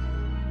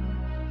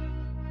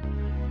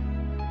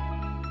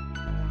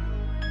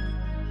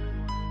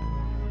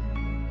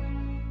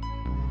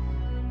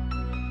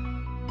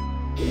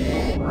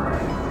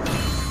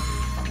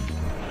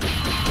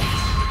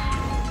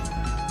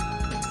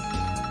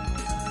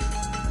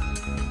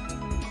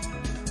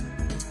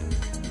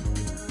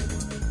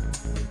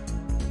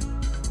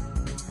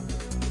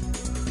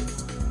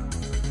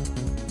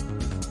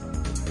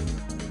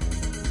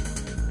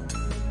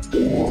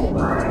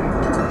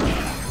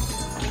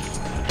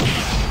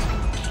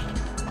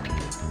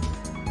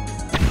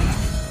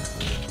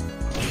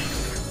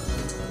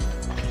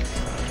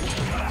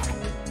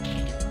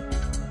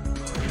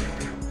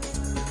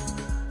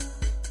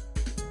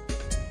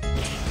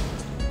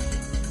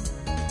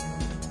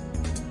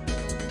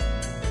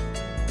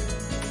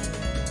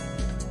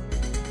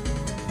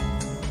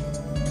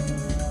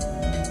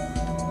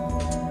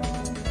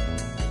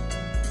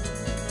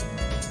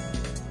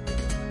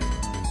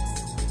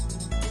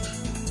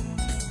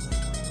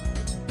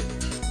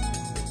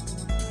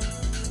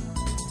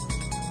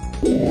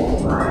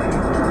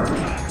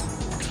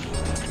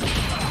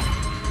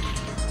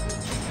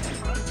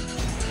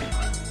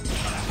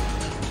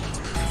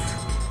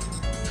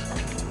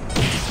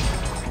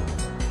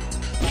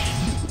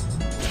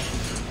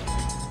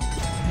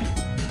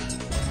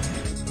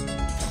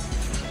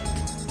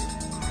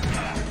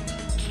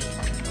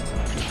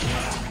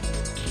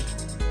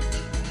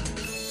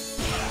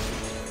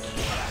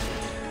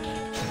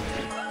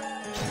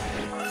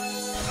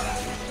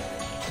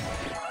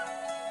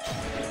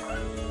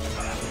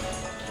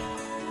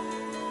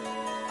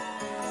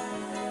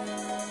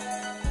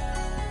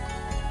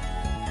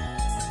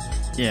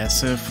 Yeah,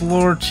 so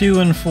floor 2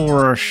 and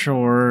 4 are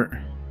short.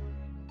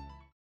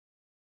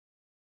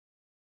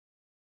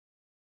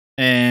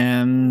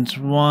 And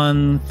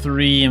 1,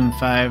 3, and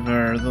 5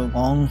 are the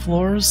long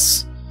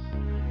floors.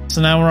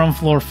 So now we're on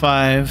floor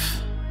 5.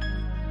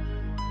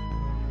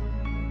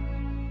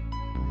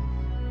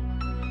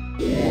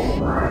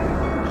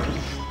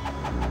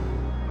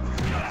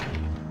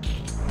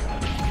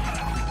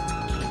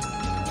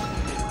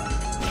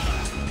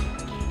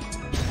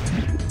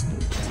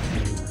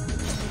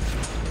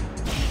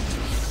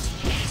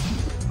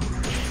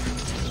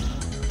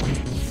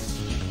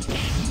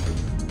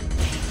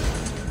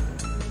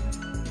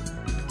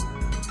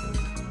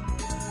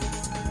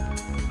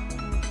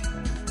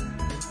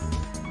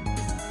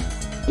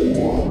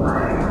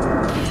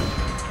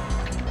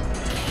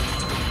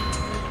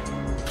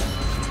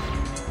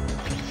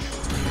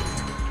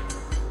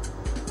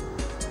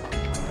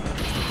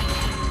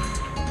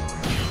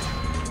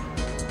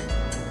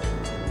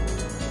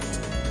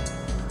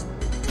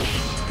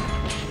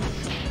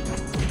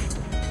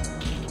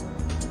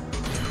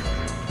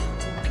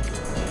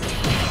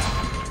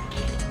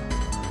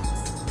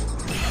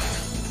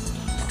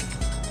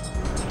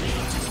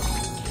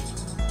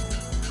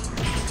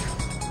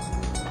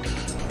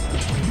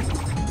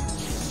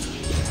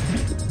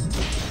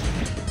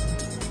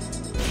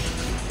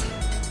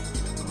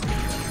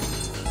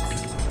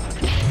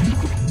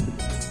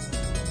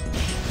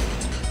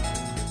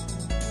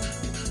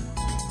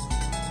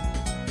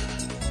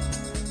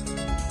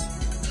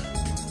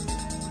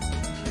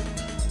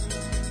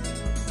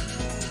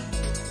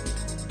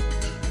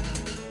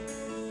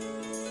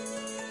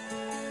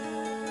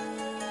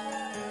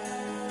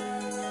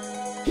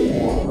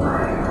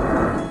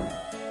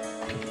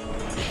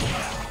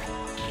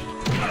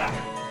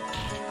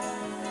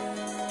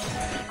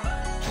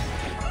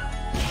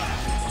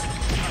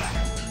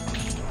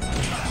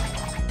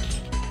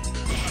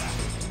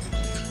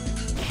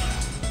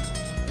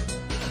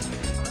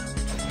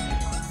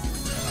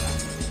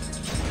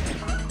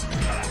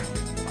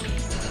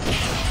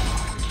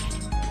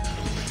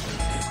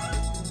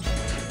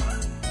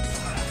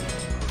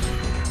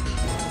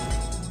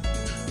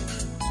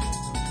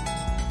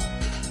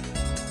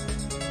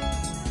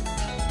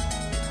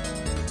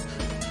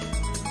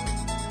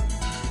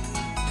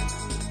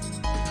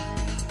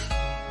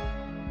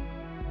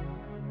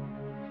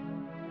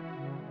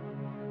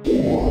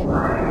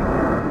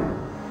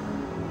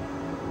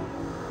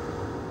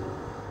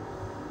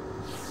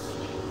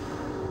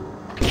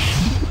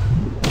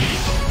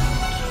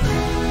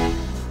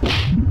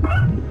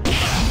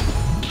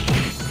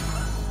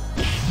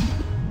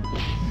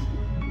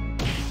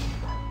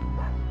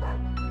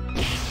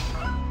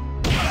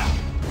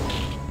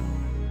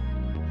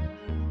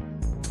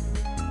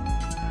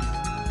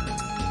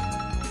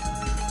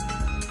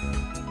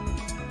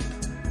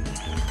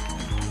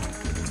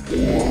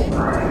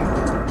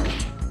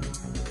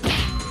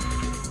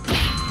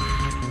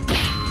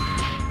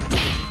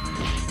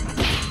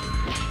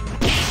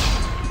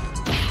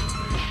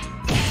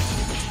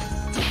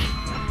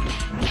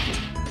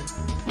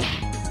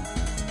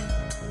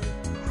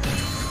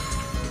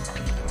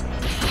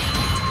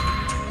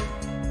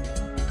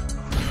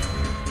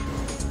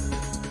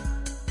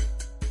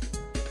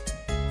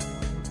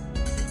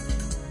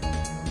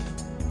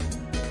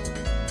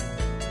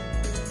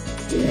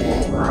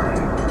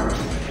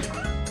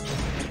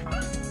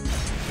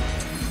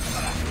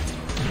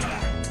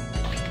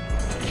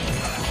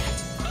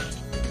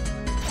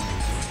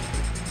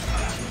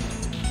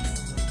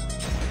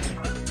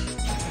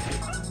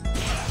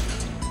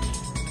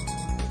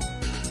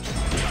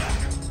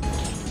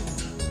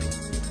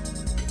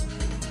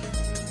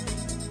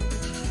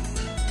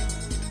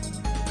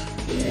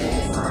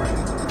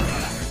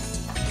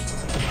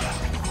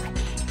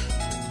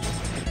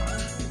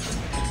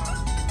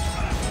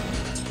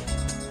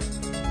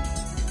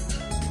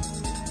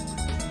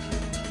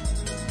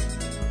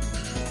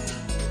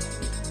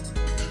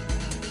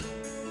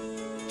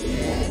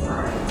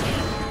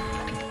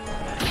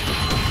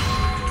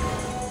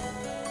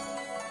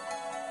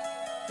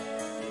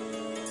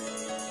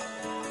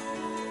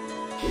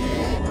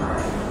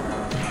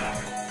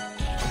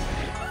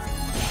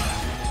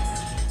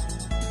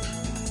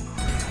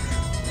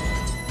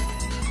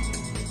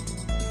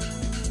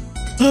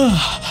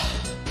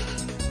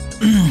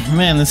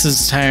 Man, this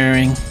is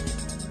tiring.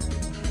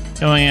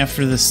 Going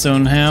after the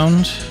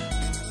Stonehound.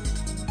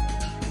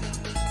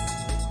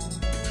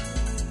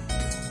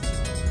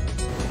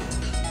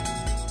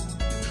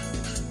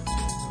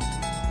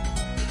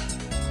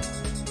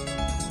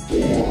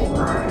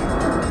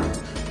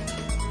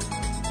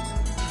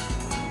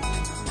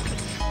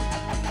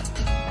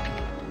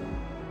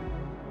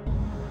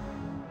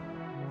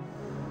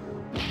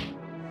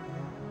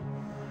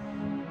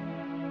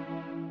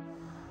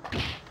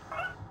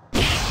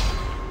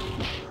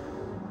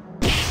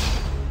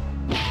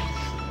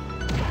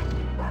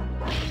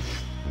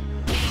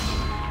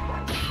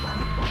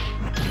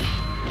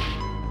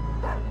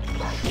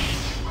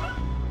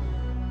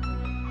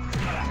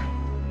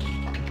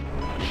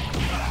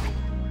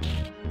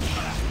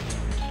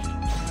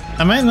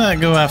 I might not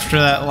go after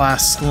that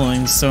last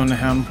glowing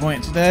Stonehound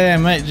point today. I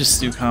might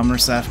just do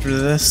commerce after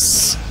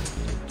this.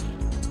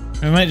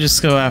 I might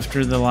just go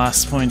after the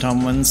last point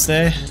on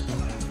Wednesday.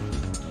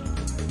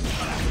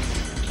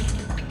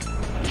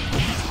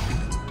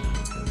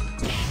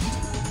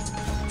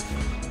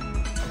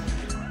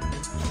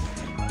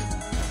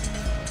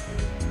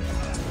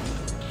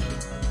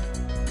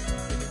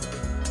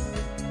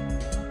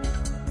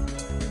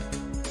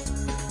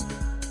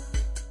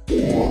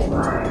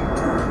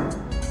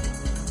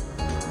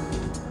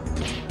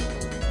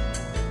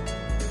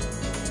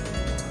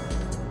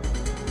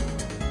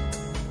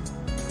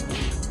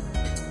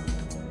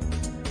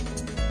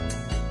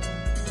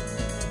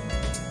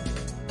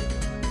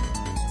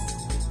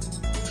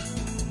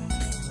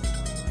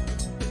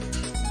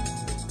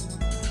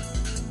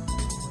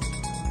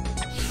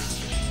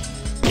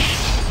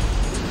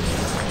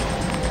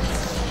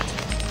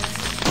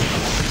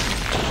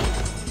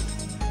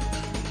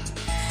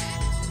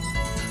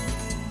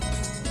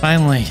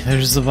 Finally,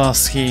 there's the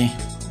boss key.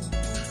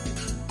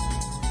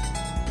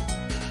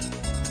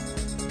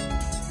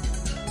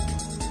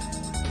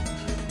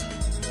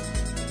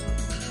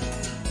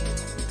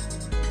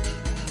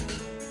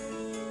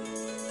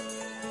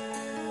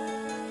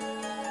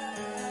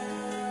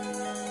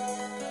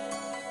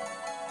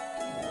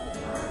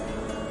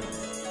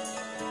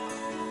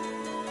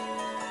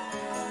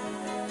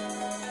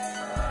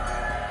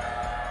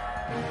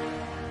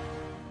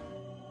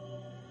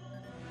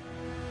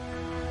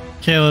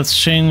 Okay, let's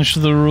change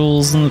the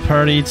rules in the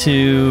party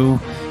to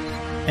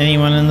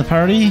anyone in the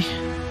party.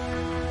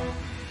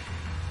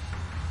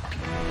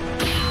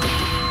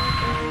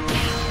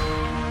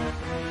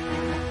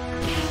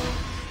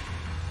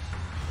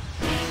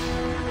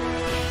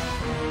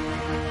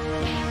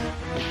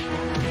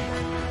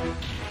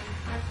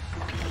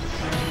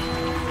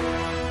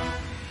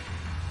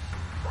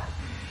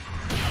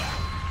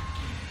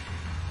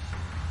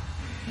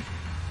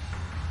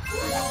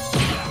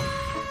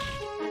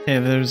 Okay,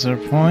 there's our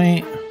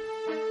point.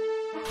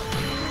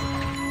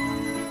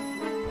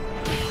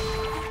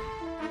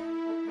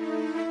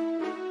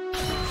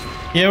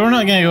 Yeah, we're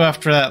not gonna go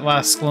after that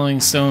last glowing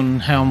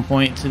Stonehound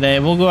point today.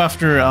 We'll go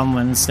after it on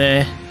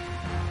Wednesday.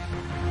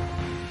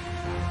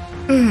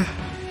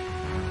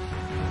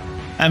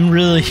 I'm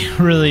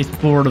really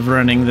bored of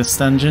running this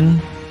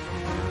dungeon.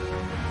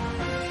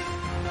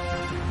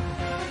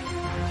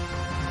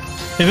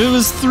 If it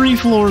was 3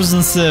 floors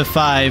instead of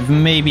 5,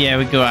 maybe I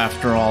would go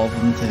after all of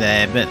them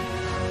today, but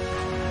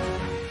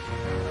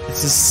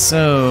this is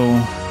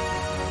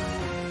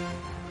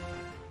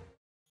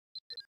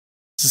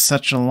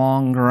such a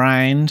long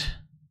grind.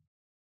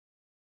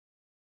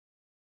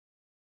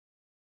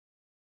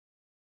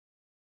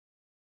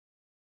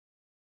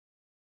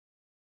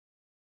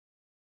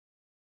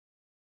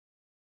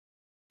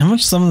 How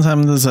much summon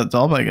time does that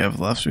dollbag have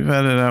left? We've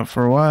had it out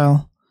for a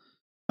while.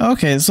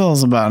 Okay, it still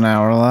has about an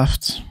hour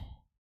left.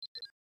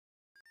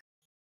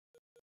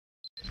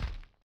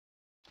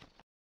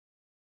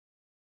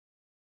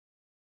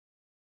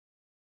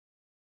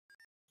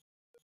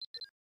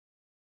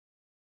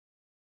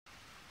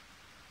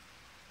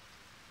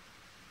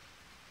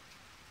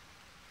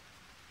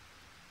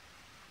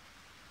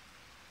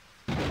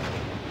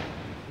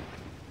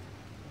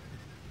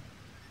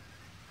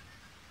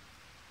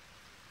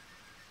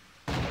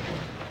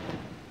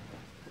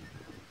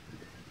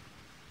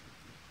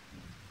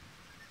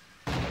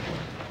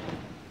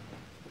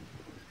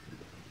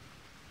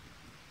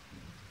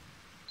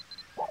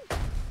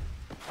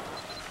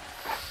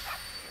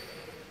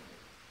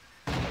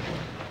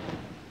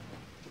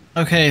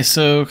 Okay,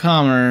 so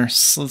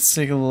commerce. Let's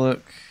take a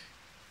look.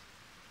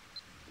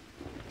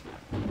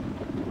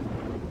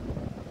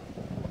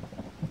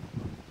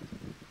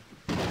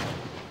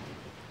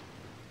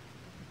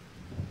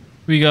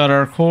 We got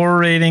our core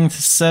rating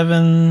to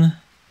 7.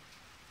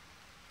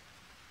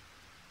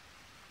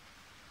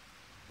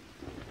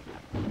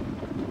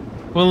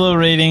 Quillo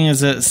rating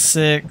is at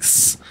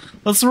 6.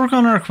 Let's work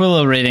on our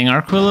Quillo rating.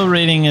 Our Quillo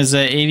rating is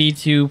at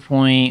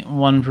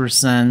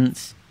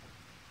 82.1%.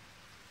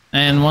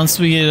 And once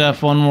we get it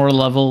up one more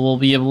level, we'll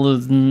be able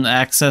to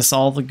access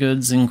all the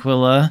goods in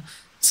Quilla.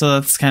 So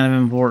that's kind of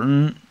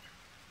important.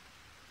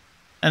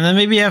 And then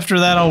maybe after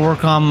that, I'll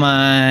work on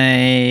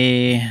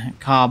my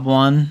Cobb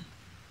one.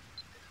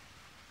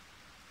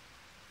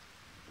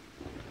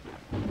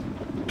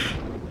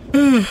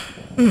 Put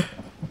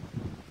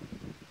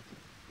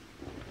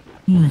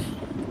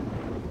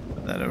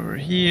that over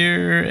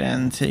here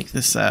and take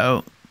this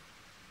out.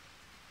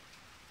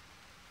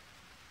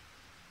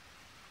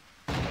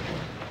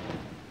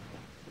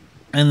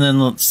 And then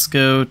let's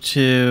go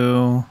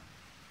to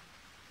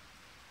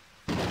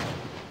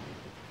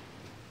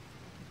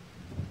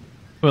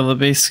Quilla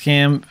Base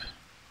Camp.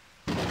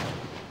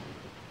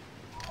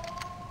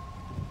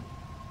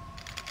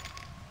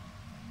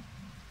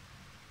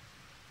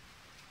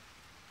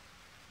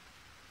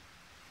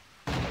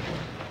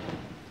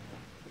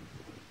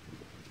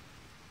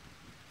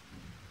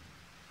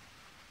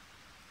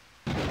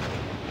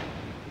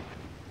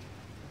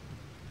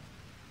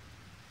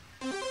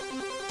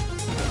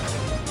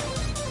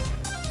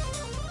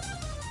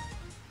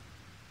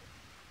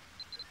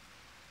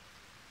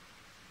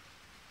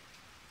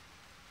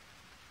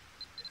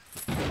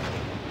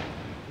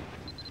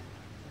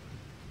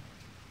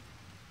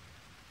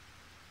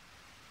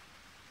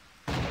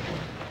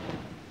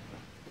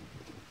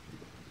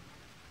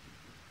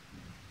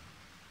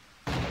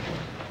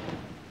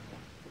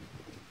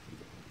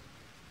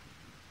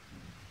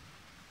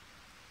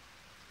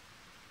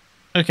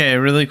 Okay,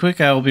 really quick,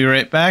 I will be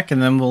right back,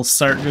 and then we'll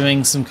start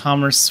doing some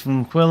commerce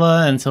from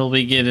Quilla until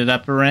we get it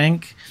up a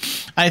rank.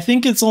 I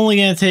think it's only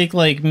going to take,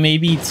 like,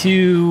 maybe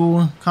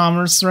 2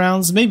 commerce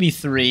rounds, maybe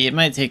 3. It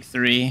might take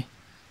 3.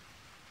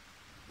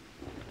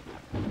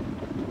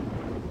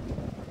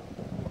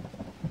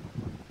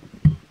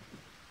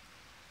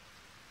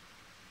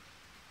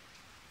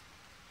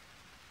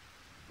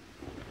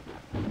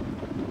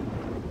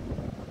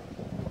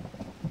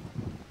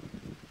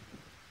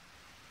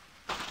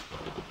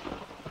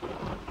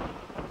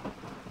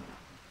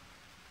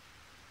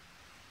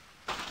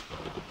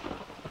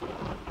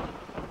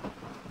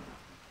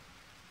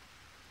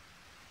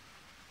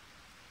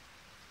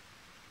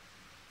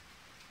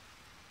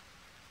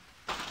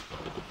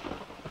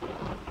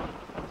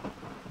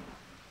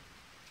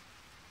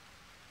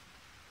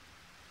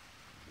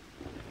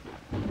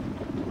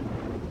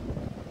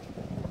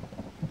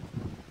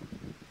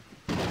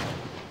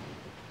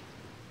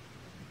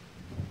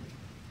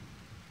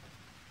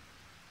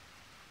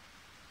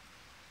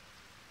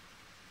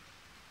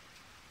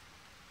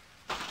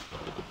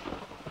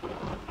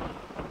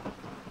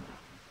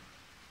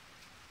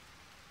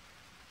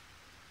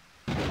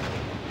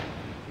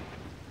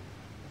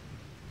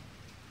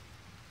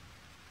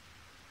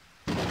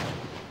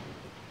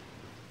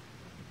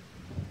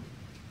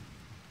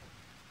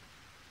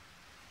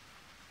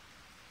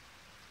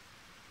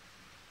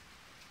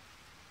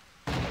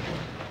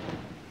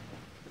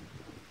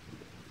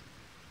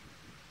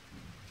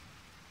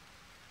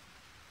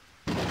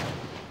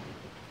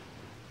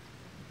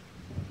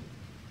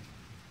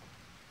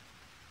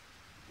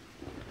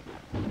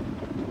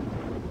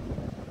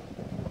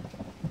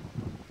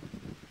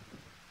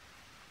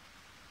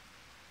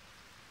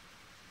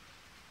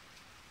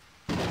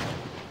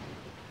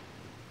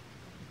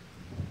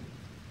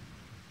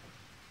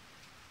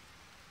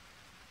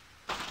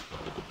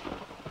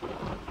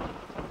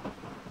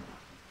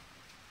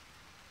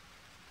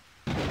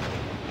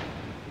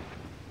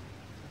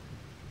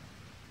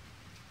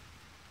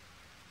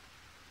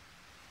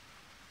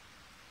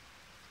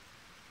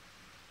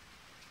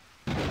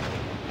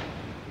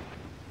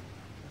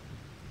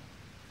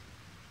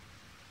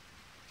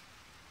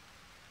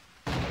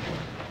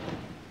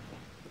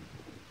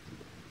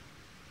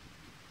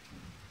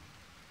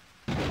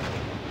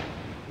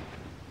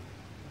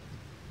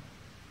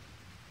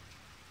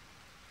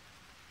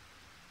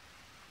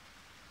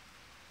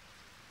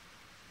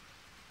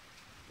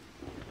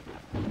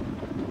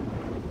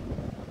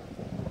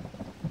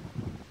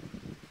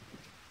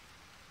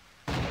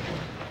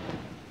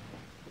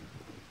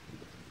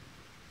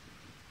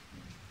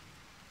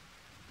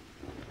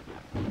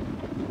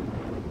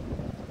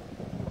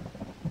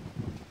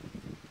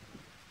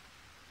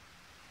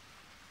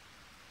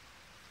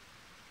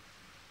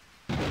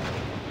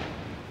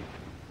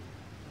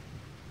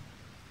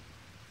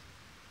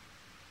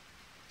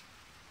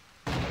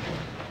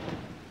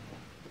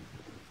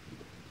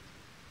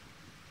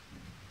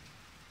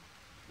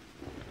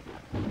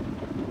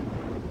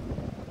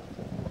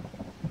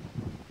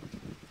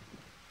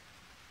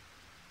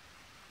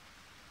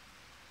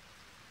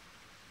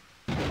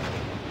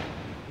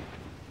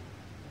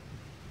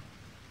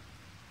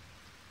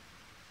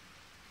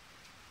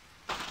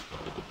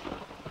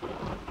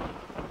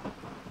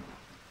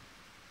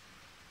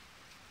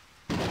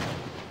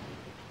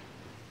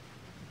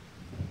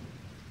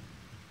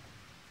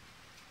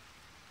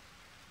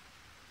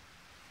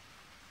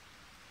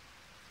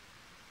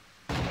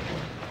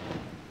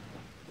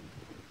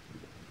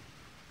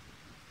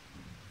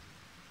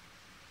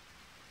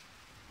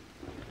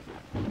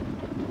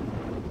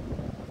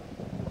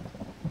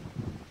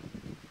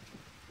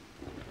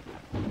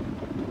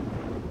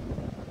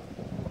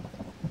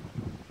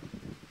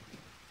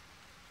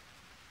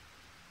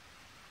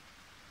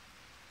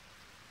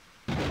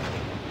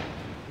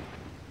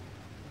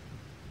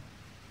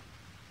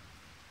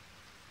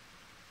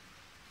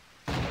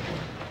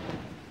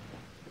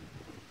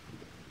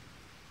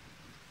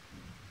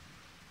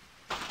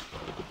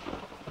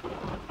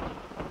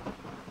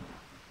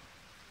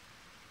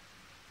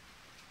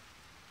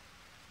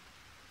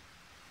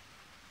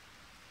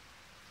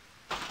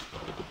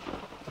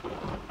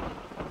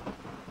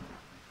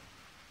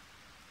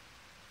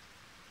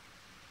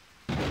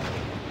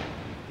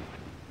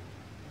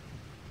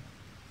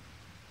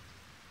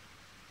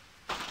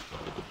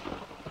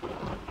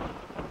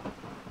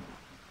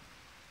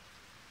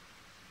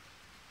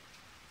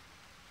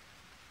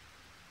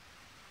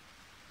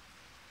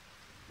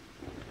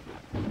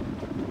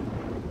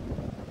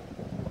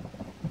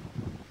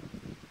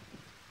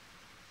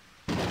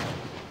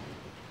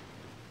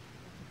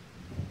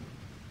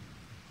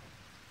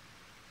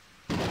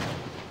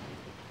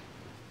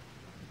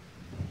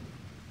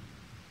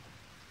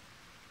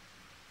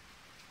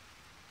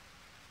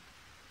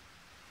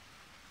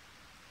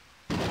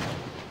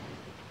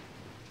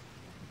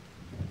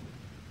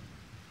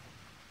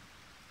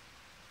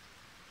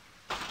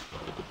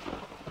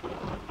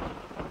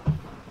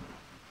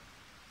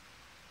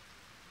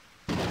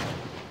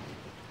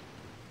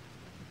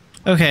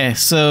 Okay,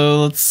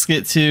 so let's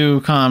get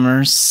to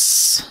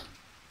commerce.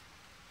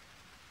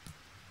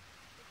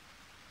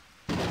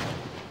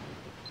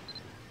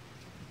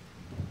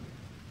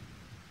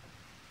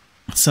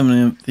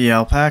 Summoning up the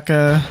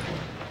alpaca.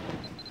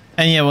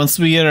 And yeah, once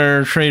we get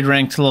our trade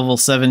rank to level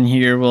 7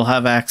 here, we'll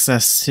have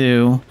access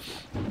to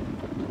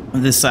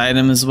this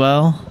item as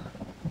well.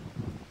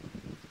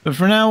 But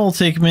for now, we'll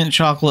take mint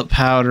chocolate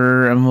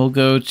powder and we'll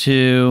go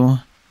to...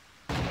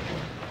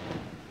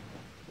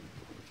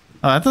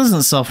 Oh, that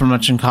doesn't sell for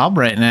much in Cobb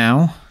right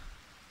now.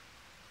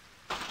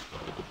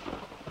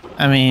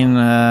 I mean,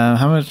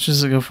 how much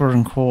does it go for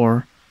in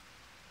Core?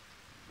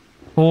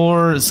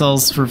 Core, it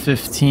sells for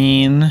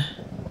 15.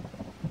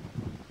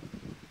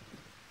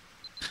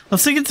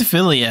 Let's take it to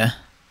Philia.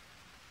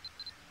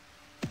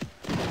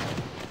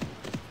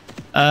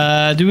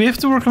 Do we have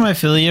to work on my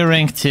Philia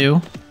rank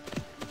too?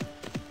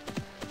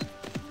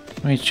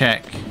 Let me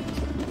check.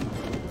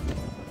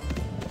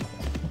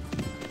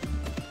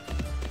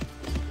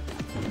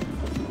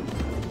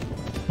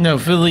 No,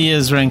 Philia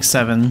is rank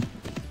 7.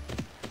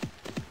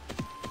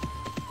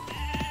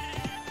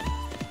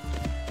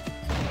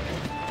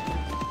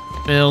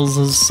 Bales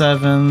is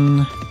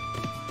 7.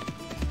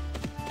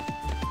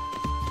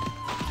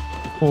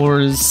 4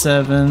 is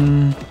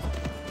 7.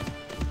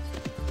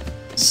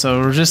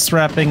 So we're just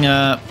wrapping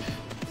up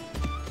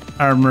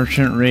our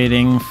merchant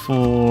rating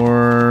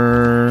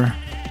for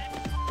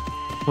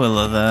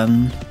Willa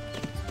then.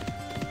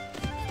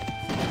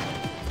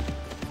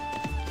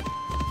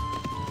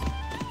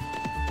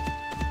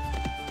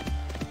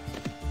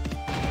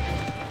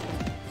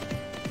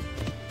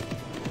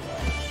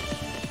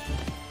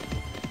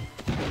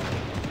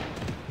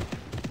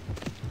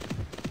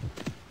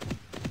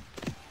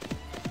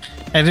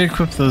 I did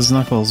equip those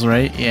knuckles,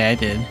 right? Yeah, I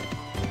did.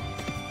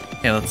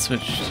 Okay, let's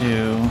switch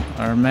to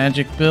our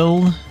magic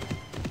build.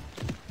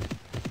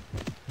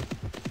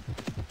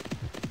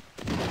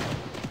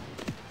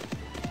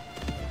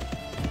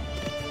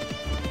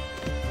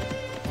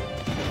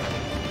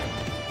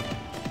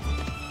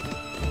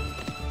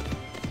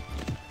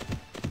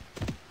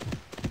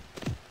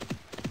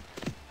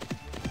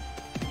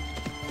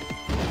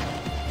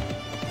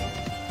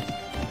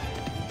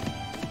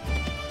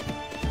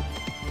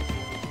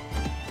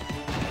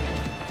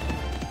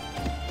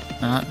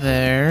 Not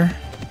there.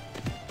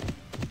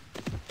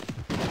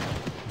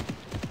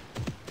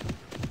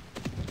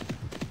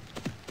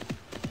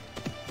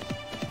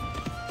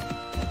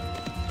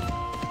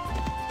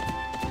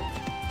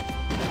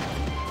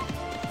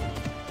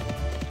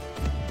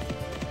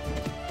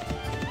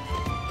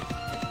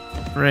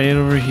 Right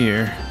over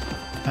here.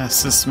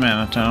 Past this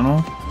mana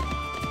tunnel.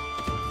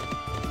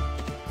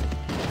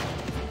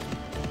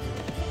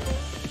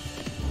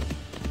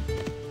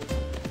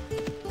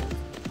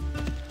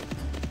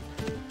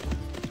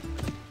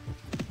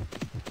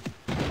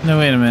 No,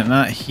 wait a minute,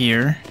 not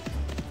here.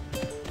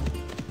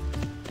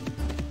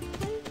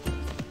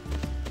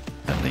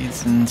 That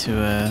leads into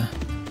a...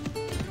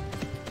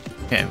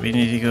 Okay, we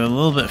need to go a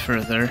little bit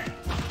further.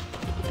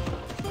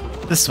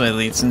 This way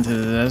leads into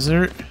the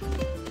desert.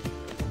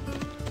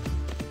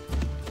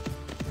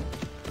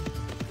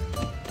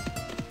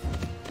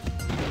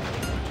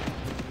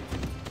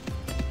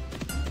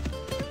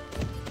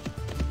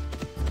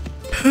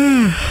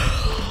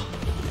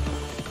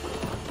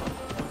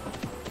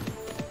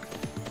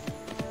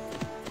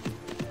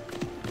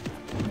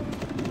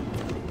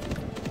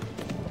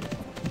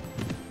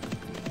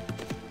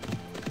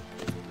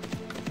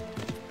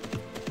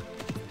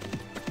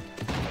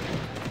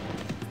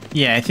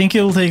 Yeah, I think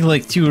it'll take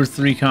like 2 or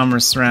 3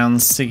 commerce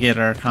rounds to get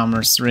our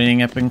commerce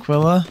rating up in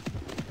Quilla.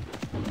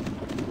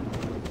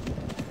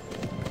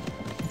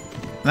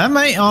 That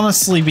might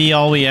honestly be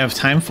all we have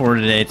time for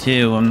today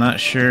too, I'm not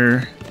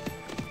sure.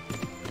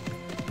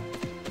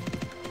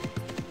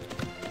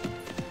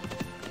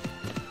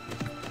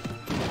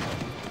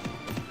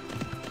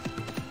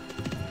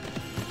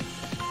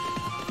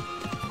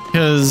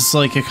 Because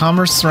like a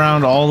commerce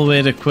round all the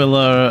way to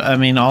Quilla, I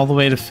mean all the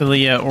way to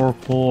Philia or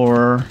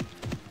Core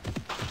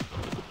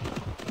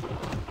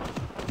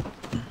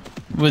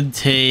would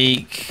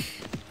take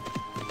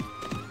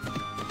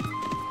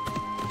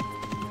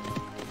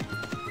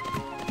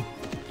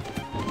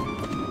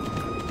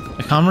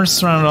a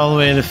commerce round all the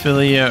way to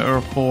Philia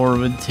or Core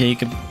would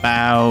take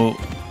about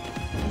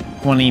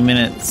 20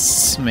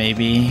 minutes,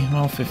 maybe.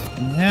 Well,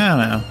 15. Yeah, I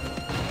don't know.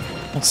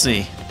 We'll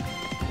see.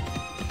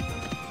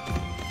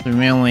 We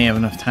may only have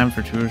enough time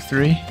for 2 or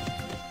 3.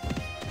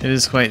 It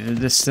is quite the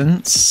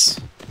distance.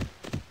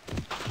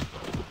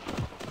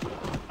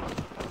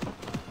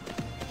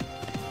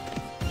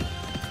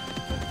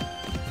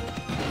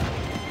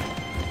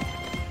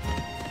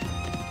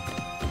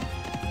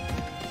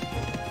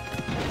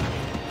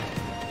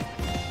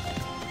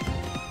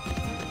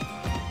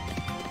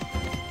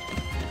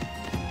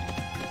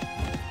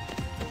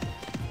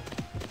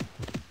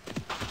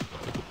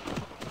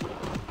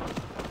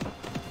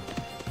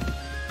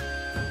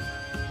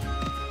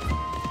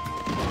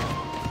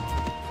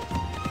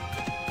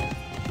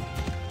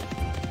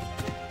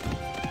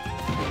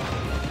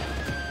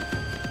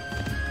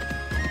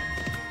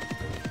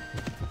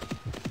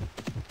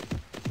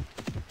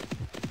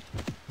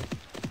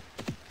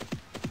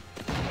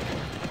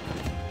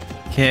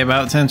 Okay,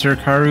 about to enter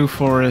Karu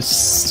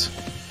Forest.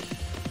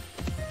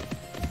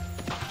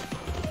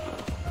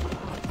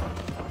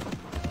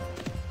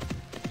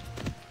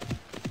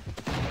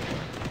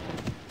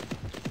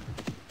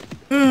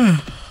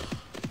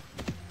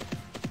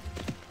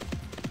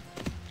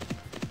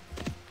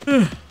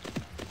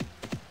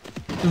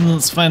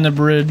 Let's find a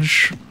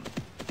bridge.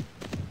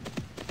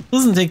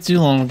 Doesn't take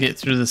too long to get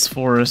through this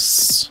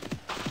forest.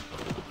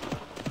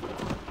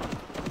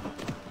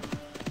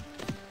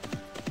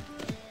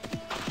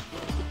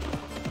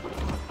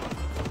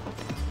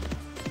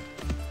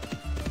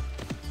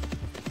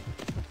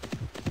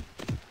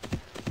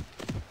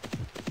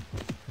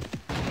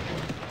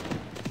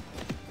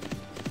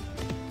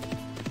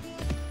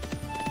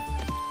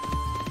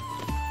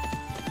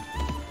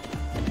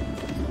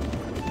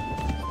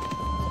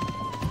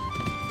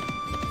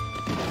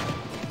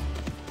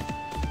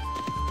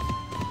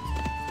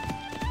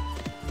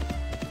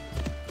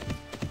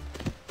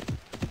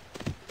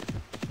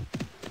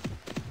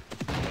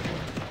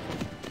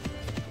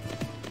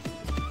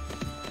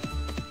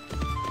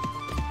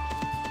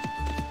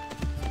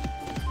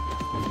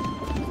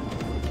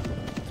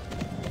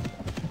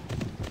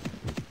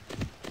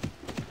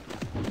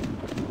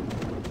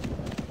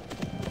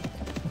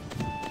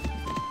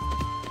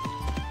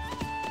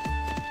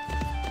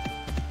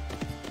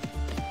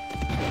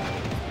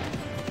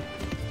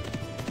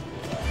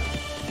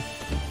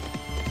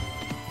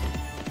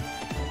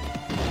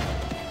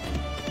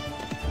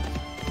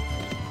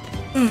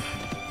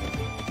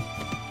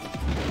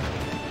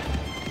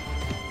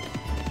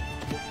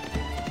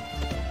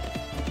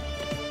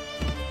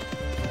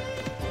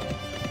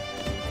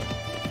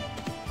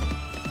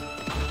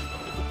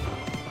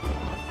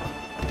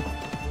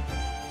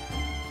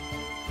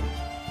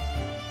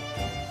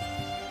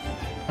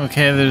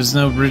 Okay, there's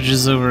no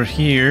bridges over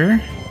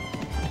here.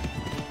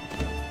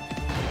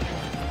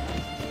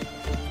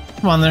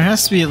 Come on, there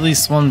has to be at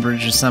least one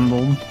bridge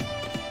assembled.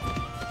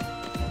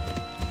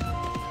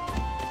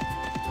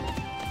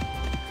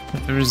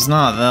 If there's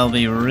not, that'll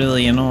be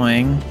really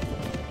annoying.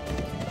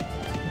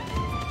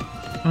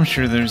 I'm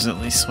sure there's at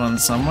least one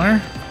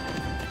somewhere.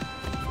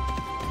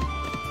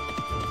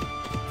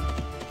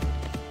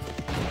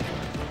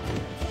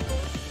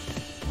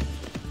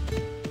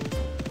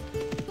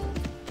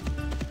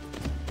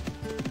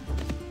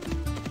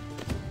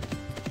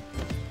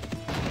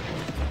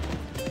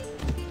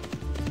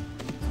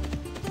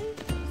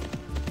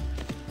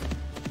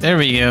 There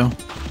we go.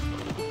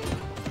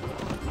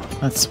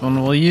 That's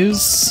one we'll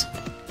use.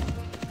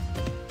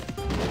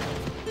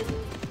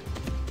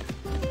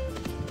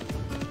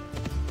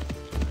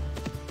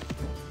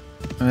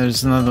 And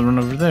there's another one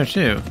over there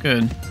too.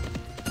 Good.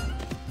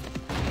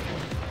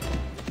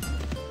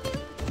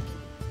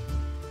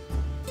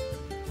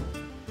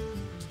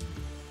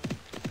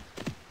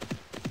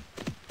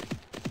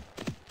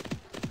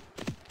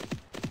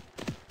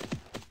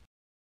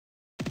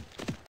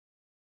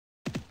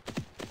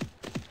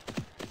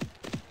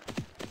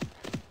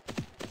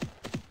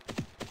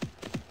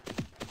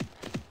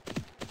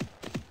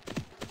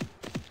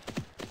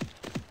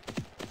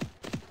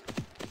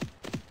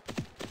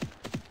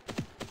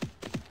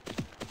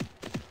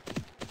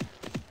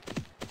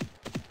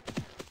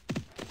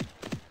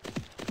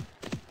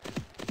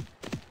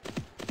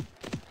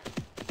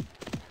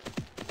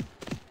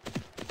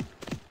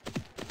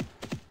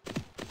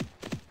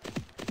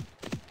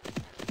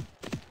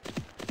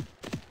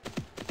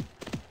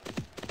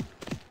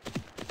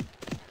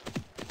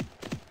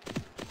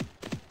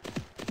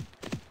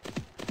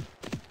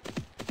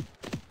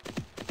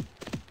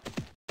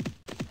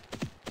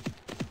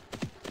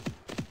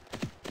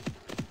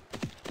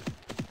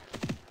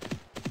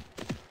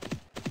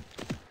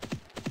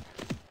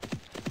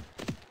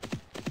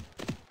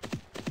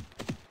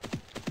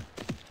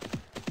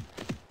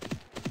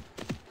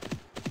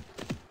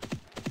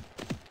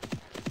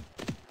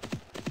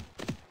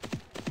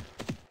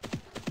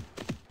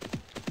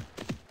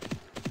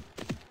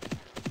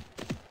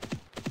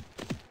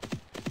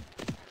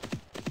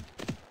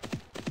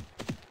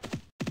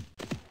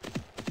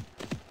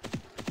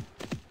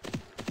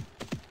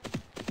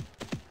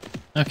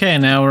 Okay,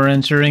 now we're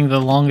entering the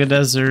Longa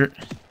Desert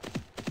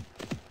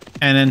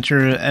and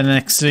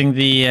exiting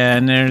the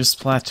Nares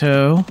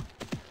Plateau.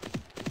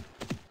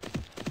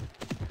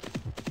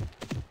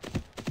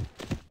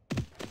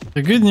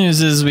 The good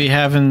news is we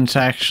haven't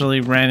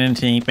actually ran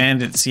into any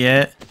bandits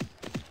yet.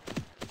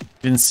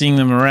 Been seeing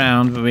them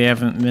around, but we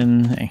haven't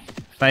been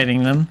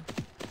fighting them.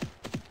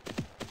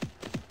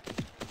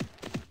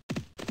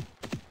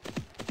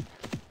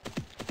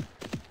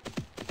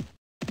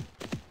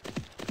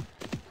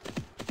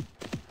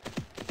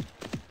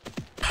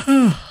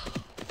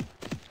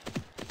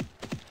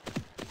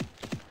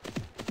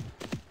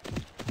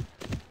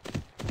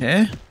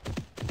 Okay,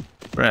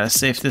 we're at a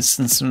safe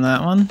distance from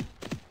that one.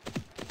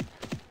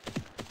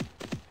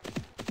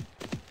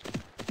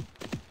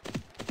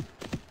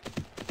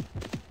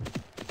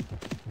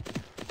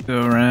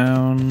 Go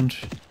around.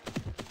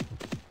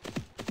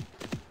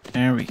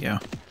 There we go.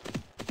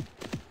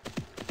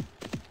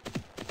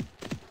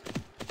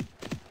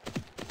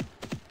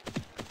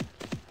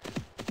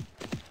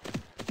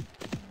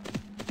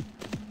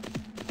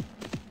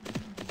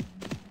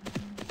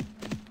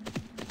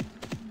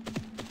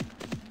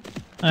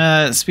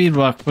 Speed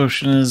walk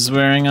potion is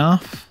wearing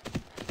off.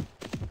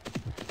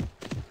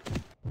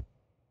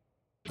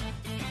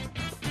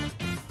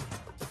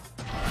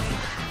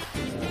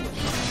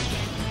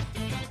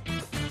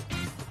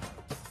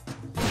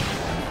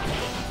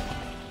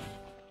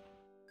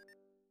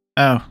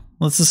 Oh,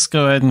 let's just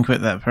go ahead and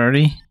quit that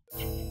party.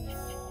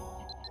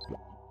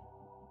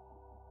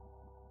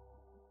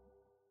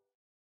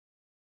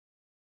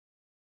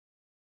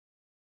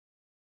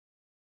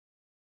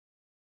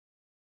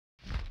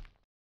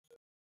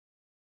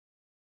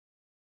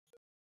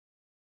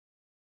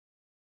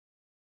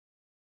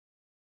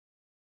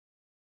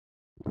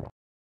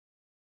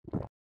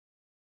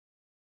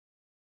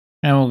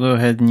 And we'll go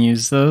ahead and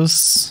use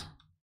those.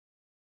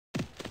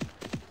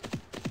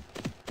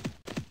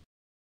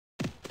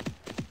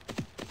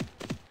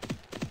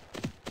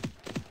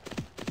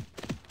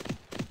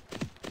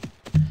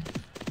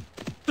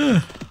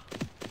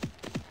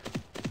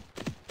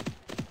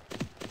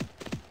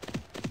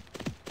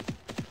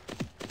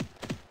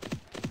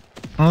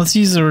 Well, let's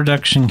use the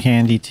reduction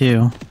candy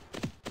too.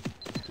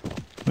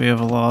 We have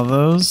a lot of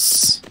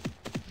those.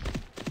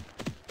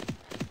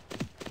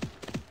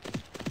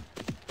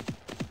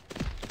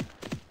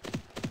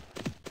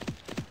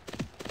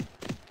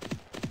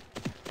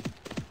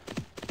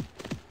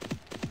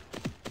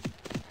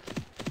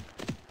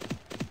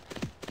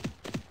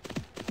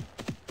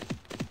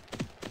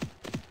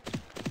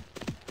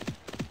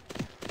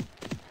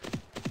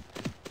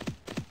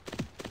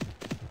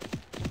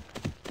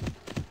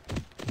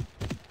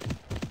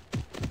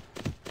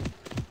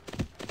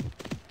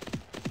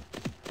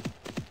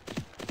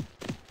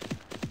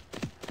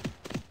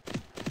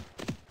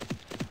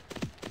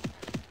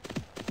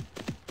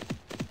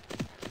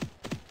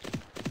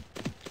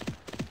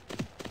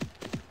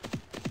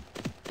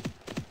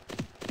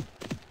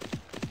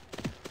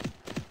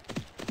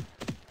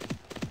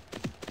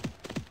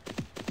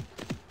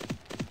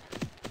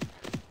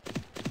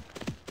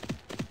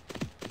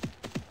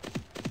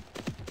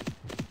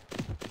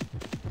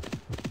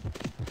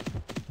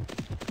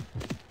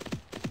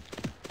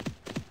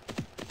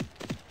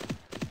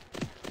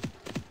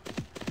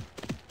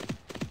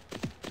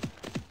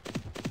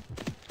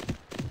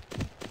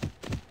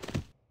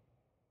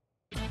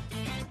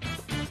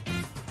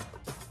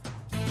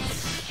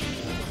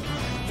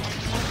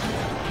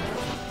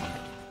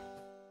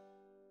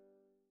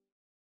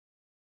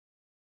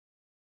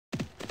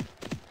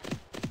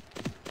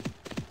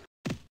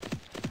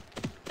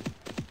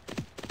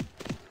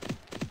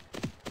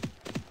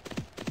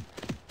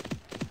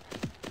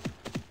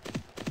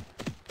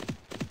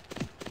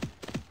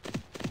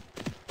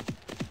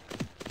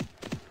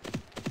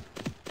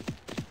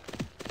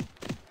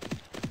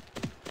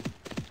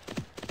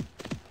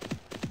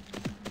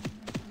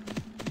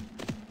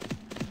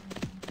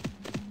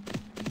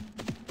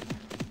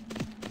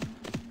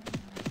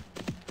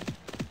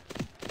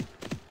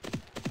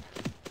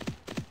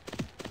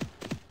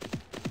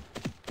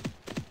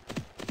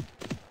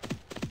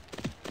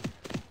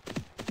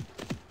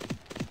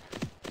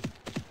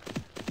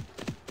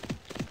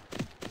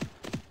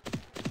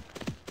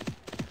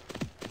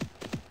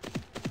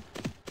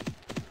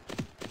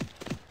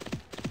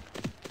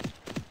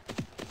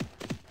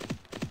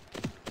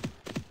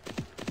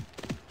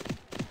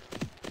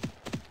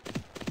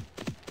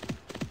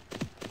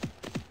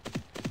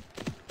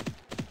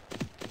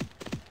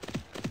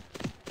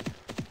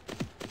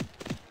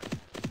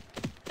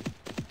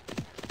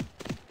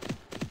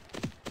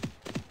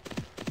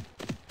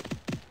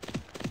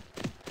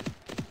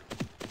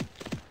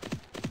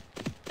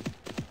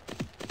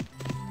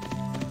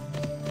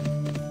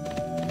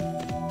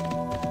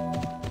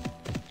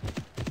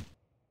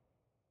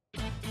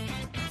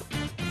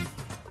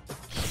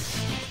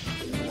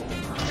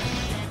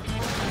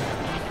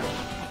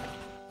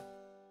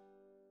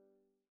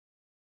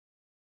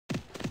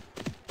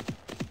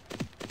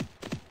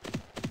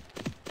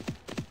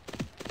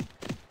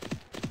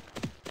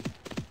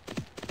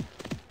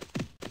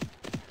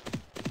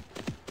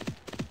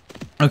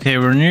 Okay,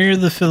 we're near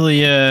the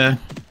Philia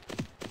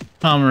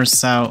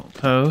Commerce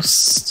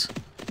Outpost.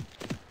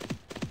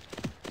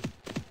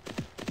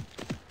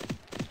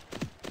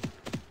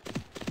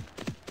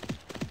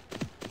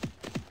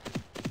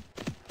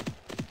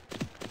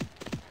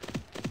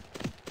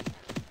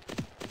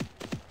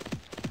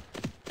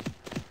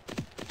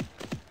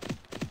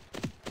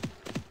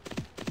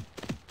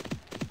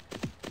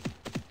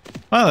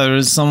 Wow, there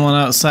was someone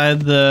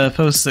outside the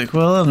post at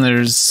Quill, and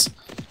there's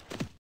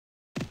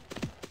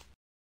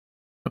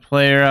a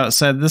player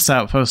outside this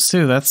outpost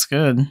too. That's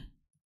good.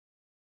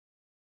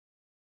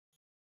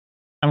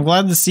 I'm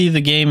glad to see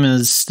the game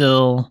is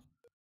still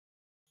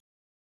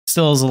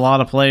has a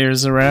lot of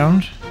players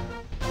around.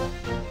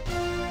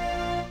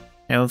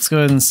 Okay, let's go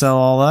ahead and sell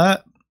all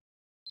that.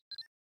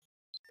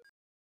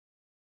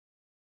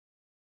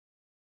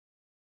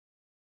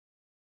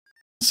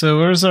 So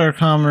where's our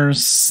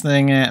commerce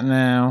thing at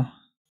now?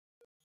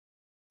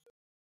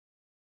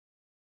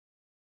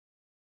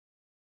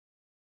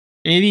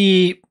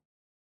 80%.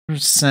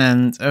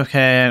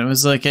 Okay, it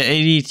was like at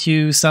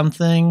 82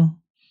 something.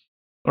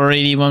 or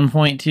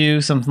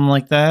 81.2, something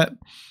like that.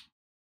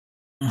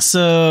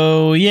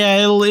 So yeah,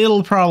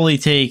 it'll probably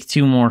take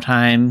 2 more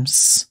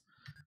times.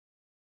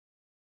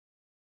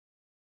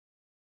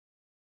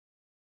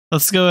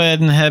 Let's go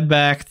ahead and head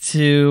back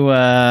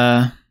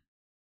to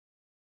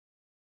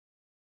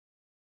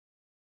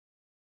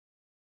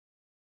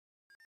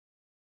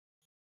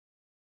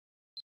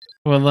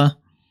Willa.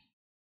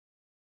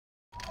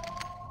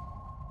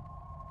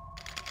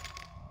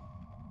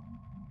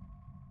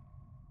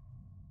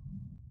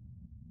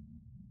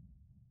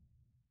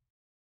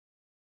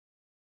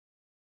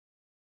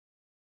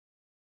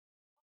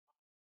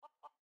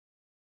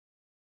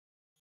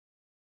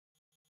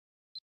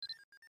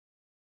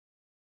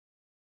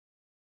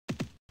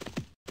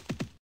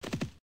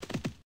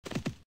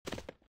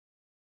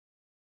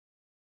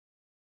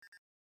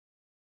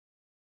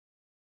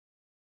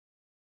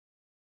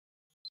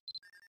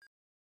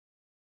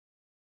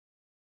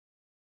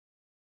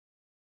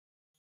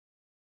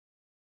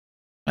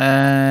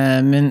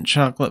 Mint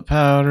chocolate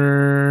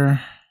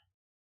powder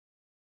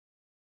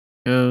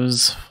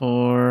goes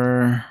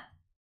for,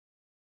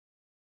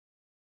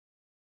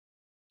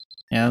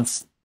 yeah,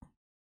 that's,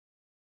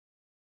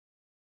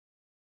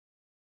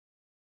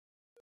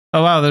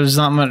 oh wow, there's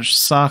not much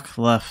sock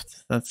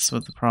left. That's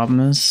what the problem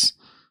is.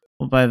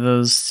 We'll buy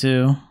those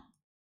too.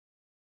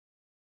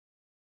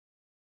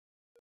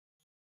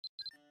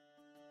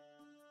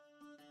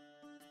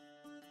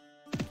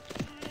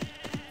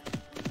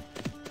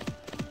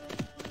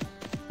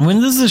 When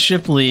does the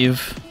ship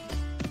leave?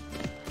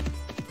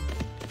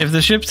 If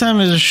the ship time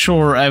is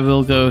short, I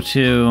will go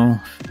to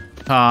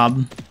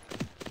Cobb.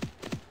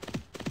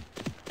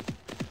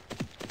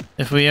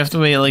 If we have to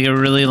wait like a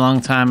really long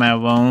time, I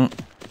won't.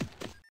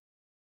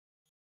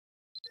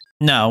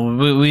 No,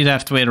 we'd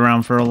have to wait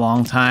around for a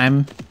long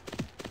time.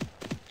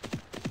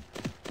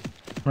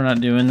 We're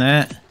not doing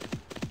that.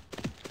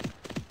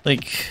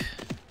 Like,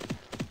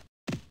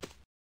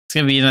 it's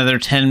gonna be another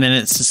 10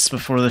 minutes just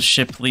before the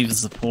ship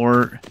leaves the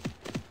port.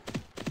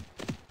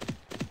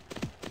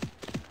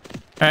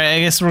 Alright, I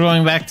guess we're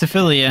going back to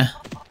Philia.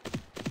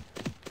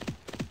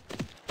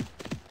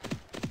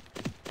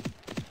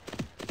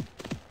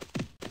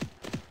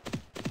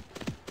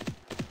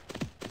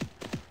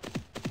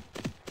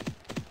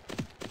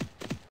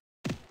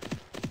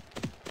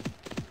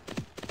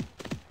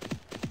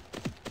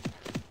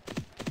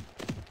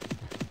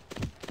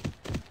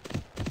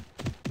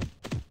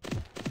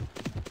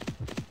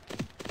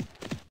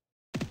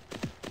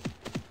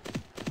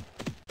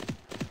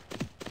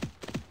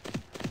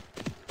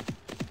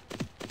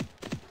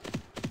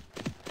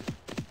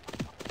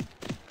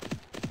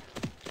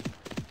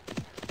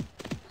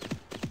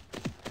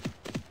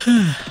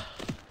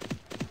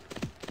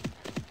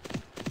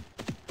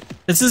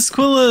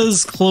 Esquilla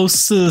is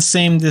close to the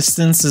same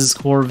distance as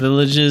core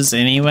villages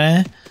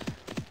anyway,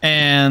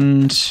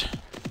 and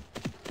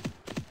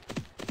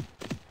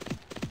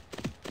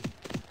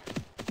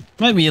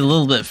might be a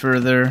little bit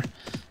further,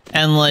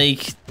 and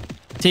like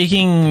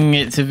taking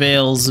it to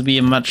Vales would be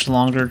a much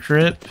longer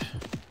trip.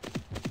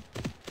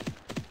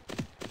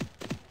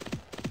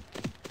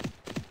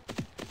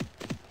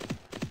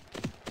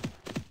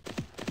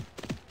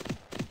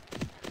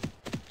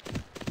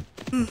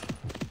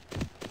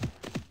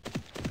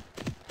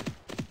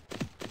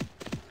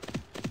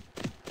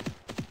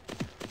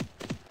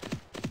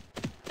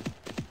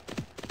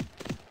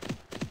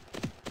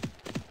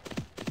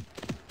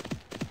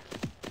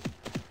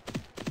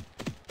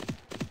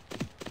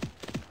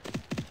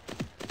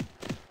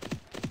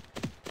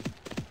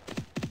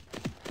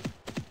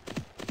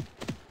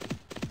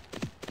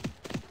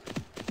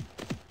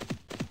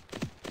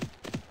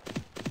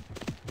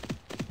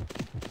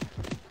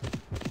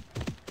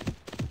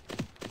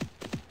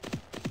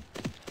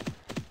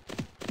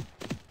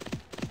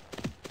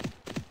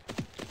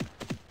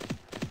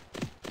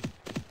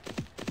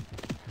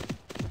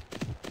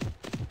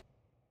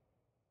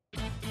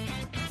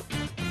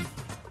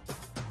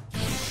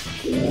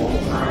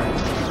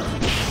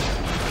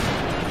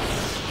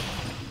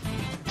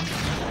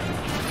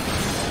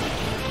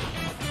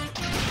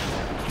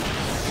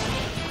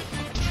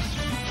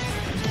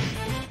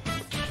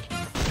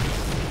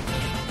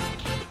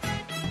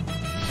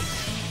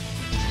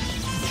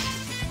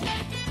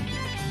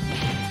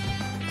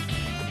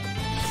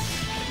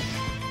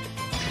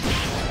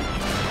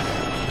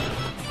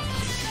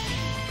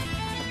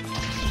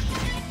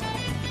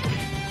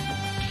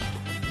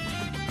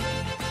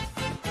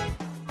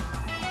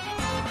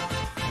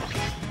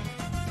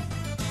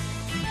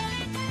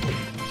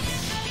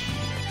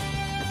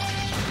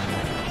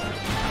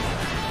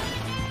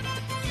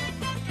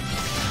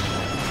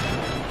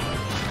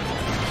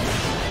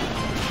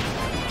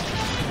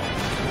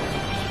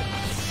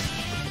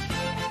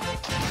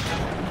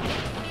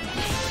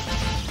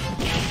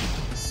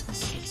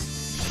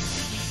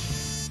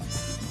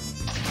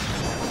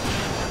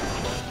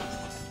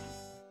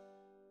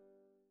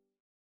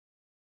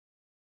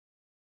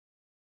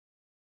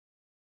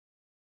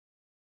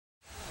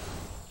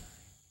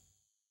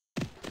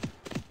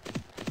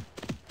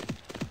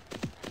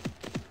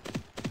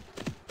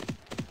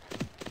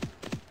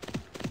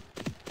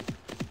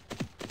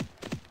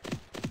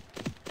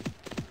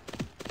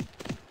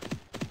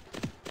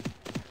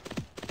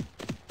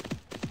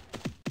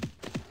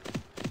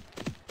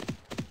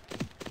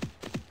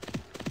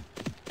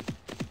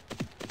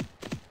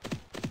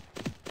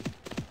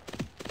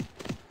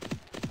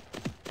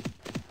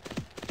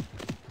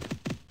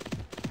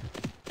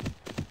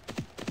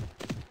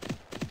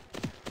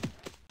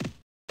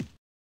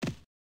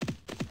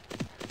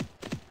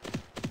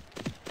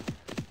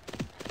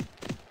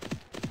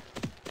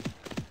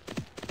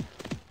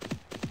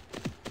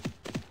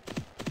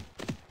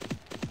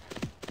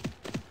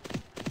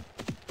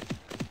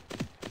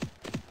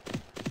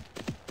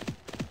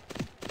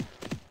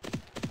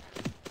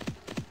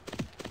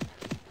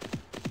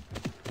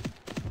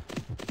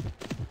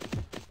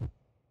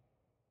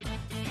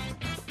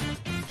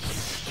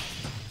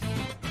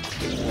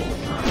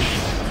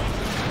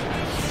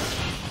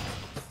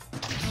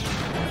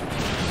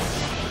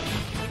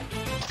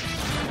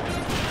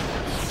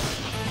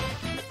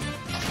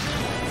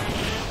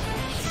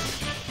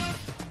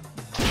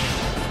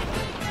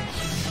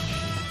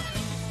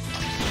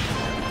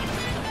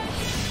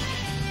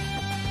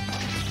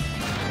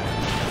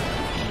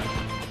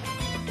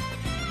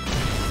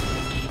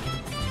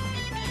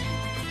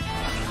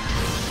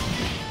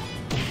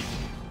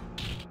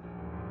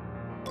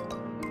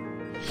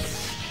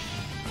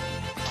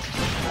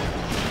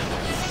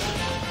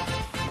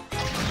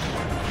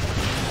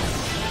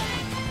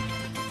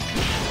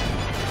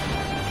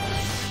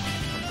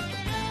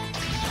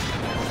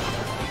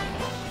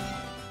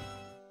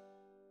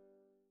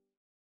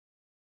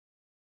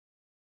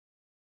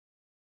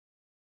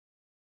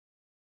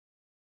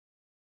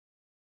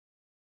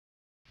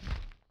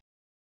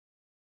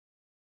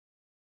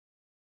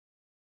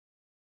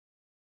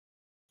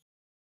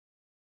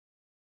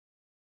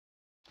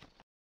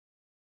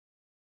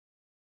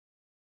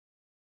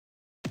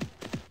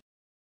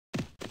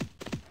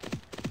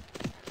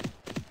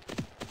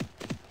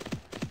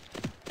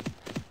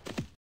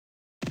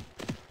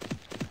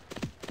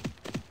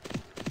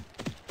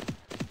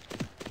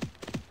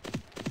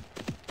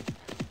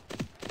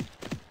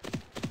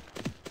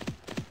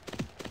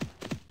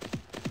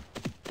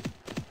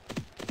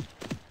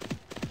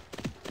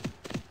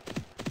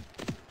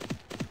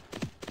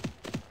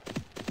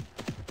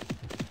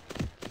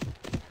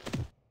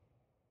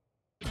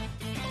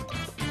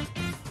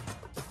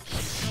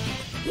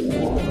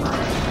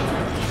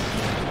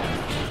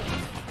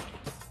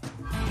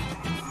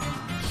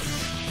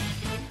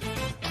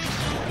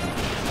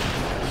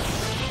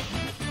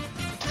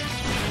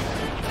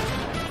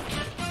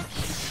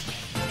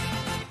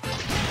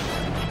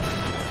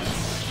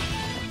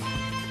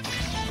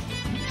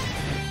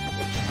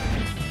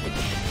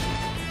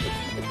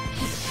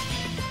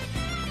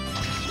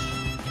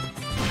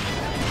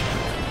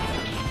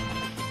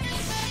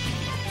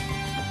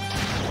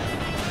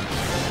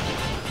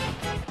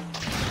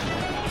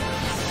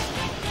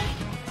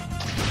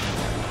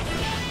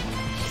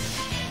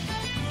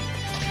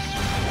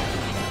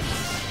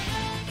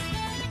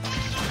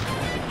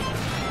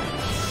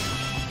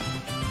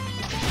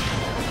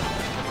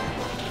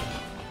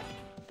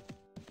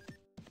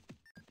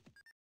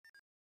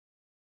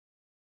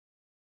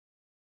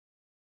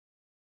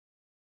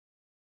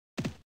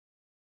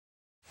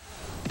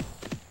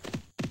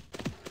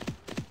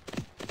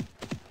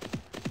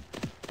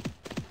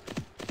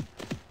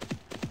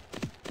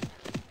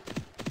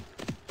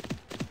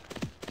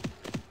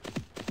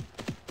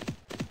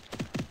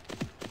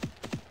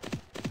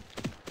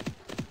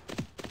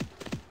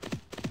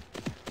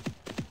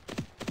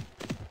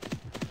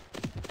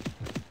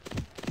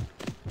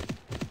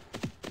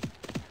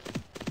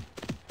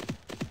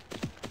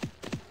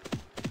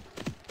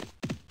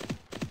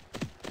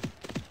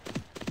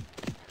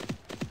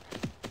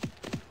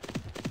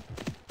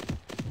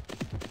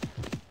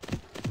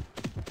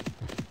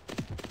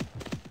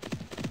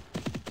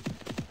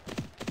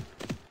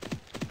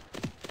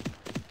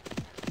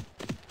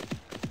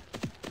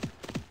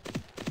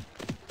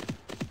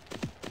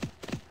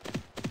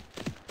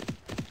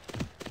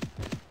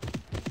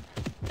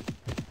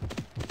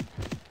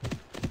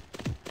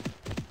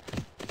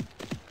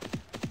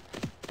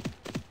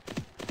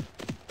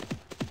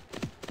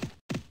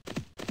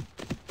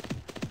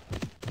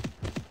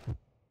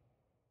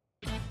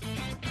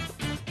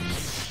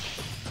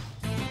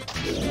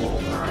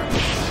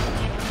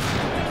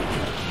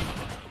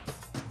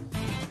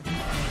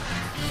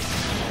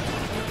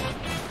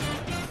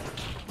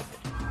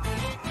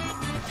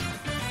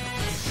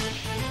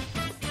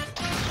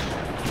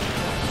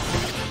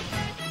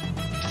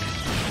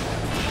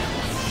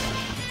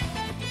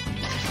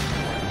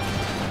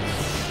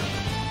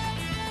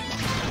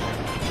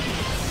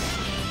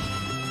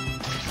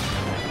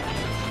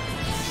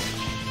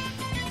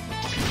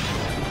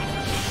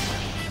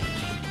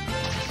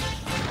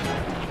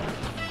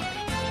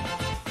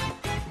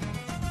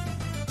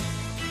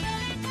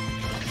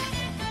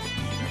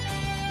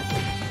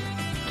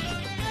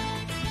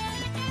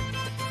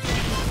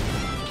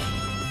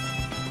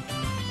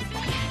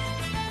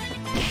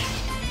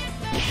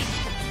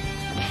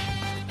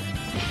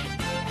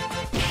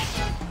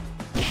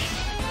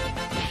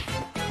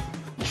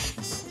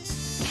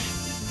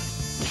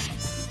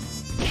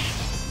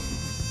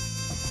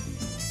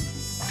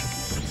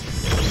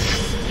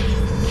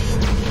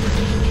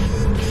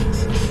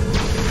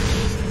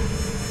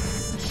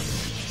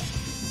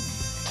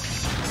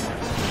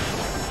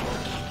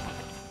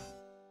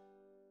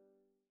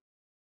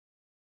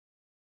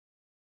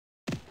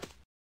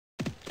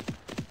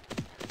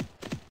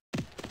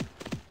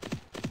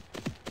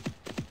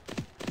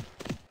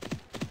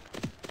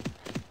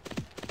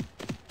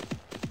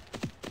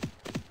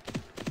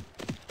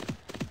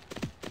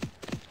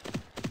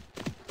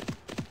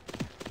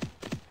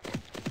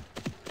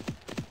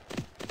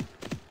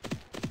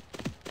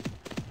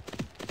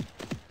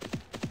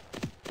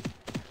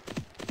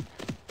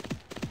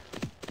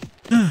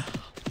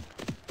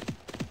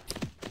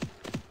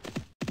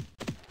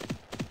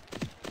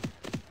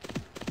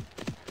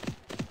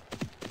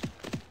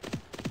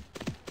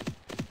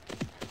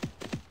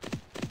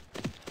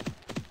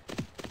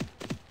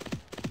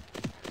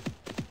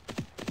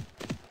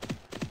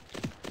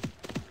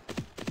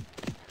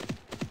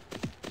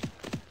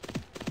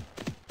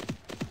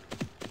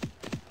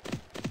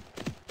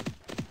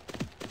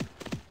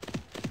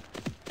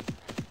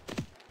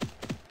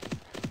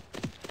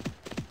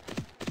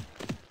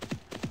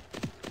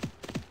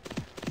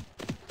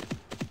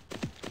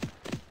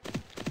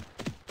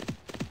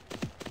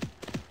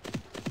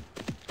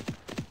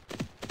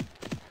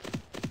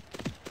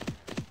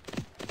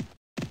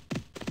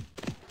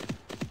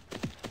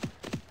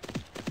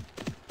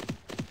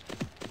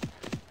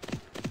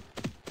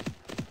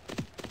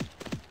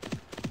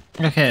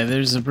 Okay,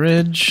 there's a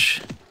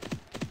bridge.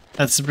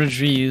 That's the bridge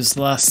we used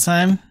last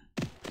time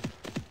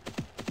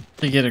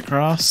to get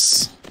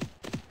across.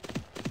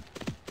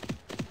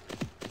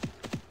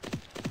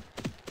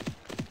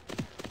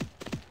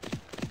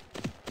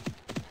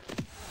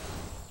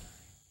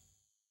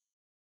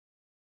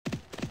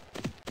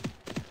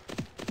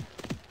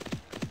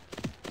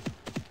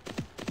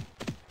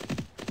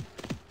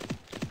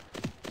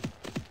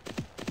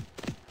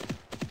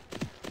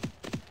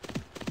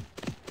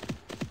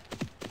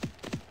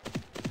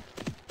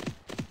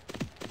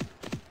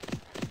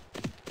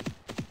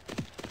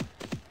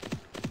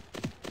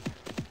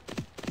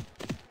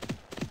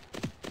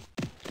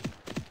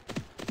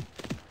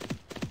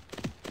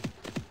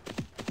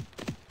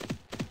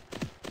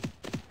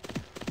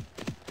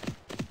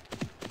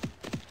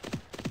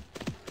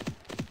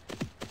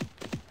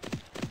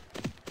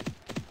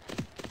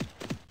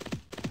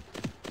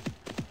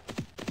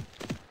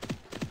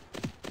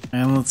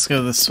 And let's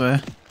go this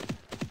way.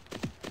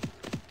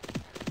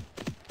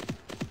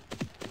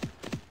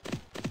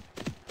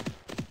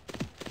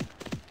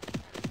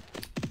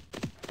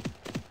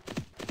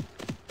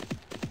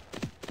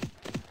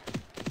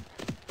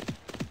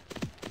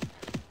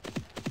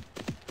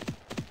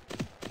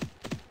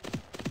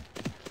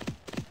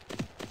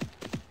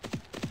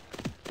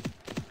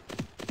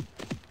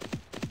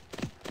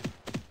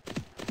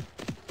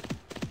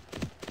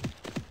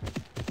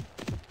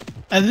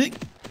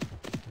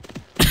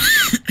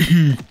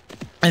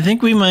 I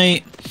think we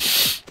might,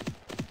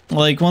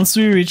 like, once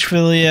we reach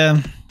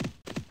Philia,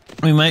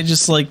 we might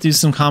just, like, do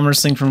some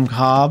commercing from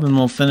Cobb, and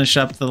we'll finish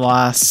up the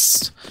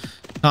last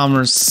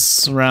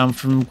commerce round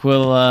from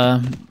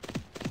Quilla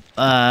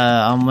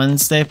on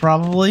Wednesday,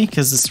 probably,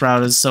 because this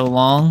route is so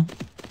long.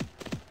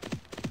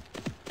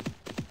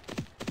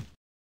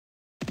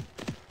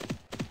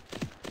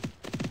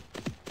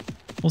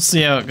 We'll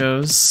see how it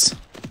goes.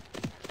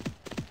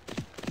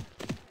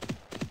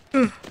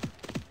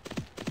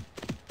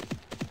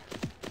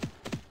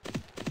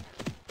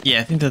 Yeah,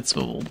 I think that's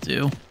what we'll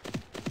do.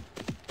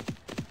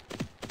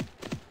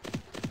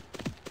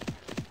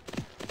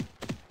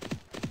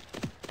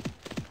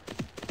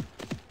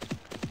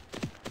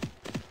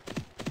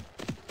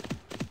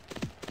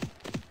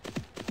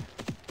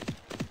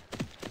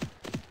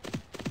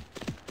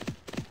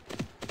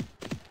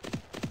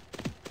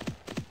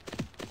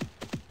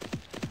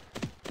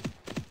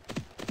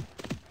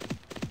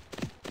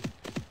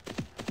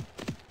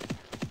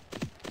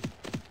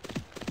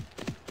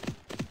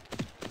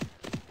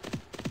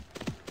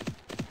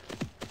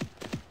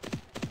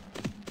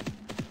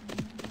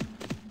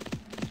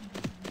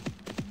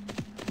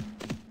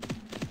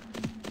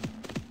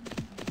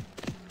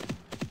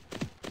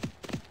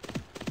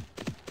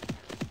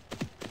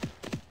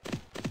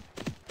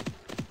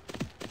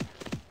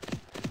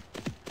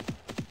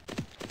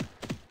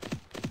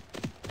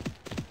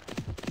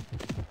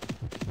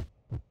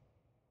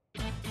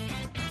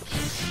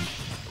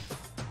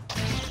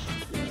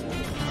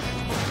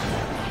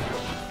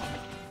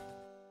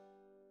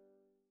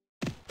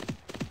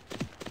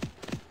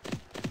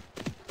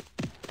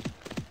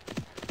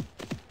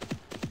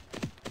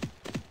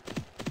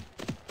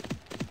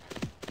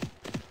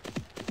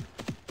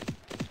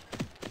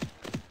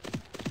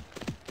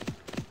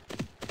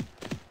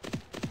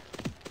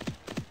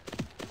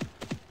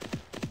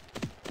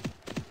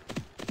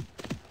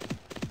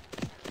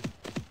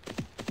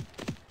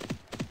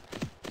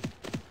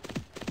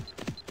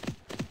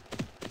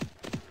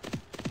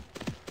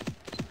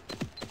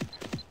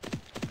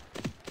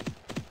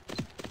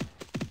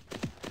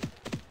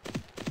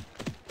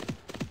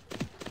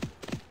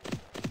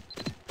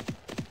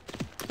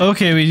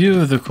 Okay, we do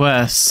have the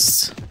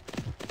quest.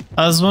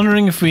 I was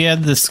wondering if we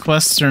had this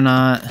quest or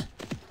not.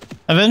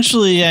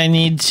 Eventually, I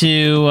need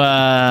to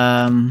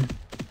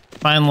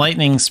find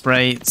lightning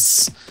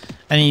sprites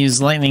and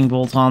use lightning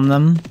bolt on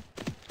them.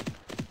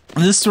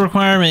 This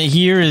requirement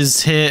here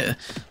is hit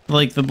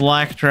like the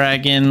black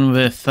dragon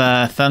with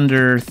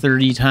thunder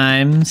 30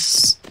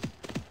 times.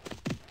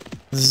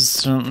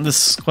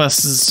 This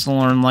quest is to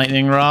learn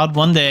lightning rod.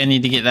 One day I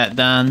need to get that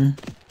done.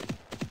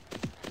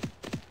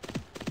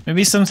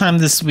 Maybe sometime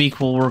this week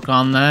we'll work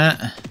on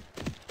that.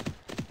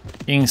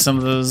 Getting some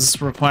of those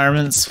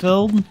requirements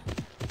filled.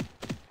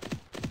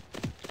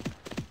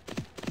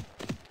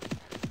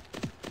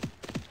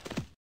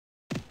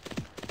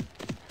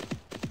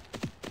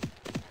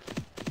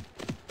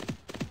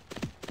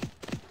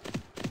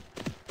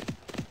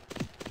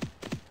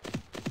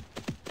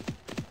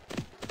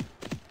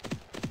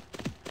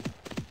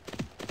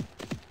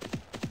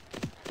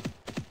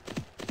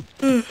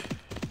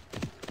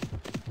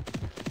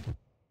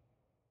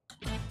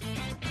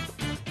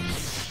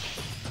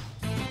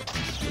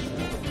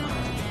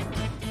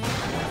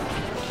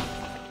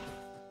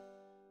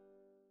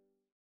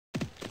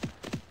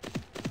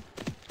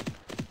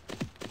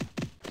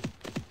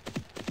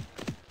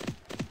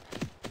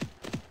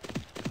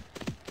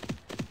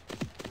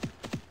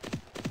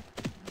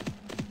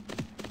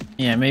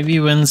 Yeah, maybe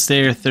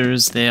Wednesday or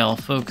Thursday I'll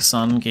focus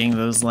on getting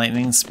those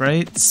lightning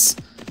sprites.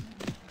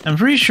 I'm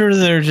pretty sure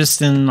they're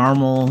just in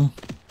normal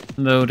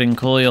mode in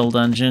Coil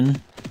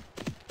Dungeon.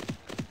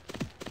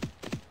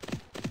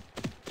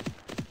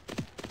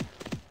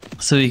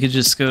 So you could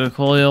just go to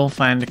Coil,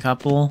 find a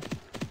couple.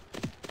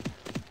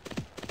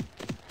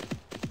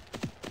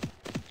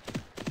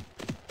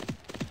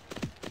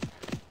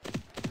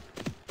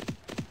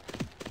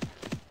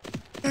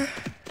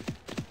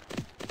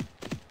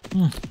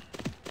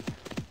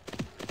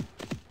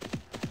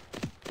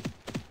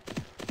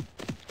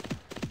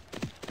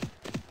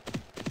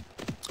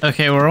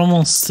 Okay, we're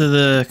almost to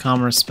the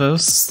commerce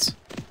post.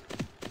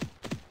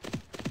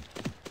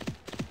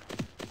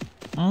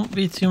 Won't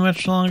be too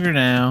much longer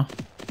now.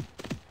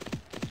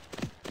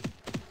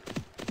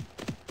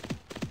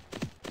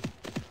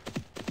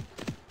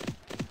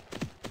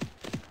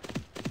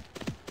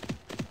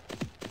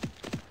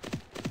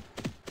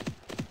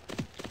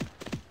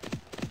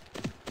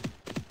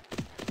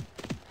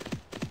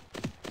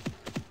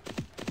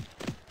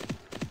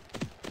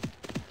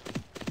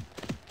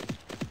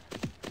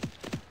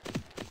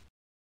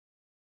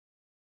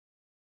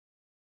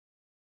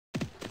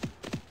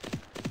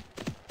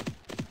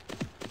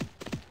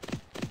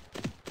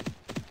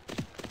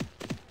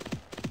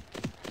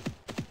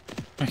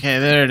 Okay,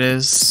 there it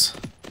is.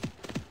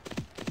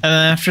 And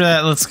then after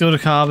that, let's go to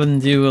Cobb and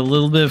do a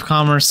little bit of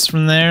commerce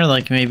from there,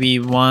 like maybe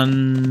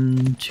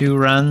 1-2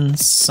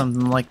 runs,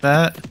 something like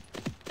that.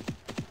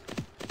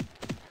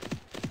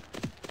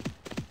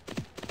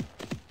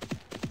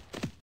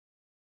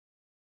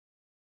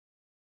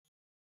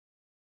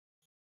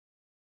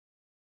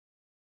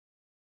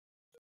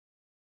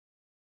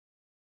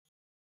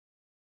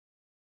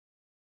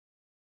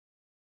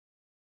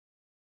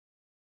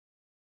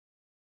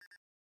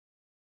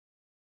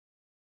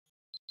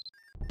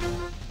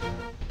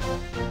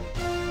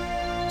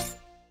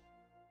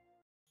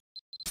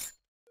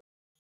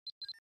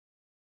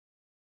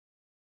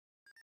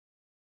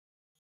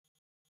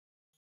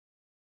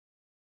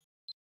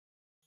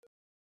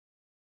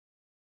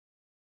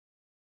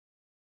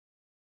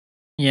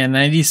 Yeah,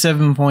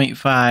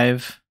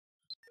 97.5.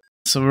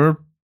 So we're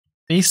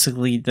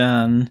basically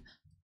done.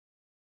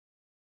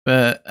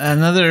 But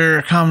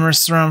another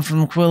commerce round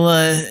from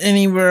Quilla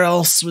anywhere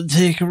else would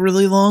take a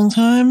really long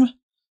time.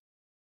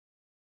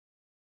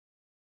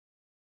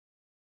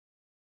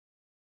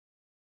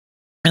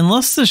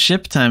 Unless the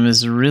ship time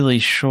is really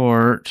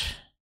short.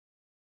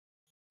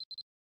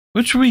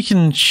 Which we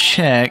can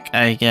check,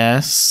 I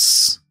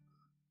guess.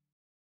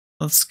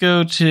 Let's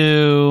go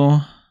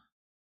to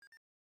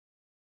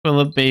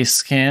Quilla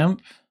Base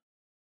Camp.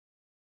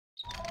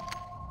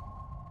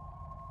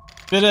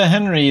 Bida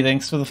Henry,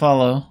 thanks for the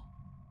follow.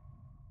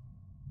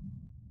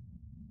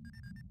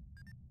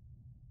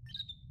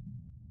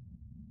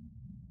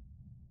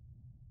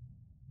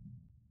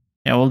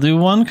 Yeah, we'll do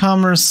one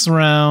commerce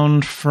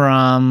round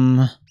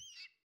from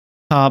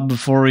Cobb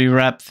before we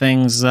wrap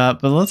things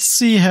up, but let's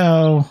see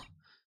how...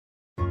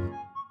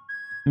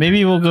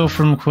 Maybe we'll go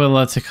from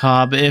Quilla to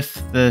Cobb if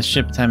the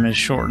ship time is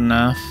short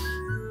enough.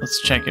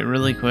 Let's check it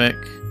really quick.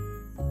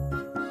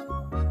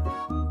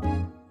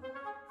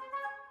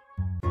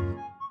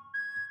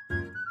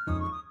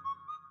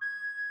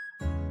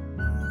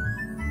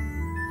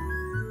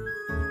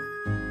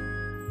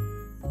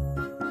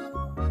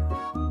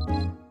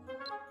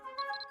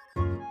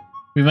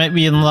 We might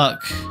be in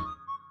luck.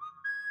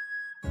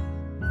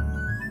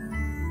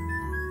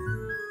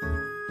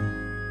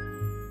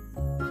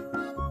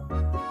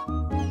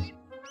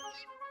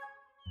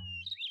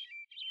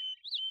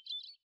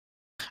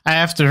 I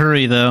have to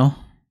hurry though.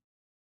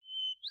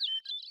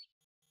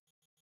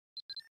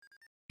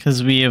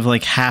 Because we have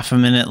like half a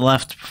minute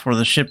left before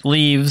the ship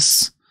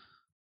leaves.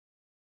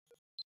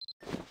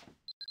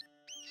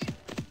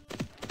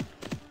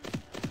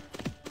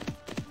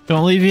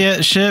 Don't leave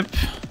yet, ship.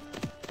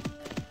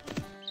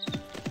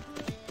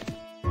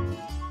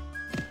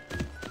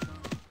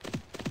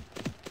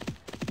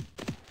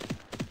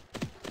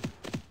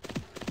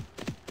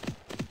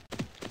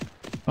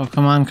 Oh,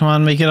 come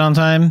on, make it on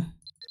time.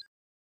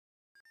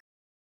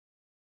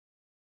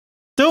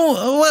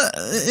 Don't, what,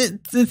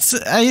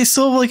 I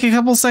still have like a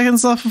couple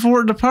seconds left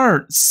before it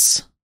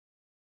departs.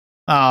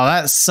 Oh,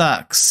 that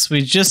sucks.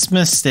 We just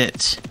missed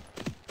it.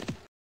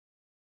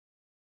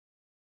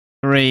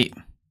 Great.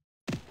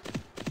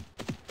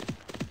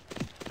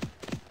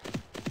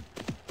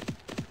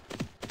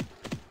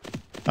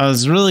 I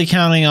was really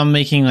counting on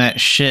making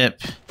that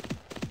ship.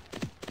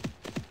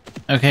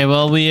 Okay,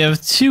 well, we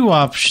have two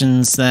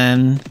options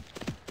then.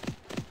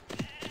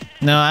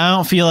 No, I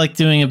don't feel like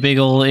doing a big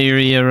old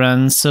area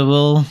run, so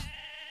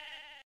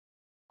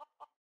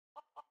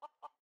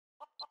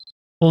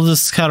we'll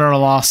just cut our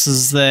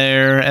losses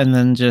there and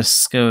then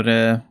just go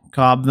to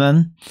Cobb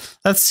then.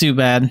 That's too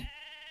bad.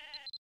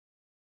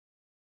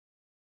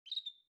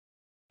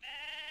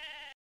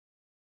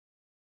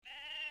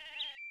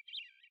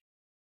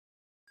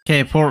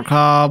 Okay, Port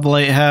Cobb,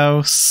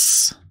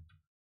 Lighthouse.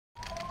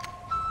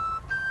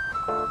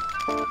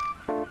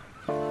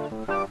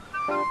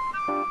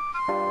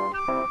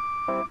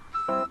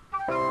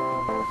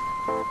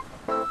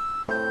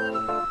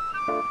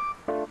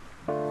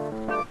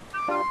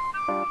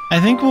 I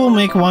think we'll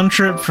make one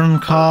trip from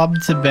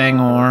Cobb to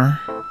Bangor.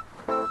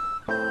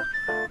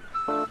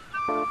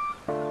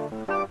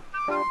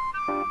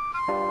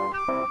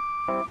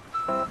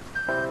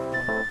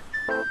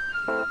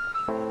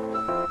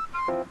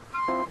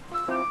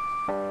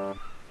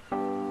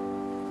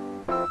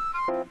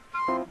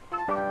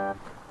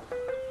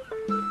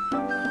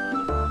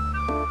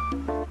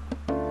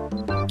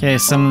 Okay,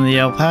 summon the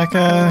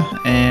alpaca,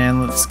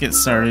 and let's get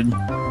started.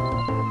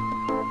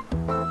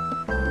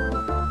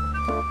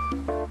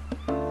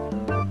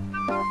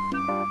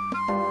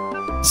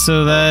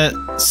 So that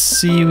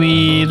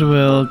seaweed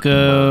will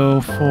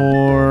go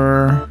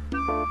for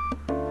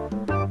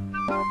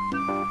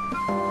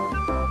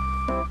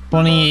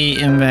 28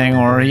 in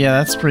Bangor. Yeah,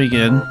 that's pretty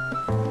good.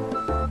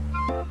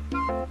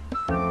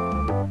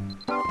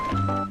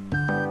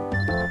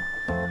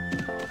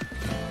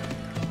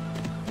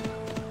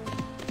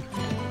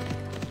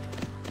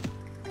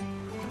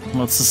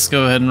 Let's just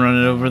go ahead and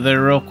run it over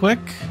there real quick.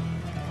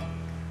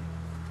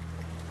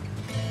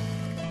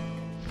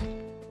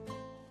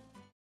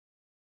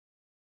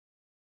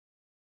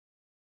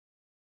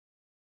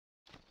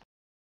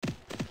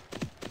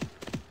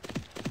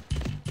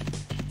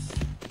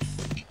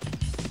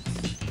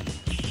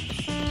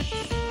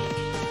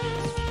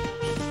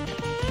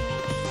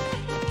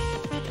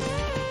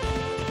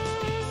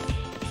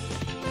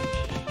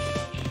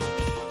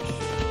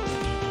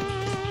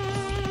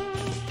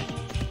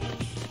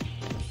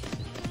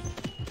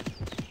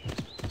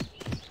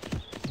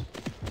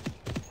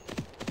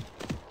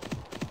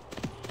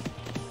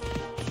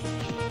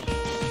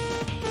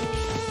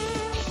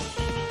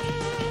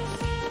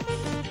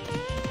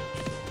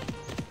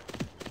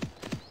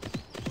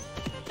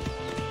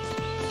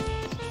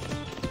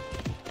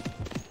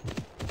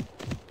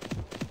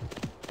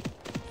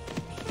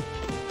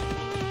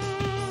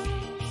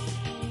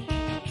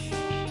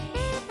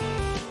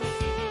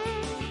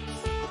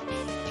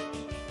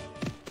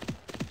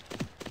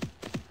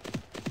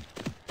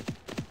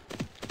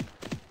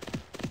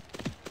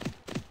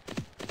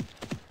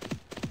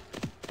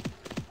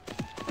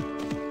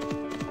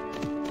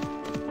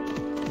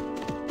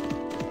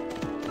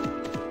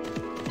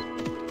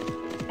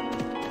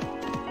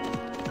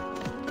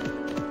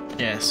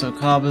 Yeah, so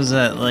Cobb is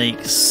at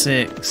like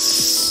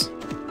 6.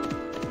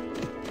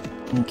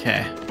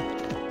 Okay.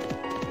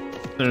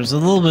 There's a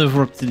little bit of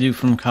work to do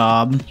from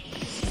Cobb.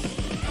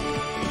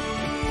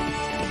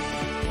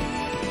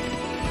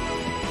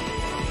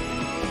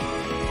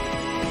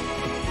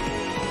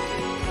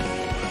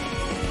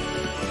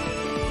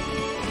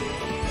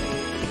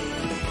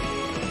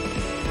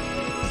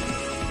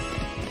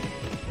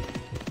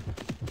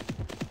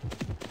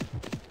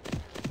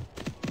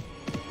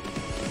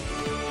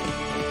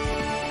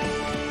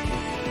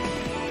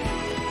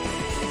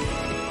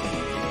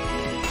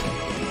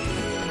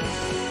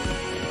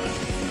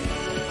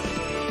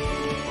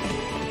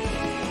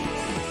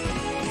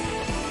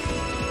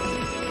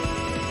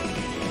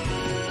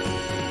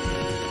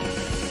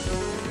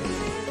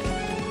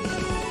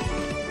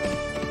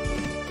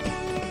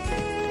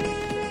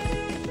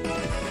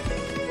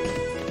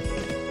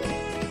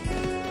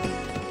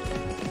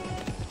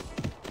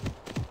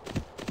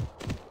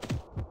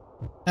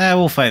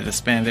 We'll fight this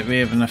bandit. We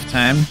have enough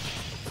time.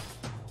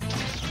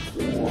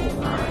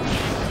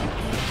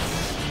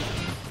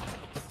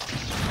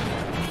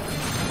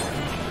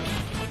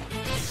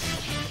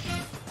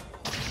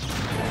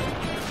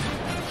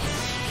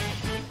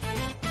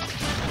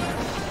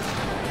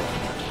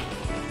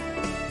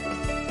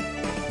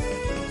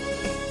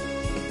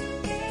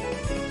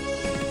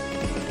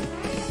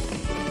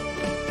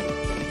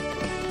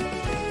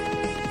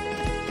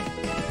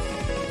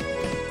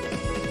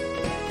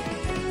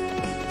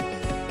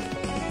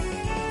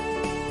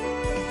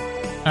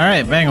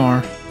 Alright,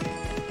 Bangor.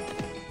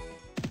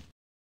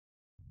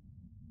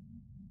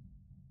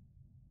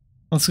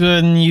 Let's go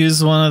ahead and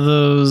use one of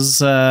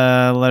those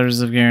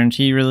letters of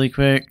guarantee really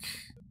quick.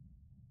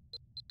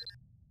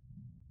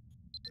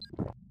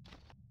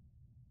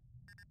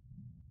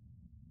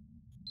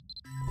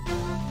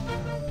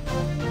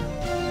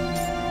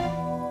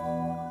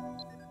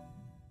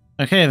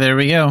 Okay, there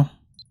we go.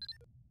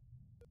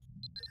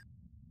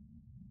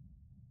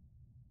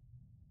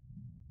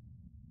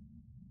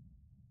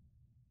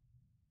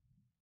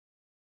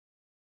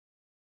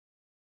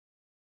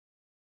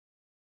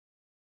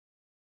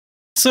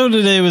 So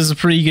today was a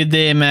pretty good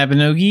day in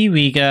Mabinogi.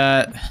 We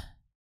got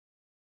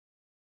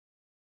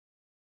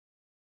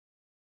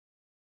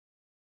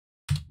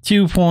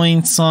two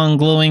points on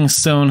glowing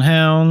stone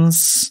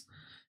hounds,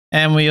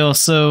 and we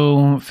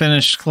also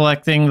finished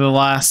collecting the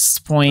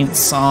last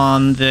points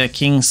on the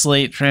King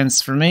Slate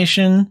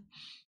transformation.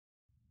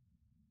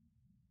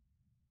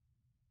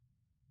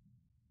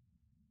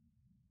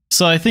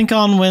 So I think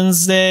on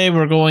Wednesday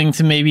we're going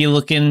to maybe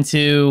look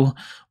into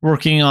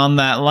working on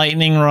that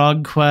lightning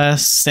rod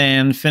quest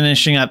and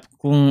finishing up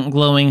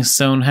glowing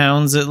stone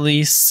hounds at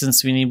least,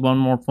 since we need one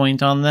more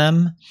point on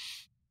them.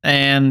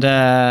 And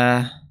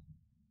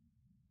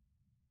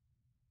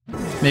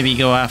maybe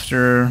go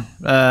after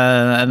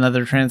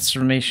another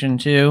transformation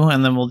too,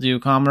 and then we'll do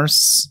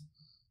commerce.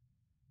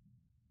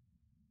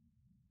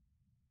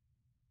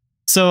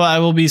 So I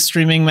will be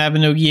streaming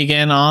Mabinogi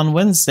again on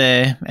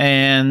Wednesday,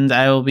 and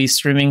I will be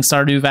streaming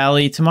Stardew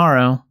Valley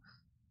tomorrow.